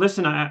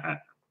 listen. I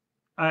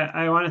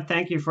want to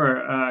thank you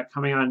for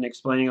coming on and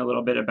explaining a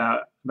little bit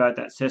about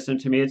that system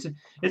to me.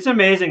 It's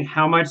amazing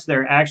how much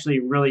there actually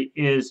really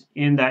is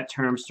in that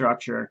term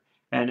structure,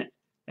 and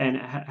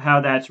how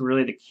that's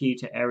really the key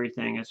to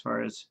everything as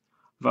far as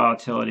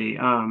volatility.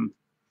 And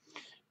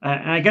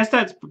I guess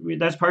that's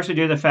partially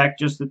due to the fact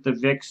just that the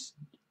VIX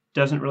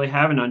doesn't really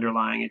have an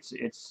underlying.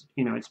 It's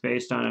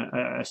based on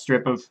a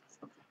strip of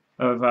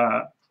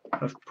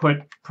put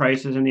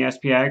prices in the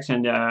SPX,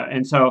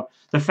 and so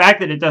the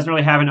fact that it doesn't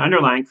really have an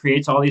underlying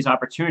creates all these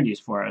opportunities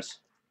for us.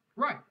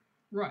 Right.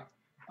 What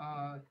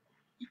I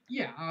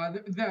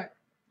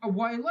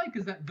like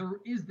is that there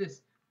is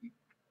this,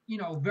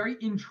 very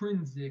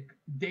intrinsic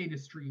data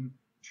stream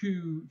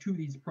to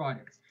these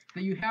products.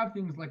 That you have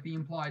things like the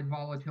implied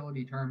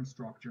volatility term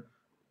structure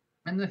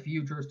and the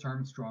futures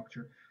term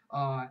structure.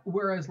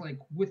 Whereas like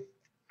with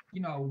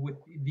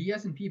the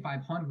S&P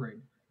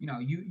 500,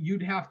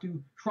 you'd have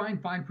to try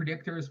and find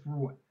predictors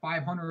for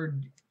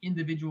 500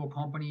 individual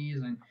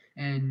companies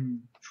and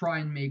try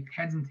and make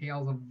heads and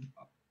tails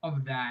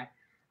of that,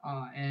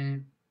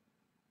 and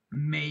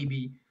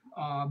maybe.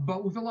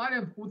 But with a lot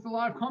of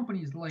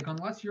companies, like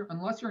unless you're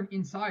an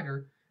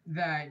insider,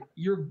 that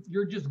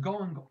you're just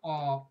going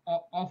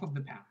off of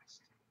the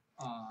past,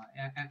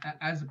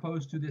 as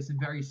opposed to this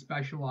very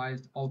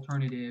specialized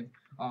alternative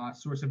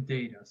source of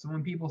data. So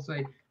when people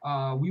say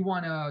we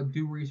want to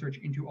do research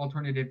into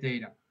alternative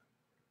data,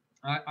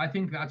 I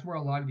think that's where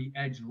a lot of the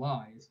edge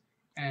lies.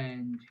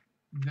 And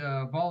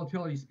the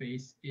volatility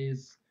space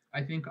is,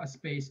 I think, a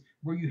space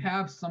where you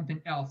have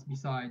something else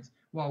besides,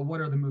 well,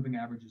 what are the moving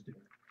averages doing?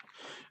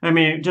 I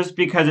mean, just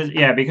because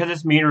because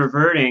it's mean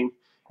reverting.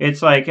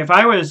 It's like if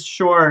I was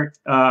short,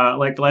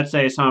 like let's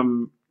say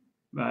some,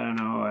 I don't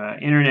know,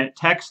 internet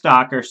tech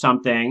stock or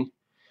something,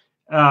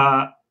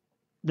 uh,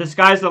 the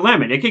sky's the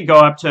limit. It could go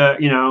up to,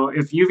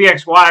 if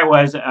UVXY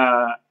was,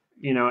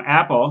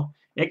 Apple,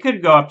 it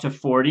could go up to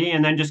 40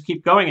 and then just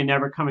keep going and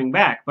never coming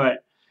back.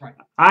 But Right.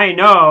 I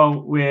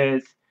know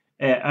with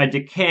a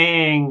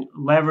decaying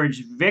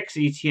leveraged VIX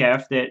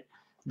ETF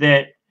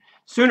that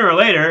sooner or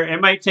later, it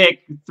might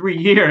take 3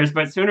 years,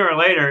 but sooner or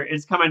later,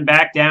 it's coming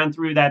back down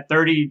through that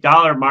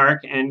 $30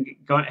 mark and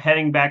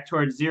heading back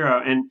towards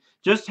zero. And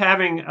just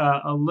having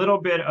a little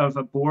bit of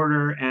a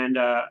border and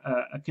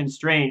a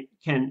constraint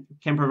can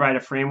provide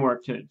a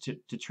framework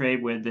to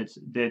trade with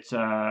that's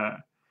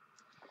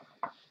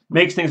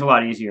makes things a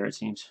lot easier, it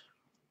seems.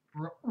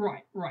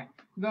 Right, right.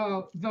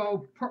 Though,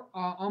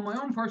 on my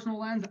own personal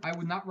lens, I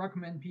would not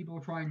recommend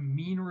people try and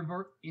mean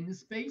revert in the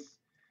space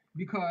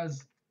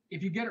because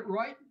if you get it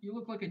right, you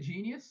look like a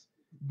genius.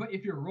 But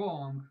if you're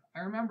wrong, I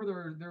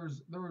remember there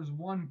was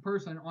one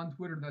person on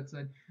Twitter that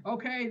said,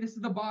 "Okay, this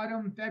is the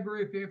bottom,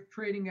 February 5th,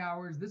 trading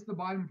hours. This is the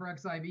bottom for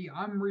XIV.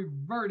 I'm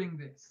reverting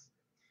this.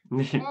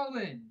 All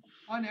in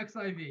on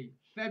XIV,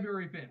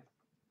 February 5th.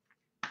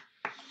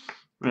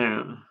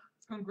 Yeah.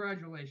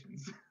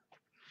 Congratulations."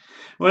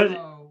 Well,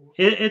 So,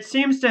 it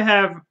seems to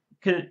have,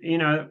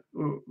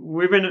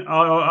 we've been,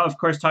 of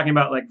course, talking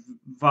about like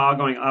vol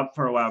going up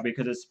for a while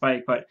because it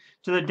spiked, but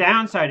to the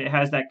downside, it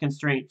has that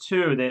constraint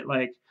too that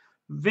like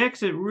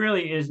VIX, it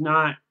really is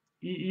not,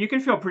 you can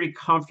feel pretty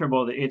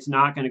comfortable that it's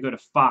not going to go to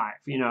 5.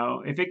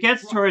 If it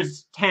gets right.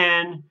 towards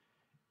 10,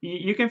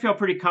 you can feel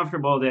pretty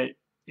comfortable that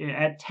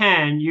at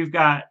 10, you've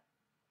got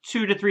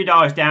 $2 to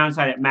 $3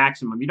 downside at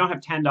maximum. You don't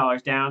have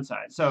 $10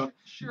 downside. So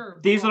Sure,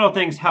 these little but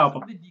things because help.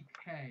 of the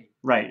decay,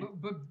 Right.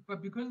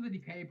 but because of the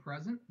decay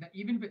present, that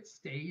even if it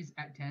stays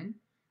at 10,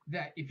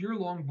 that if you're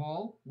long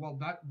vol, well,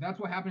 that's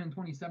what happened in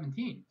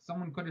 2017.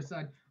 Someone could have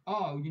said,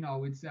 oh,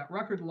 it's at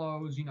record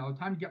lows,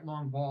 time to get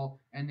long vol,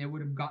 and they would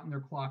have gotten their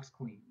clocks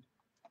cleaned.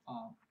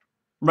 Um,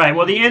 Right.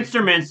 Well, like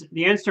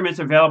the instruments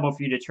available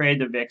for you to trade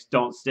the VIX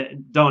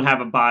don't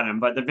have a bottom,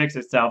 but the VIX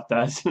itself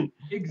does. At least.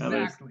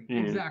 exactly, Yeah.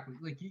 exactly.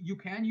 Like you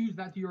can use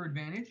that to your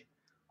advantage,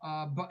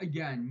 but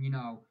again,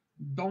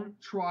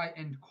 don't try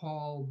and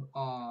call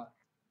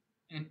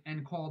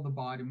the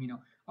bottom.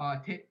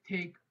 Take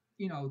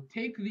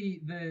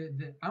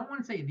the I don't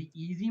want to say the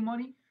easy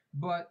money,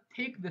 but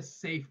take the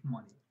safe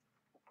money.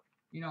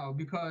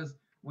 Because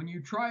when you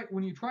try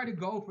to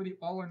go for the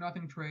all or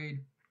nothing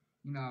trade,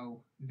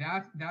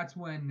 that's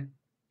when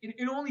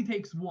it only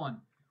takes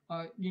one,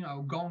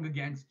 going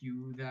against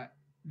you that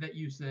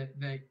you said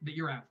that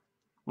you're out.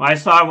 Well, I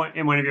saw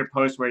in one of your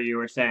posts where you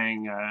were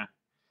saying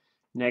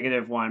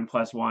 -1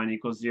 plus 1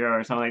 equals 0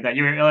 or something like that.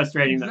 You were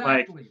illustrating that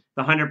like Exactly.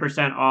 the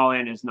 100% all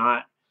in is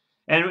not.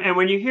 And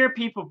when you hear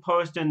people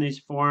post in these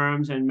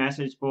forums and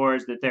message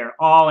boards that they're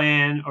all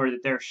in or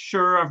that they're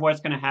sure of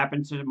what's going to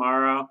happen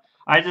tomorrow,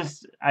 I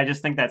just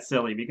think that's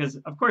silly because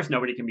of course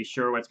nobody can be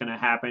sure what's going to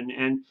happen,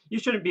 and you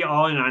shouldn't be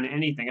all in on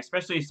anything,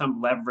 especially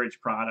some leverage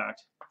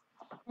product.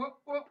 Well,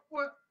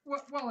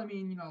 I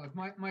mean,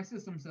 like my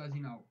system says,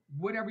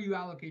 whatever you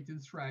allocate to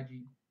the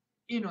strategy,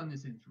 in on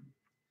this instrument.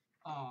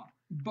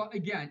 But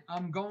again,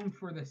 I'm going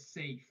for the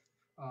safe,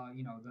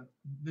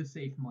 the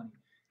safe money,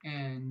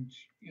 and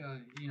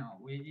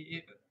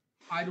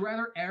I'd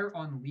rather err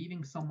on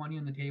leaving some money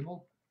on the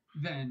table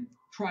than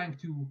trying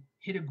to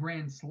hit a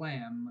grand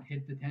slam,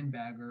 hit the 10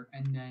 bagger,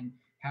 and then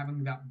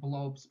having that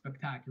blow up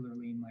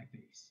spectacularly in my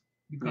face.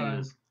 Yeah.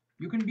 Because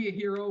you can be a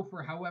hero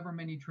for however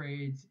many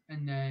trades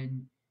and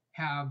then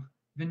have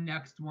the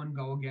next one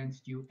go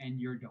against you and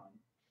you're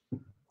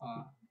done.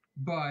 Uh,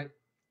 but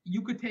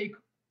you could take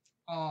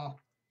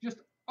just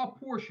a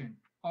portion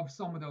of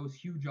some of those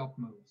huge up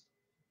moves.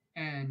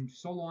 And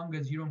so long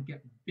as you don't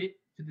get bit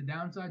to the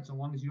downside, so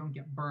long as you don't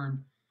get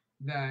burned,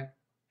 that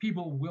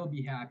people will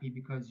be happy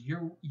because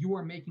you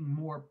are making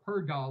more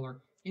per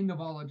dollar in the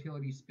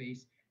volatility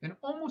space than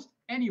almost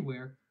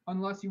anywhere,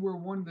 unless you were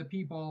one of the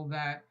people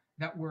that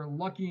were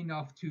lucky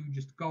enough to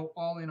just go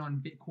all in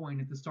on Bitcoin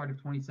at the start of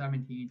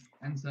 2017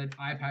 and said,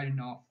 I've had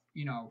enough,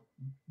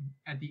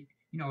 at the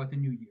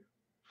new year.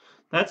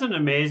 That's an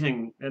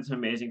amazing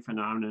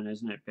phenomenon,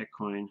 isn't it?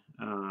 Bitcoin.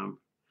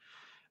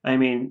 I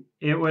mean,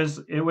 it was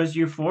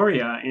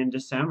euphoria in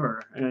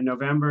December,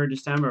 November,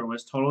 December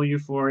was total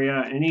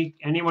euphoria.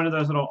 Any one of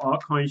those little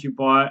altcoins you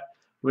bought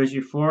was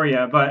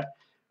euphoria. But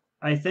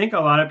I think a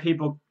lot of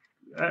people,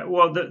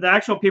 well, the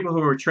actual people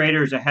who were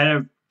traders ahead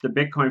of the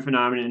Bitcoin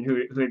phenomenon,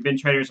 who had been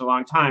traders a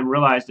long time,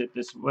 realized that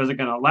this wasn't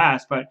going to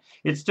last. But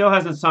it still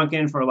hasn't sunk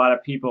in for a lot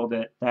of people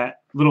that that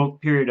little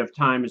period of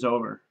time is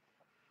over.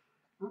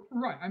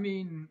 Right. I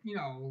mean,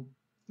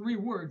 3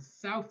 words: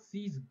 South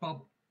Seas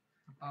bubble.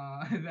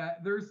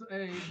 That there's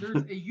a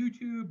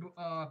YouTube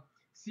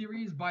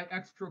series by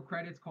Extra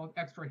Credits called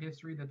Extra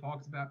History that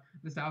talks about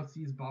the South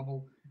Seas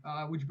bubble,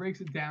 which breaks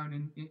it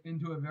down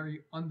into a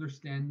very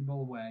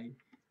understandable way.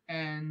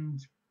 And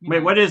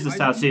Wait, what is the I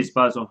South don't Seas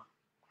even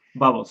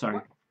bubble? Sorry.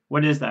 what.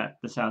 What is that?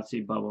 The South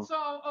Sea bubble?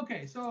 So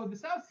okay, so the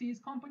South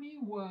Seas Company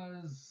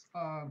was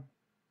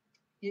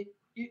it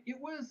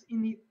was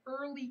in the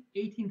early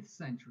 18th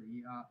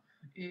century.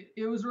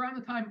 It was around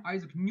the time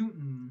Isaac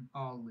Newton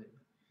lived.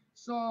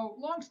 So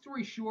long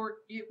story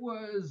short, it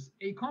was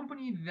a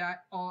company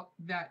that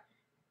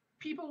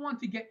people want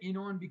to get in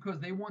on because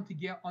they want to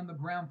get on the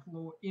ground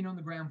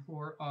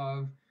floor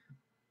of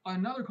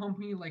another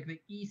company like the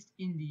East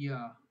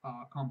India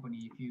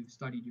Company. If you've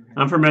studied your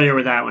history, I'm familiar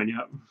with that one.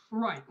 Yep.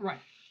 right, right.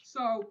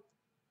 So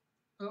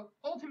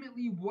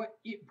ultimately, what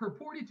it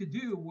purported to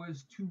do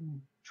was to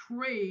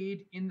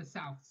trade in the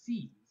South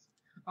Seas,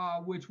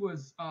 which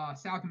was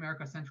South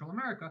America, Central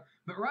America.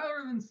 But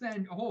rather than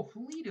send a whole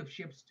fleet of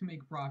ships to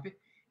make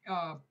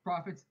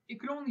profits, it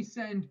could only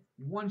send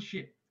one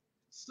ship.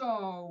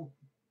 So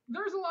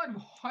there's a lot of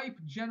hype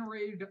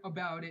generated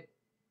about it,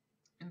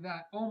 and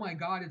that, oh my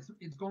God,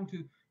 it's going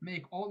to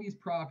make all these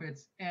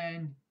profits,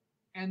 and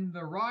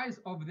the rise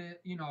of the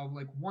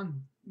like £1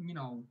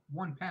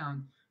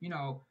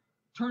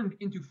 turned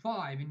into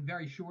 5 in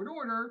very short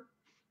order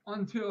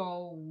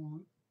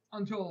until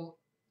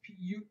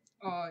you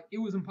it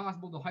was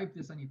impossible to hype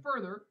this any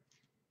further.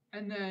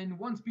 And then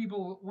once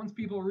people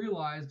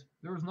realized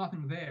there was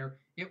nothing there,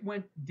 it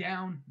went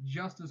down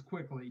just as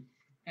quickly.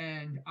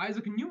 And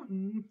Isaac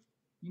Newton,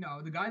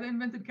 the guy that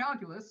invented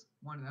calculus,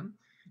 one of them,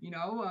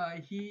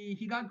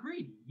 he got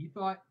greedy. He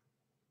thought,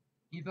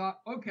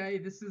 okay,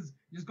 this is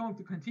just going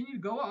to continue to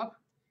go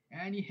up,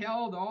 and he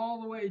held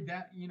all the way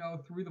down,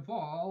 through the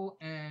fall,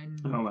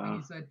 and, Oh, wow. and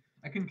he said,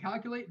 I can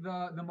calculate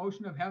the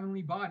motion of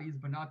heavenly bodies,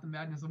 but not the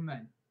madness of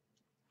men.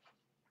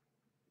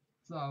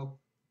 So,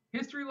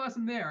 history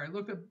lesson there. I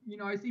looked up,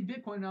 I see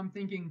Bitcoin, and I'm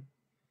thinking,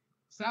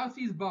 South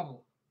Seas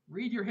bubble.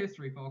 Read your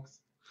history, folks.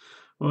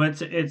 Well,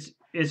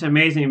 it's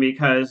amazing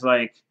because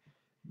like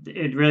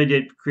it really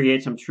did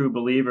create some true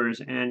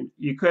believers, and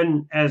you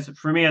couldn't, as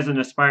for me as an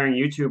aspiring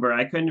YouTuber,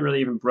 I couldn't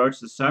really even broach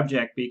the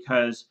subject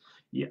because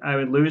I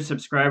would lose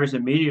subscribers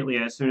immediately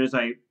as soon as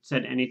I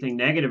said anything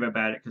negative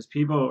about it, because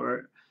people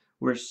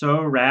were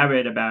so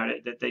rabid about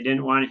it that they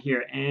didn't want to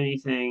hear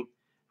anything.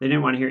 They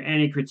didn't want to hear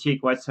any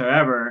critique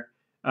whatsoever.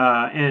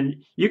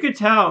 And you could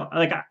tell,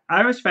 like,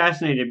 I was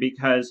fascinated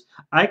because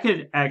I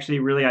could actually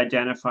really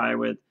identify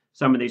with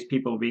some of these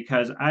people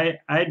because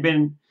I'd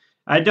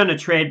done a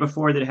trade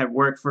before that had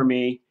worked for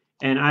me,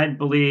 and I'd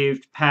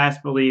believed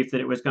past belief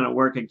that it was going to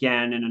work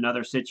again in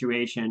another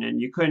situation, and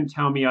you couldn't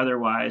tell me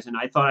otherwise. And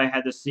I thought I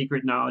had this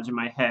secret knowledge in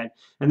my head,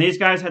 and these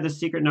guys had the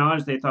secret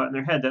knowledge they thought in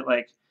their head that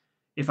like,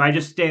 if I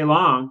just stay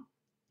long,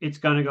 it's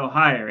going to go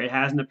higher. It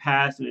has in the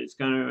past, and it's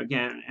going to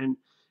again.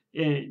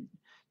 And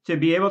to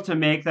be able to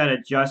make that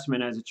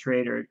adjustment as a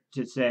trader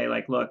to say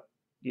like, look,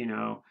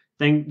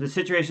 the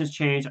situation's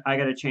changed. I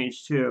got to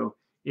change too.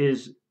 I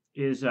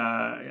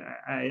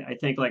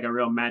think like a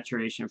real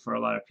maturation for a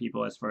lot of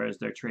people as far as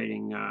their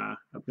trading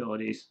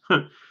abilities.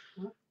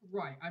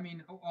 Right. I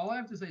mean, all I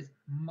have to say is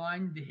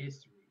mind the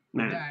history.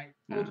 Man, That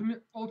yeah.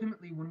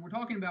 ultimately, when we're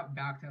talking about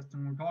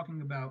backtesting, we're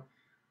talking about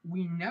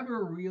we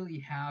never really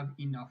have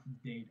enough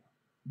data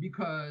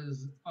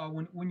because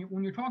when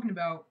you're talking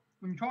about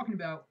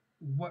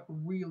what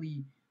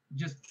really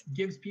just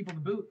gives people the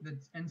boot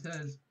and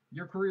says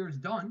your career is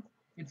done,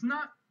 it's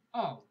not,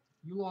 oh,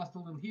 you lost a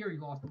little here, you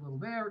lost a little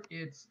there.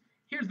 It's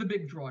here's the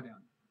big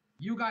drawdown.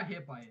 You got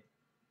hit by it.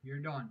 You're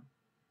done.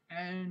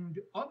 And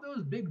of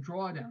those big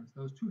drawdowns,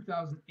 those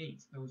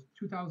 2008s, those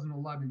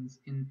 2011s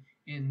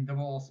in the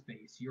vol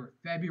space, your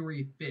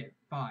February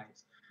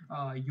 5s,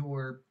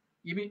 your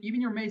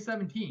even your May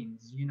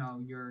 17s,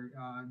 your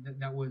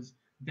that was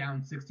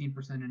down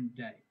 16% in a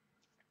day.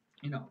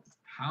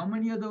 How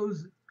many of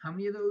those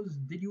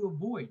did you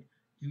avoid?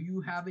 Do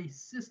you have a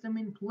system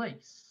in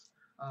place?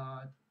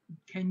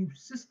 Can you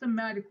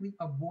systematically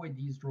avoid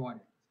these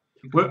drawdowns?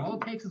 Because all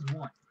it takes is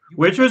one.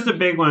 Which was the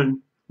big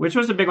one? Which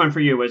was the big one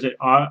for you? Was it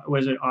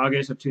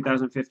August of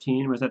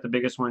 2015? Was that the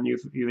biggest one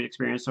you've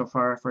experienced so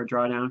far for a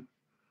drawdown?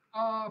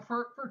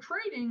 For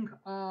trading,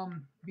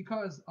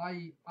 because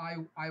I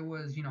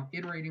was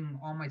iterating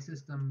on my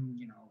system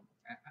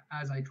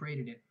as I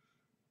traded it.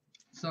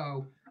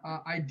 So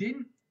I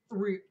didn't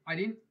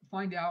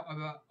find out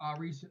about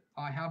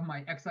I have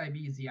my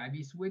XIB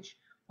ZIB switch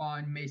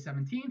on May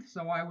 17th,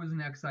 so I was an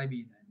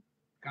XIB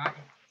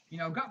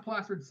then. Got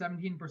plastered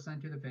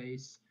 17% to the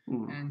face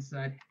and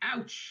said,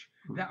 ouch,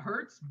 that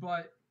hurts,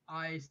 but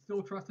I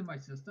still trusted my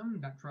system.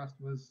 That trust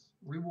was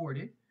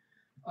rewarded.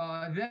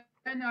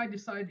 Then I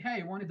decided,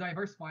 hey, I want to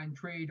diversify and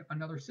trade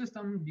another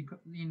system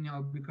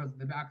because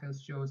the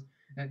backtest shows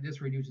that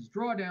this reduces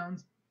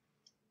drawdowns.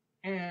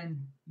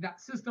 And that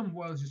system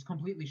was just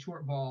completely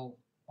short ball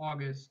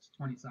August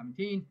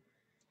 2017.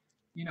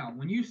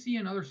 When you see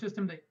another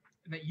system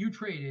that you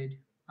traded,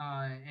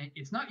 and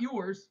it's not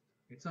yours,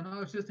 it's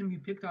another system you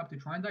picked up to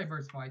try and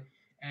diversify,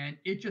 and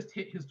it just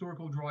hit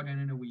historical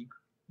drawdown in a week,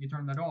 you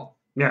turn that off.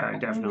 Yeah,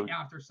 definitely. Only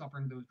after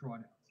suffering those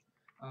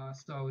drawdowns.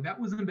 So that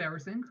was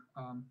embarrassing.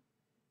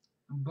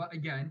 But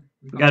again,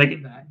 we got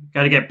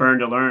to get burned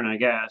to learn, I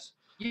guess.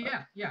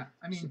 Yeah.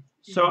 I mean,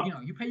 so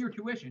you pay your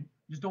tuition,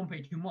 just don't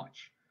pay too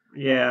much.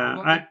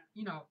 Yeah, But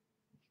you know,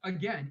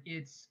 again,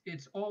 it's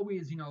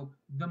always, you know,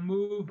 the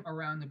move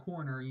around the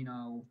corner. You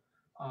know,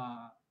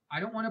 I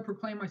don't want to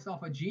proclaim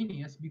myself a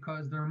genius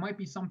because there might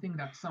be something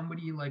that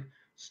somebody like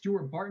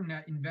Stuart Barton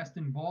at Invest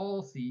in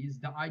Vol sees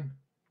that I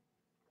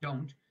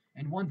don't,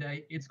 and one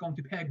day it's going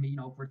to peg me, you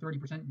know, for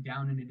 30%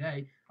 down in a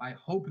day. I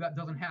hope that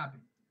doesn't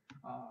happen.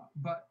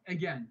 But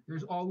again,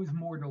 there's always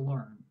more to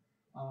learn,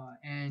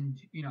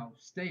 and you know,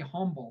 stay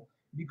humble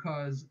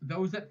because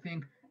those that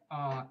think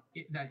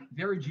that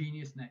they're a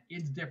genius and that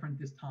it's different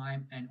this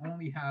time and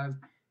only have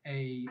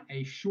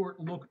a short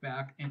look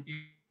back and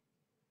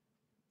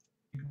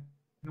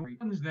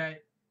ones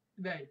that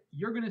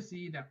you're going to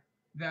see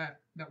that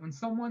when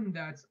someone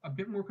that's a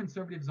bit more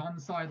conservative is on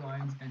the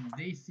sidelines and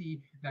they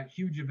see that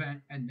huge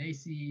event and they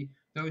see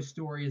those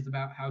stories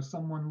about how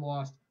someone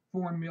lost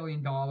 $4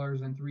 million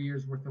in 3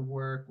 years worth of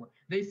work, or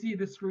they see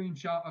the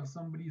screenshot of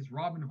somebody's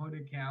Robinhood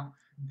account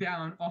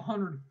down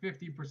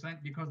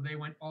 150% because they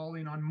went all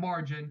in on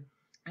margin,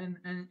 and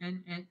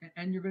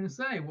you're going to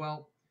say,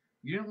 well,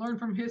 you didn't learn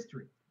from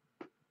history.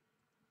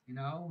 You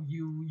know,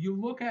 you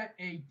look at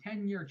a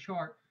 10-year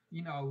chart,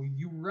 you know,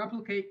 you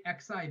replicate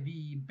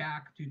XIV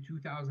back to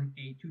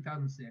 2008,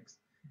 2006,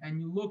 and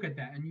you look at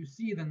that and you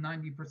see the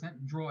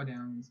 90%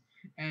 drawdowns,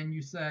 and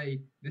you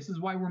say, this is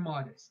why we're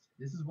modest.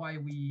 This is why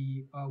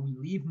we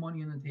leave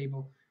money on the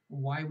table,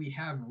 why we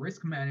have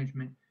risk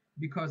management,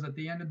 because at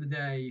the end of the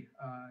day,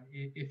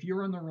 if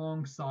you're on the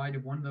wrong side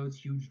of one of those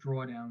huge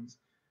drawdowns,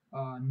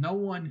 no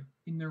one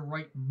in their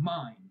right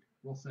mind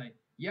will say,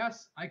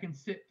 yes, I can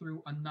sit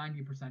through a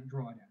 90%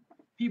 drawdown.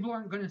 People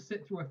aren't going to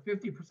sit through a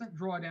 50%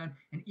 drawdown,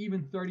 and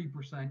even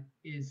 30%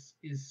 is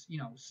you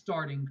know,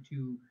 starting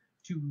to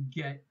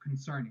get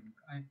concerning,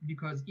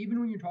 because even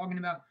when you're talking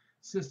about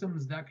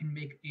systems that can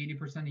make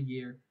 80% a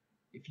year,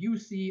 if you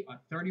see a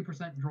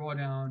 30%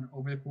 drawdown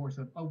over the course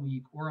of a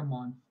week or a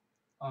month,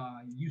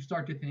 you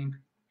start to think,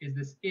 is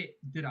this it?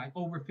 Did I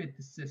overfit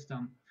the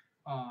system?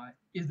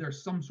 Is there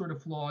some sort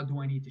of flaw? Do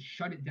I need to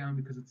shut it down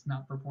because it's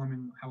not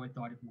performing how I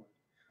thought it would?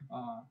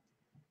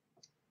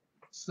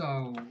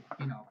 So,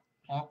 you know,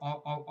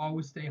 I'll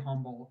always stay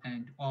humble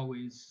and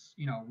always,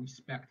 you know,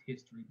 respect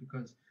history,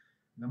 because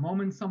the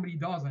moment somebody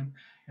doesn't,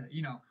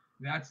 you know,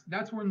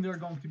 that's when they're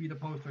going to be the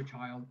poster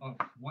child of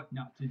what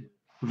not to do.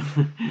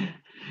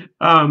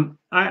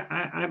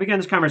 I began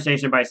this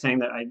conversation by saying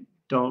that I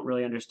don't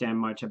really understand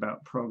much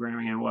about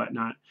programming and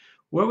whatnot.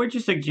 What would you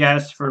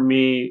suggest for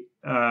me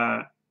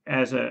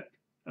as a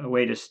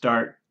way to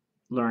start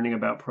learning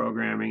about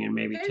programming and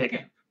maybe Data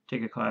camp.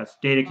 take a class?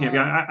 Data camp.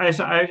 Yeah,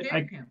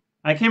 Data camp.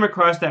 I came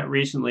across that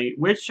recently.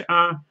 Which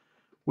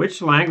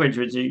language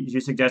would you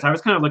suggest? I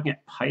was kind of looking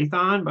at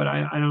Python, but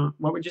I don't.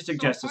 What would you So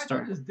suggest to Python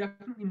start? is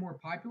definitely more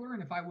popular,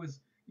 and if I was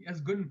as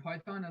good in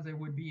Python as I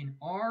would be in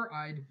R,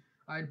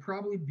 I'd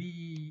probably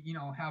be, you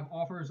know, have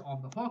offers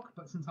off the hook.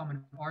 But since I'm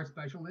an R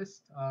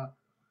specialist,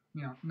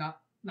 you know,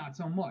 not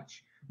so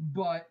much.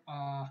 But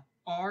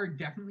R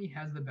definitely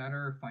has the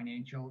better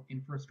financial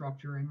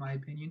infrastructure, in my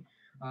opinion.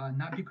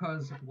 Not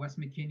because Wes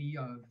McKinney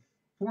of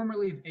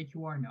formerly of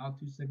AQR, now of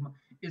Two Sigma,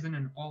 isn't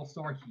an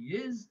all-star. He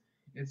is.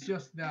 It's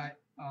just that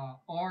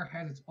R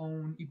has its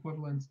own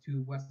equivalents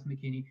to Wes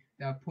McKinney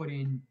that have put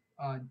in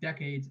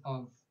decades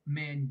of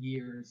man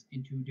years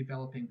into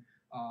developing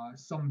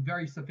some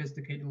very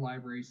sophisticated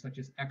libraries such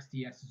as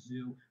XDS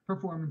Zoo,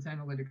 Performance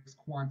Analytics,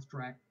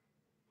 QuantStrat.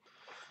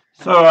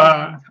 So,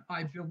 And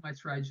I build my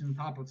strategies on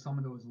top of some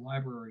of those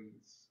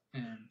libraries.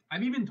 And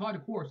I've even taught a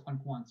course on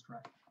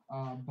QuantStrat,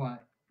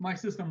 but my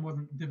system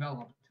wasn't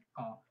developed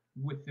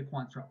with the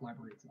QuantStrat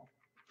library itself.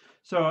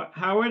 so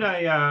how would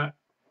I?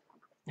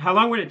 How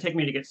long would it take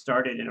me to get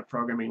started in a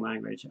programming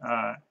language?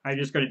 I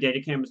just go to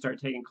DataCamp and start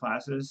taking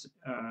classes.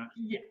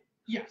 Yeah.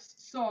 Yes.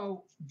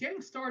 So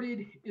getting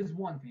started is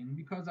one thing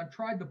because I've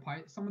tried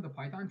some of the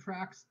Python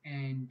tracks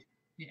and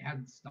it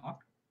hasn't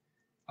stuck.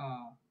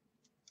 Uh,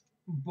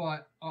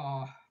 but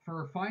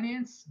for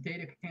finance,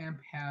 DataCamp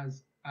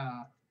has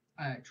a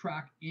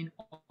track in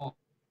all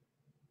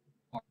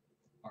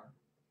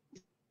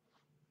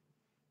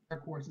our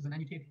courses, and then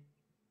you take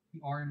the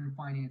R in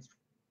finance,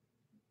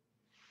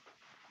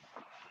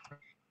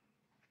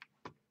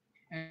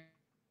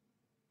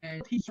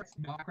 and teach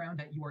background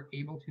that you are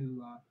able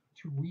to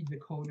read the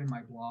code in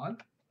my blog.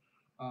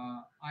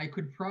 I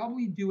could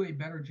probably do a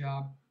better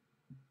job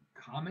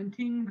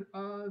commenting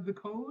the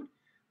code,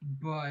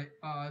 but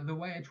the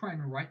way I try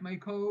and write my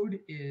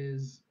code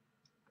is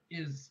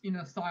in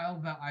a style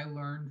that I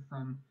learned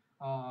from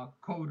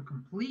Code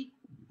Complete.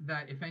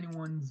 That if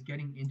anyone's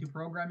getting into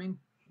programming,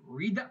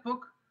 read that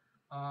book,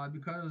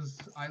 because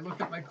I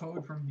looked at my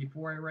code from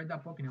before I read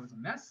that book and it was a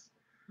mess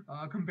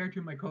compared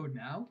to my code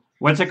now.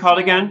 What's it called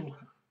again?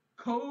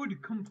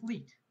 Code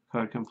Complete.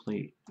 Code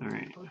Complete. All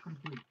right. Code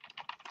Complete.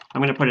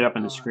 I'm going to put it up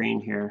on the screen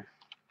here.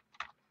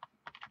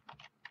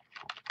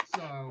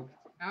 So,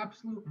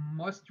 absolute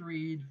must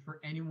read for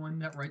anyone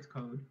that writes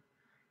code.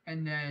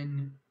 And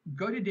then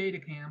go to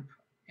DataCamp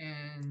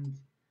and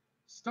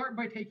start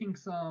by taking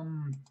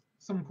some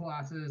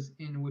classes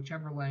in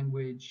whichever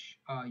language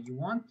you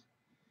want.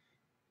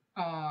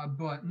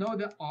 But know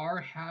that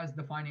R has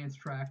the finance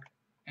track,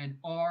 and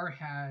R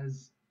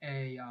has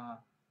an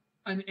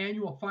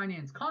annual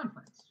finance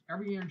conference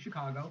every year in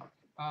Chicago,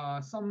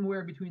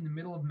 somewhere between the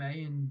middle of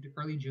May and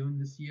early June.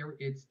 This year,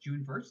 it's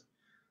June 1st.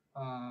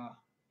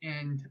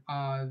 And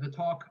the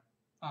talk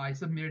I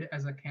submitted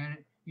as a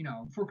candidate,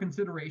 for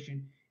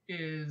consideration,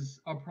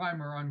 is a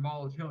primer on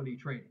volatility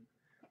trading.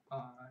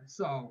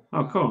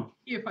 Oh, cool.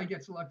 If I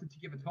get selected to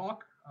give a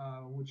talk,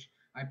 which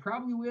I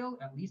probably will,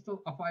 at least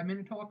a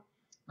 5-minute talk,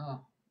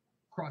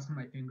 crossing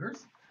my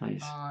fingers,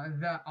 Nice.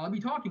 that I'll be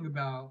talking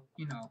about,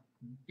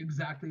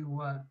 exactly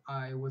what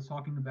I was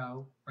talking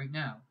about right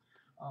now.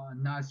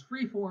 Not as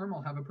free form,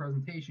 I'll have a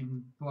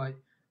presentation, but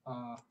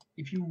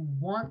if you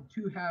want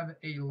to have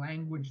a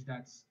language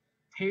that's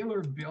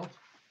tailor-built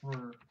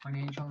for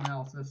financial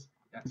analysis,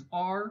 that's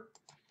R.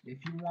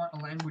 If you want a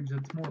language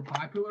that's more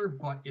popular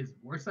but is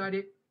worse at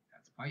it,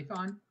 that's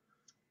Python.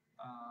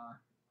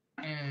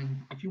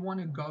 And if you want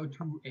to go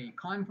to a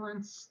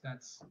conference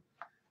that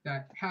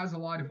has a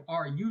lot of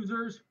R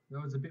users,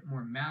 though it's a bit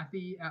more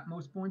mathy at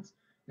most points,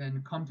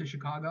 then come to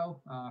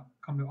Chicago,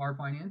 come to R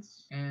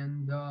Finance,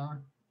 and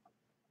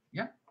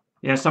yeah.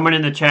 Yeah, someone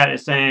in the chat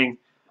is saying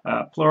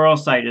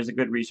Pluralsight is a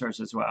good resource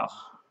as well.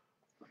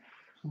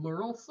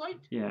 Pluralsight?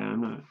 Yeah,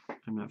 I'm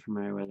not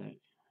familiar with it.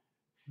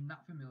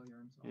 Not familiar.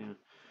 I'm sorry.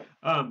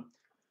 Yeah.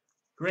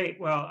 Great.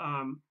 Well,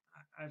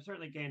 I've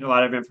certainly gained a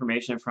lot of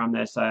information from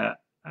this. I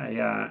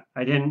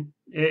didn't.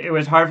 It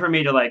was hard for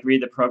me to like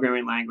read the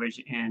programming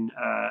language in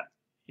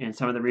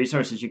some of the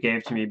resources you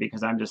gave to me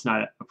because I'm just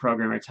not a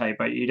programmer type.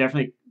 But you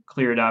definitely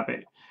cleared up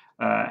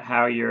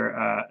how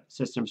your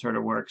system sort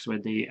of works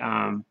with the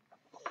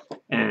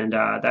and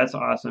that's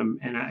awesome.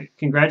 And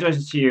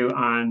congratulations to you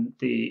on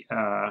the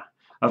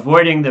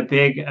avoiding the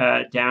big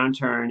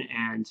downturn.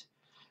 And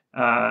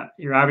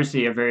you're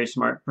obviously a very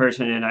smart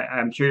person, and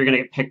I'm sure you're going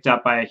to get picked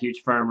up by a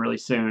huge firm really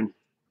soon.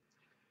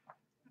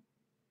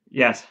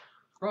 Yes.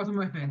 Crossing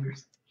my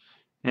fingers.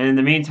 And in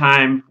the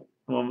meantime,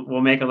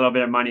 we'll make a little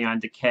bit of money on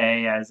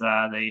decay as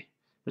the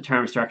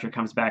term structure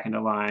comes back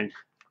into line.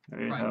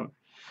 Right.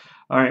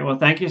 All right. Well,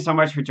 thank you so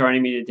much for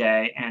joining me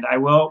today. And I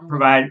will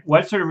provide,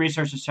 what sort of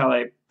resources shall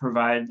I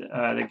provide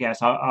the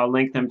guests? I'll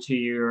link them to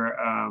your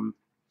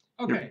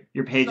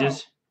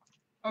pages.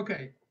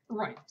 Okay.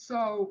 Right.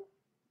 So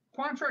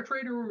Quant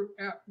Trader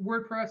at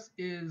WordPress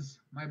is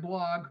my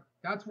blog.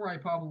 That's where I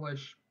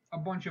publish a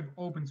bunch of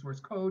open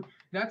source code.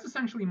 That's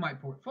essentially my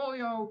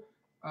portfolio.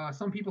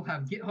 Some people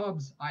have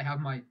GitHubs. I have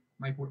my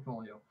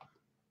portfolio,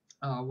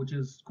 which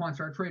is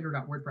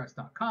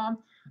quanttrader.wordpress.com.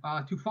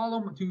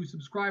 To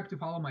subscribe to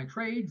follow my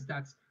trades,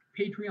 that's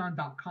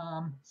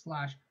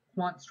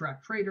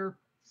patreon.com/quantstrattrader,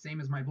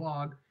 same as my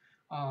blog.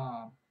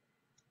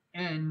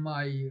 And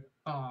my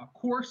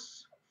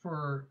course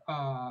for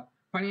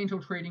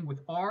financial trading with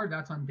R,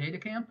 that's on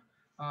DataCamp.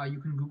 You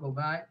can Google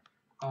that.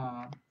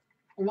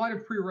 A lot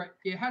of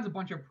it has a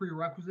bunch of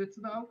prerequisites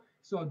though,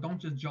 so don't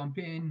just jump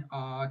in.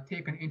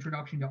 Take an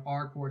introduction to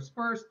R course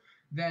first,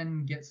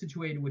 then get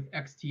situated with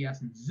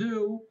XTS and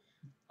Zoo,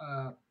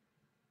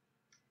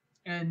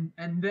 and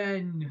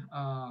then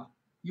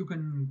you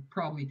can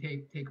probably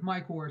take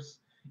my course.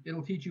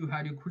 It'll teach you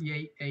how to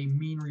create a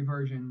mean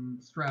reversion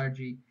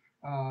strategy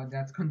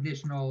that's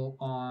conditional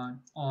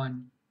on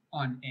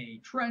a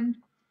trend,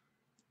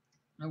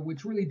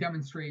 which really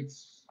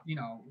demonstrates,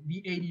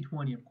 the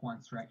 80-20 of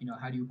quant strat.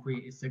 How do you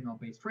create a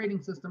signal-based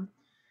trading system?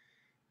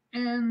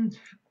 And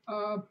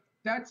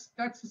that's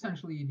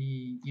essentially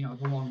the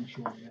long and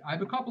short of it. I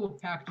have a couple of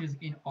packages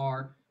in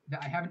R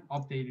that I haven't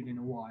updated in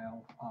a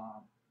while,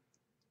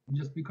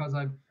 just because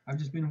I've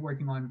just been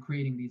working on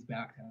creating these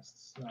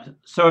backtests.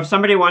 So if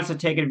somebody wants to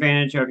take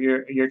advantage of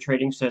your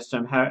trading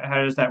system,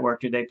 how does that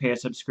work? Do they pay a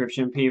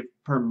subscription fee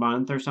per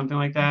month or something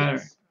like that?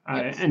 Yes.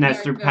 Yes. And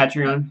that's through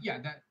Patreon?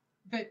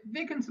 That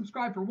they can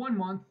subscribe for 1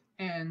 month,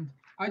 and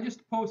I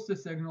just post a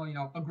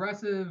signal,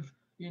 aggressive,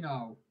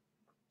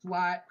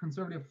 flat,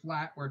 conservative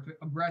flat, or if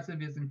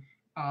aggressive is in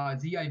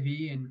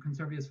ZIV and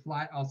conservative is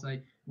flat, I'll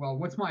say, well,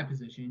 what's my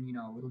position?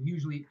 It'll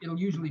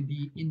usually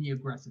be in the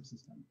aggressive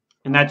system.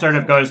 And that sort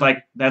of goes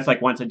that's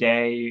like once a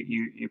day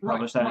you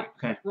publish that? Right,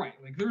 okay. Right.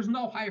 Like there's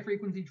no high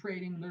frequency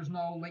trading, there's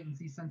no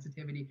latency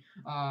sensitivity,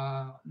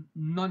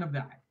 none of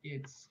that.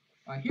 It's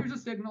here's a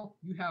signal,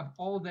 you have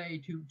all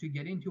day to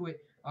get into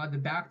it. The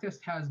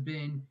backtest has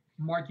been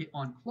market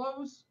on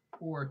close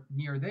or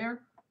near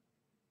there.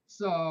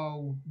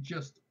 So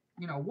just,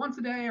 once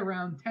a day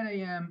around 10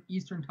 a.m.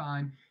 Eastern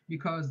time,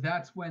 because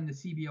that's when the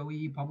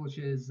CBOE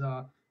publishes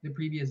the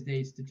previous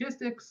day's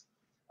statistics.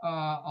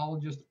 I'll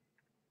just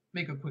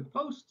make a quick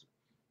post,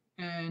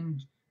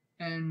 and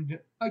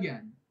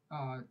again,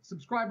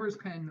 subscribers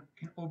can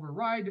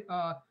override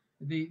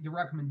the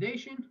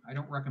recommendation. I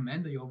don't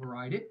recommend they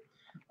override it,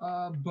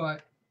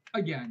 but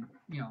again,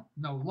 no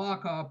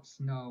lockups,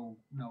 no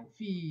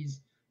fees,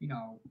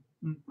 no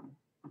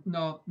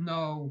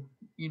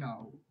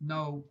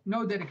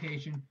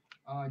dedication.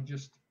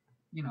 Just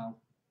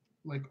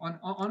like on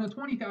a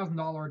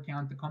 $20,000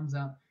 account that comes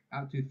out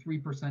to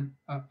 3%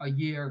 a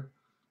year,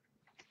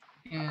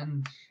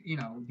 and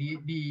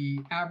the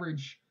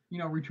average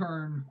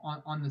return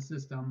on the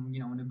system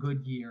in a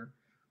good year,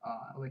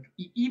 like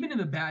even in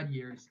the bad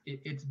years,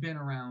 it's been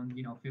around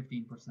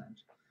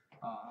 15%.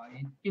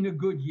 In a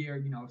good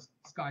year,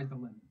 sky's the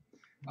limit.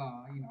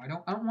 I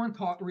don't want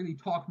to really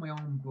talk my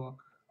own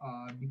book,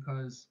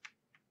 because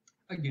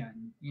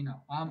again,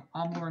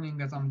 I'm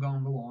learning as I'm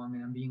going along,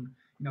 and I'm being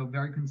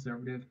very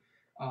conservative.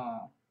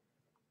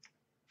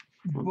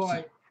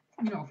 But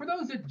for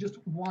those that just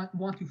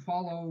want to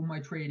follow my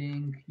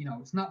trading,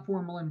 it's not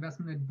formal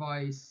investment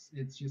advice.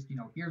 It's just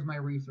here's my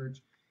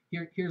research,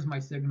 here's my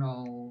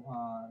signal.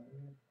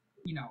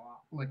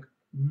 Like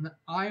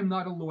I am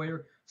not a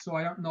lawyer, so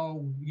I don't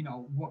know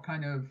what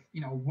kind of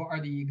what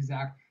are the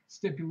exact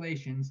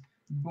stipulations.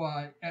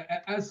 But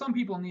as some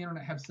people on the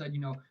internet have said,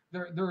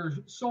 there's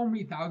so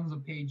many thousands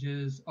of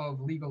pages of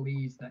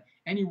legalese that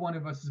any one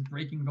of us is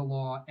breaking the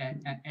law at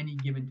any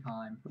given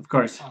time. Of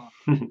course.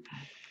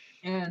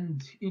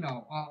 And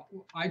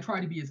I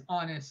try to be as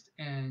honest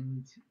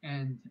and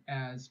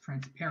as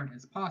transparent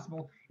as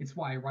possible. It's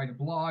why I write a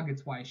blog.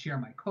 It's why I share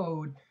my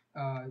code,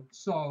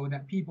 so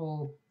that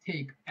people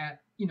take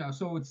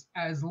so it's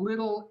as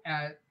little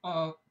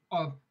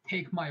of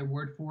take my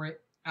word for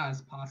it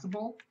as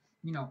possible.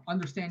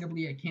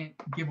 Understandably, I can't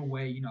give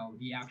away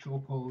the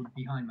actual code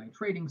behind my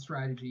trading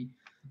strategy.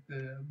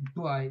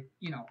 But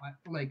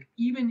like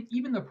even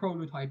the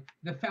prototype,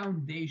 the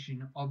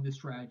foundation of the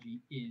strategy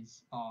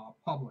is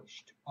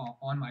published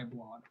on my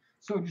blog.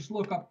 So just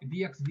look up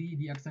VXV,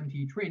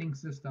 VXMT trading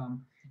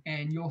system,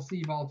 and you'll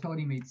see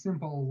Volatility Made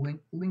Simple.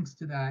 Links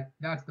to that.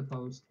 That's the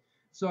post.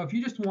 So if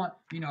you just want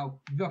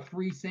the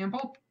free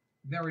sample,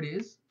 there it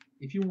is.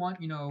 If you want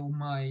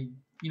my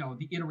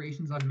the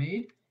iterations I've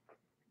made,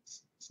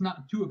 it's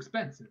not too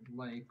expensive.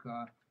 Like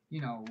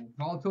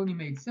Volatility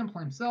Made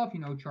Simple himself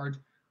charged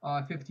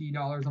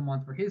 $50 a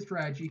month for his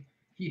strategy.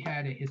 He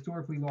had a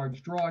historically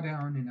large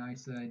drawdown, and I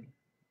said,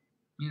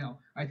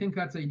 I think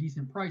that's a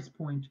decent price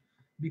point,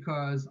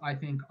 because I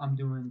think I'm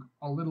doing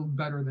a little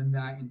better than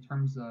that in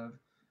terms of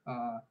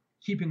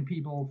keeping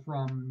people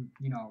from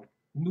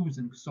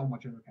losing so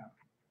much of their capital.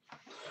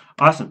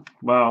 Awesome.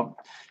 Well,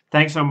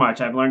 thanks so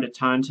much. I've learned a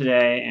ton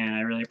today, and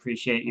I really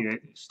appreciate you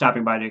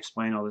stopping by to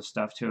explain all this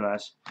stuff to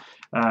us.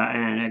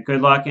 And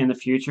good luck in the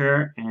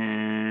future.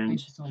 And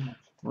thank you so much.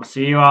 We'll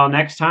see you all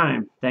next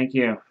time. Thank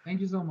you.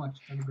 Thank you so much.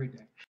 Have a great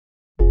day.